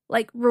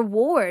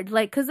reward,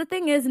 like, because the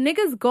thing is,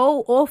 niggas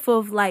go off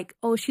of like,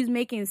 oh, she's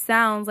making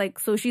sounds, like,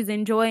 so she's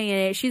enjoying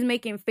it, she's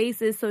making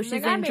faces, so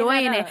she's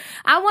enjoying it.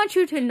 I want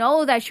you to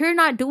know that you're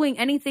not doing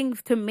anything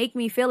to make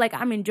me feel like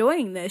I'm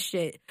enjoying this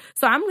shit,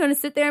 so I'm gonna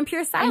sit there in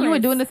pure silence. And you were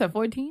doing this at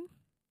 14?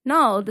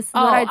 No, this is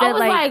what I did. I was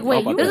like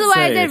wait, this is what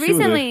I did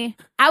recently.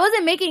 I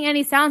wasn't making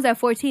any sounds at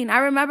 14. I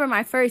remember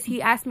my first, he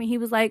asked me, he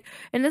was like,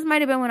 and this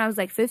might have been when I was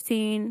like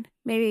 15,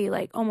 maybe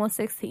like almost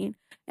 16,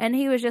 and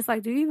he was just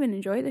like, do you even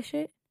enjoy this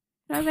shit?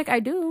 And I was like, I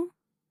do.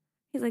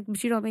 He's like,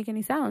 but you don't make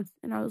any sounds.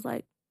 And I was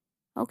like,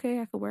 okay,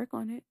 I could work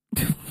on it.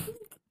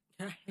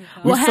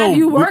 Well, have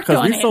you worked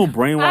on it? Because we're so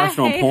brainwashed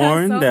on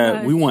porn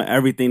that we want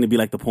everything to be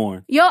like the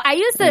porn. Yo, I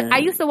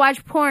used to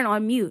watch porn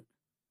on mute.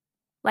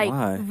 Like,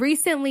 why?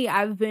 Recently,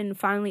 I've been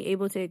finally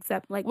able to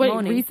accept, like, wait,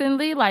 moaning.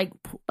 Recently? Like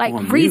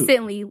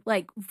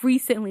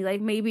recently,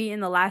 like maybe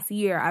in the last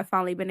year, I've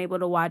finally been able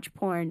to watch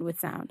porn with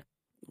sound.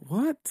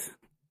 What?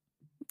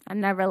 I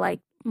never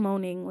liked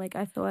moaning, like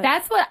I thought.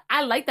 That's what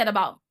I like that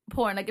about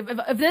porn. Like,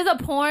 if there's a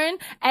porn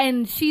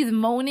and she's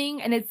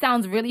moaning and it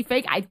sounds really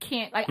fake, I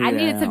can't. Like, I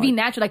need it to be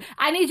natural. Like,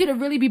 I need you to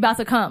really be about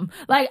to come.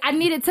 Like, I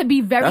need it to be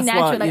very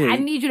natural. Like, I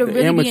need you to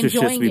really be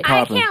enjoying it.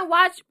 I can't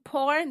watch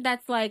porn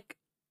that's like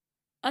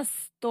a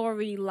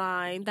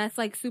storyline that's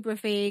like super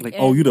fake. Like,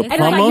 oh, you the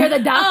plumber? Like, you're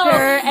the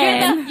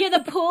doctor. You're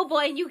the pool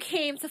boy and you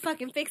came to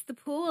fucking fix the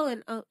pool.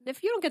 And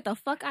if you don't get the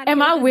fuck out of here.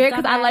 Am I weird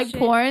because I like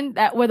porn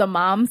where the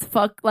moms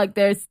fuck like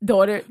their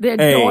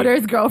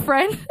daughter's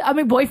girlfriend? I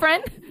mean,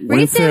 boyfriend?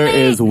 Wynter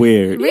is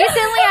weird.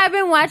 Recently, I've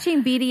been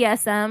watching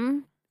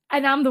BDSM.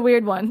 And I'm the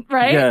weird one,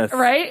 right? Yes.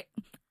 Right?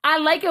 I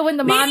like it when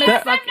the mom is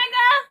fucking...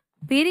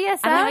 BDSM?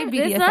 I like BDSM.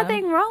 There's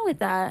nothing wrong with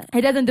that.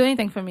 It doesn't do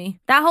anything for me.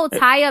 That whole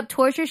tie-up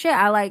torture shit,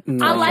 I like.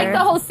 No. I like the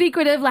whole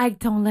secretive, like,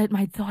 don't let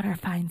my daughter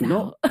find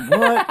out.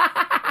 What?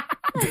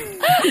 I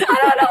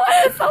don't know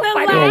what it's so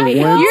funny.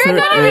 You're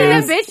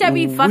gonna be the bitch that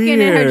be fucking in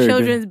her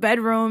children's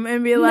bedroom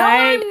and be like, no,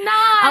 I'm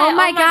not. Oh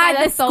my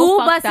God, the school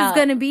bus is up.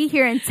 gonna be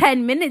here in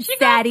 10 minutes,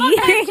 daddy.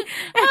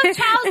 Her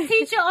child's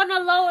teacher on the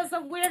low is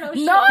some weirdo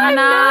shit.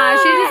 Nah,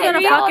 she's just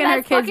gonna fuck in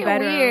her kid's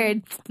bedroom.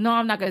 Weird. No,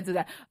 I'm not gonna do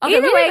that. Okay,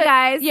 Either way,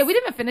 guys. Yeah, we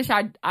didn't even finish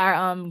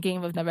our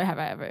game of Never Have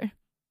I Ever.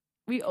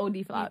 We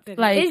OD flopped.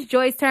 Like, it's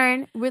Joy's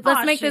turn.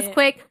 Let's make this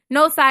quick.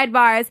 No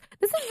sidebars.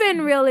 This has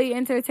been really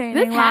entertaining.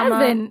 This has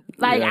been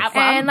like, yes.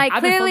 and like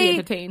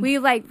clearly we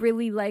like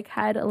really like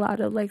had a lot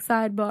of like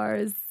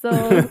sidebars. So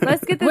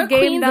let's get this We're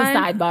game queens done.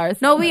 Of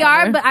sidebars. No, we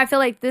are, but I feel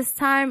like this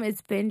time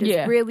it's been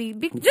just really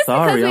because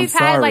we've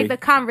had like the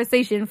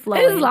conversation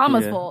flowing. It's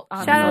Llama's fault.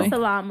 Shout out to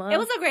Llama. It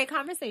was a great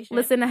conversation.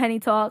 Listen to Henny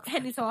Talks.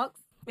 Henny Talks.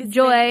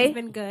 Joy. It's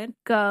been good.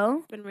 Go.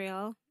 It's been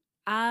real.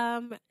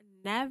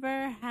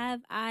 Never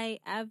have I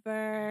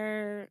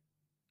ever.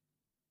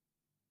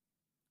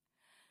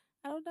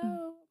 I don't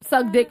know.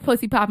 Suck dick,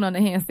 pussy popping on the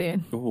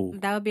handstand. Ooh.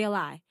 That would be a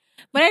lie.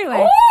 But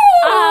anyway.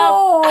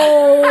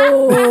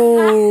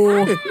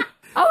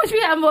 I wish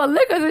we had more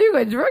liquor so you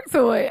could drink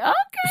to it.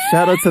 Okay.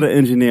 Shout out to the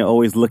engineer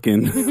always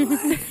looking.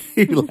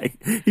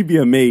 He'd be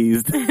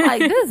amazed.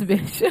 Like this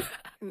bitch.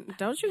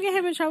 Don't you get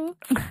him in trouble.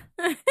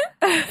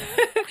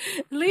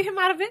 Leave him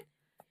out of it.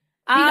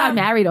 He got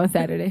married on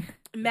Saturday.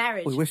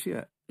 Marriage. Wait, where's she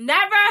at? Never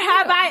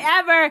have I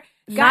ever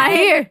got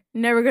here.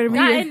 Never gonna be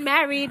gotten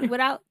married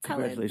without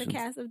telling the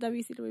cast of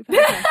WCW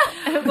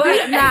podcast.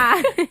 But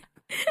nah.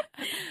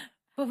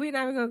 But we're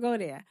not even gonna go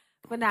there.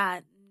 But nah,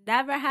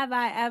 never have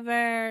I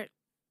ever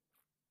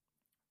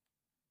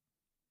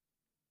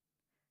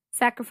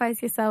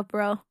sacrifice yourself,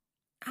 bro.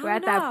 We're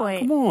at that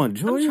point. Come on,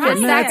 Joy. You trying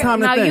got mad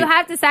time to think. You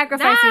have to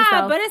sacrifice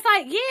yourself. But it's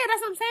like, yeah,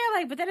 that's what I'm saying.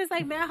 Like, but then it's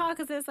like mad hard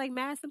because it's like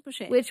mad simple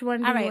shit. Which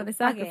one do you want to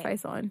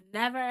sacrifice on?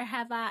 Never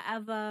have I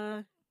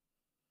ever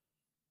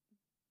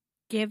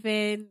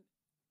given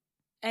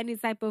any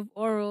type of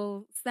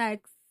oral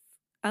sex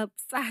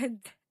upside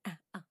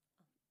down.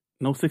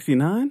 No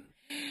 69?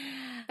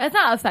 That's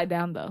not upside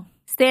down though.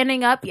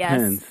 Standing up,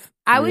 Depends. yes.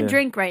 I would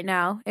drink right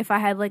now if I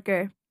had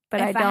liquor,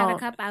 but if I don't. If I had a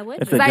cup, I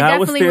would. If the guy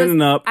was standing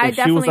up, I if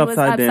she was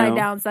upside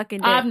down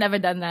sucking dick. I've never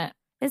done that.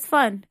 It's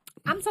fun.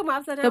 I'm talking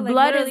about upside down. The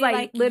blood is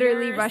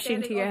literally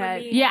rushing to your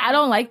head. Yeah, I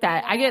don't like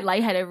that. I get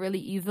lightheaded really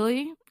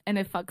easily, and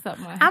it fucks up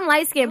my. I'm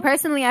light skinned.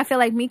 Personally, I feel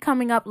like me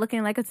coming up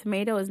looking like a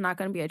tomato is not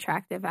going to be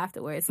attractive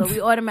afterwards. So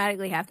we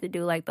automatically have to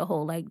do like the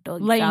whole like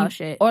doggy style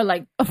shit, or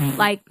like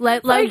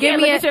give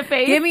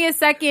me a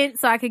second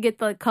so I could get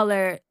the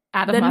color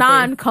out of the my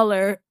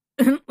non-color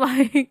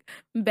like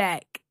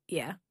back.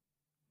 Yeah.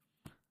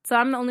 So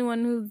I'm the only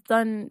one who's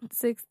done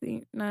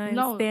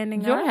 69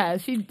 standing Joy up.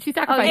 Has. She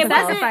sacrificed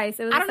sacrifice.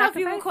 I don't know if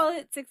you would call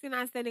it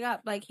 69 standing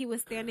up. Like he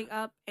was standing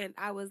up and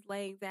I was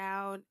laying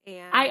down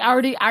and I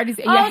already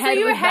said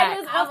your head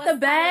was off the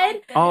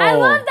bed? Oh. I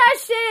love that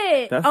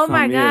shit. That's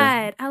my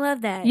God. I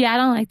love that. Yeah, I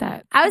don't like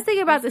that. I was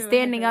thinking about the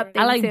standing up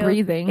thing I like too.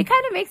 breathing. It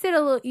kind of makes it a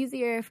little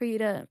easier for you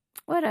to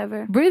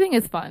whatever. Breathing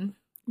is fun.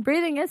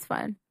 Breathing is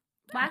fun.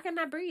 Why couldn't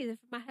I breathe if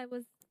my head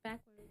was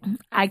backwards?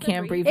 I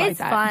can't breathe like It's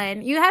that.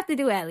 fun. You have to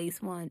do it at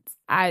least once.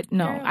 I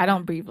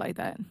don't breathe like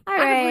that. All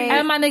right.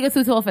 And my nigga's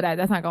too tall for that.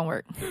 That's not gonna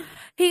work.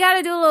 He got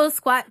to do a little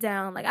squat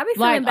down. Like, I be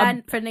feeling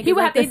bad for niggas. he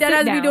would like, have to they dead sit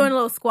ass be down. doing a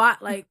little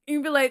squat. Like,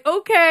 you be like,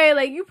 okay,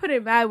 like, you put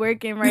in bad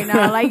work in right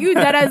now. Like, you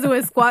dead ass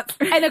doing squats.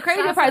 And the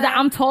crazy part is that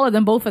I'm taller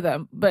than both of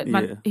them, but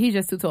Yeah. he's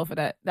just too tall for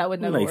that. That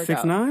would never like work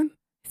 6'9"? out.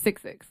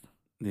 6'6".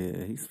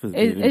 Yeah, he's supposed to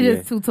be in the It's NBA.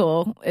 just too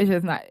tall. It's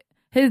just not.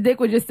 His dick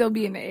would just still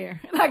be in the air.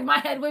 Like, my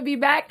head would be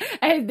back,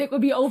 and his dick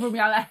would be over me.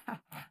 I'm like,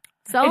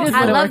 So, It just I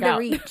wouldn't love work the out.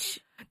 reach.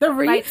 the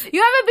reach. Like, you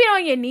ever been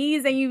on your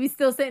knees and you be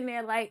still sitting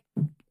there like,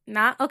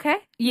 nah, okay?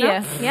 yeah.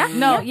 No? Yeah?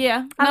 No,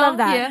 yeah. I No, love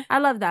that. Yeah. I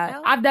love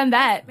that. I've done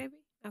that. Maybe.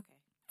 Okay.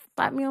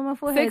 Slap me on my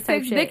forehead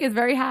type 6'6" shit. dick is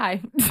very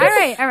high.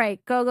 All right.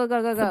 Go.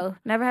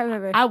 Never have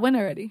ever. I win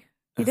already.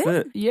 That's did?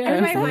 it. Yeah.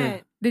 Everybody Yeah.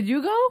 went. Did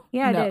you go?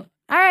 Yeah, I No. did.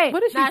 All right.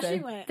 What did she Nah, say?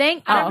 she went.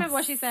 Thank I don't Oh. remember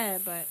what she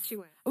said, but she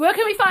went. Where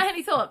can we find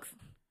Henny Talks?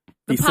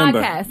 The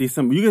December. podcast.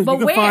 December. You But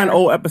can where? find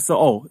old episode.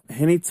 Oh,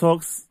 Henny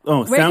Talks.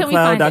 Oh, Where can we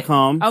find it?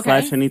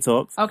 SoundCloud.com/Henny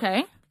Talks.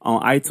 Okay.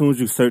 On iTunes,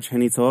 you search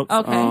Henny Talks.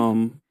 Okay.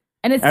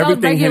 And it's spelled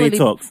Everything regularly. Henny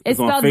Talks. It's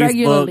on spelled Facebook.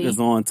 regularly. It's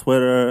on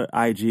Twitter,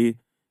 IG.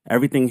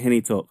 Everything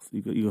Henny Talks.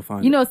 You can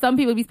find You it. know, some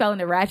people be spelling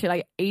it ratchet,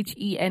 like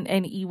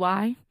HENNEY,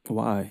 Why?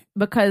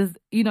 because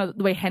you know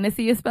the way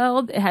Hennessy is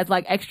spelled, it has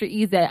like extra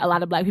e's that a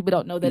lot of black people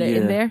don't know that are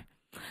in Yeah. there.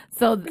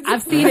 So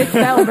I've seen it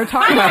spelled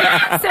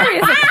retardedly.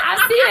 Seriously, I've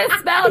seen it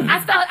spelled.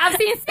 I've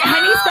seen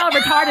Henny spelled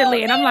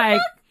retardedly, and I'm like,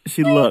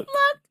 She looked.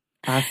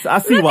 I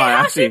see why.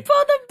 I see.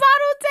 pulled the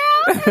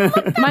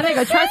bottle down. my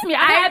nigga, trust me, I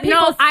had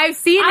people. I've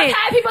seen I've it.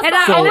 had people And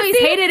I spell always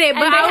Hennessy, hated it,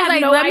 but and they I was had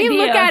like, no let me idea.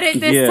 look at it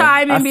this Yeah,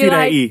 time I and be see that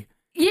like, E.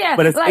 Yeah,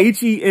 But it's like,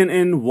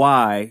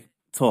 HENNY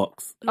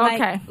Talks.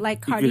 Okay. Like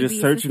You Cardi can just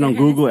B search it sister on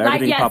Hennessy. Google. like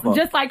Everything yes, pop up.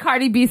 just like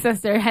Cardi B's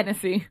sister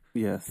Hennessy.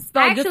 Yes.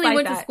 Spelled I just actually like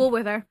went that. to school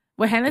with her.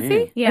 With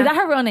Hennessy. Yeah. Is that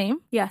her real name?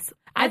 Yes.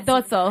 I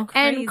thought so.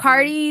 And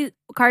Cardi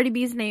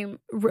B's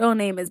real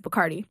name is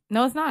Bacardi.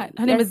 No, it's not.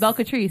 Her name Yes. is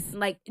Belcatrice.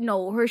 Like,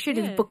 no, her shit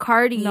is Yeah.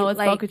 Bacardi. No, it's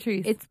like,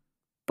 Belcatrice. It's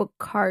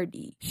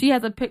Bacardi. She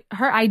has a pic.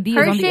 Her ID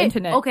Her is on shit, the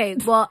internet. okay,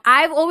 well,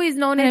 I've always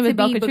known Her it name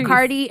to is be Belcatrice.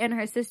 Bacardi and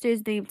her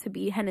sister's name to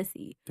be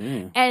Hennessy.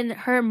 Damn. And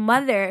her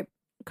mother,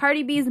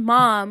 Cardi B's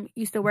mom,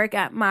 used to work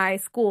at my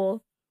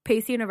school,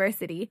 Pace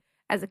University,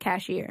 as a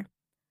cashier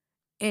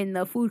in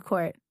the food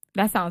court.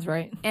 That sounds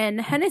right.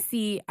 And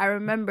Hennessy, I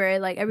remember,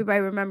 like,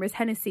 everybody remembers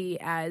Hennessy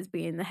as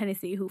being the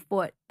Hennessy who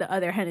fought the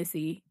other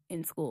Hennessy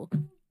in school.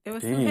 There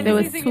was Damn. There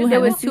was Hennessy's in two your There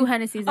school? was two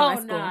Hennessys in my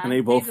school. nah. And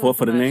they both fought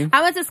for the name?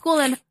 I went to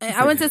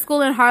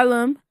school in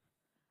Harlem.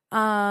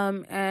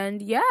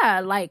 And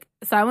yeah, like,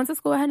 so I went to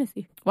school at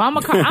Hennessy. Well, I'm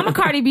a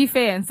Cardi B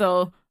fan,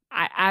 so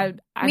I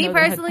Me know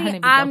that her personally, name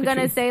is I'm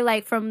gonna Belcatrice. say,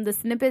 like, from the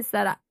snippets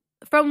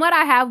from what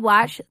I have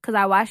watched, because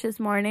I watched this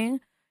morning,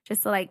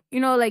 just to, like, you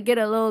know, like, get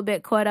a little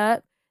bit caught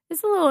up.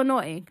 It's a little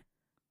annoying.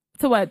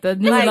 To what, the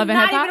new Like, Love and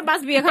not Hip Hop? even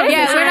about to be a Yeah,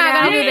 conversation. we're not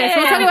gonna do this.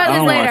 We'll talk I about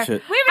don't this watch later.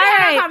 it. We already had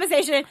Alright. a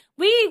conversation.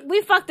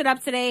 We fucked it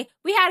up today.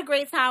 We had a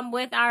great time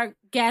with our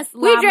guest.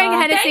 We Llama. drank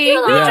Hennessy. Thank you,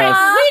 We Llama. drank.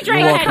 We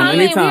drank You're welcome.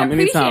 Henny. Anytime, We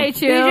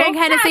appreciate you. We drank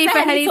Hennessy Shout for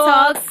out to Henny Henny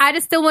Talks. Talks. I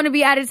just still want to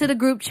be added to the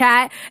group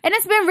chat. And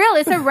it's been real.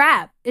 It's a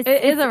wrap. It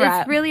is a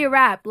wrap. It's really a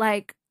wrap.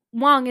 Like,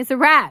 Wong, it's a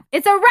wrap.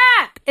 It's a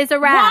wrap. It's a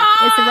wrap.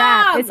 It's a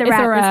wrap. It's a It's a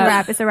wrap.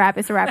 wrap. It's a wrap.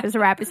 It's a wrap. It's a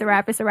wrap. It's a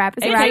wrap. It's a wrap.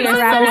 It's a AJ, wrap. you're It's a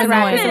wrap. so It's a wrap.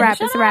 annoying. It's a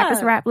wrap. It's a wrap.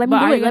 It's a wrap. Let me But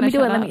do are it. you Let me gonna do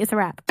it. shut Let up? me. It's a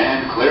wrap.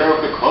 And clear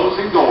of the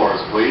closing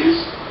doors, please.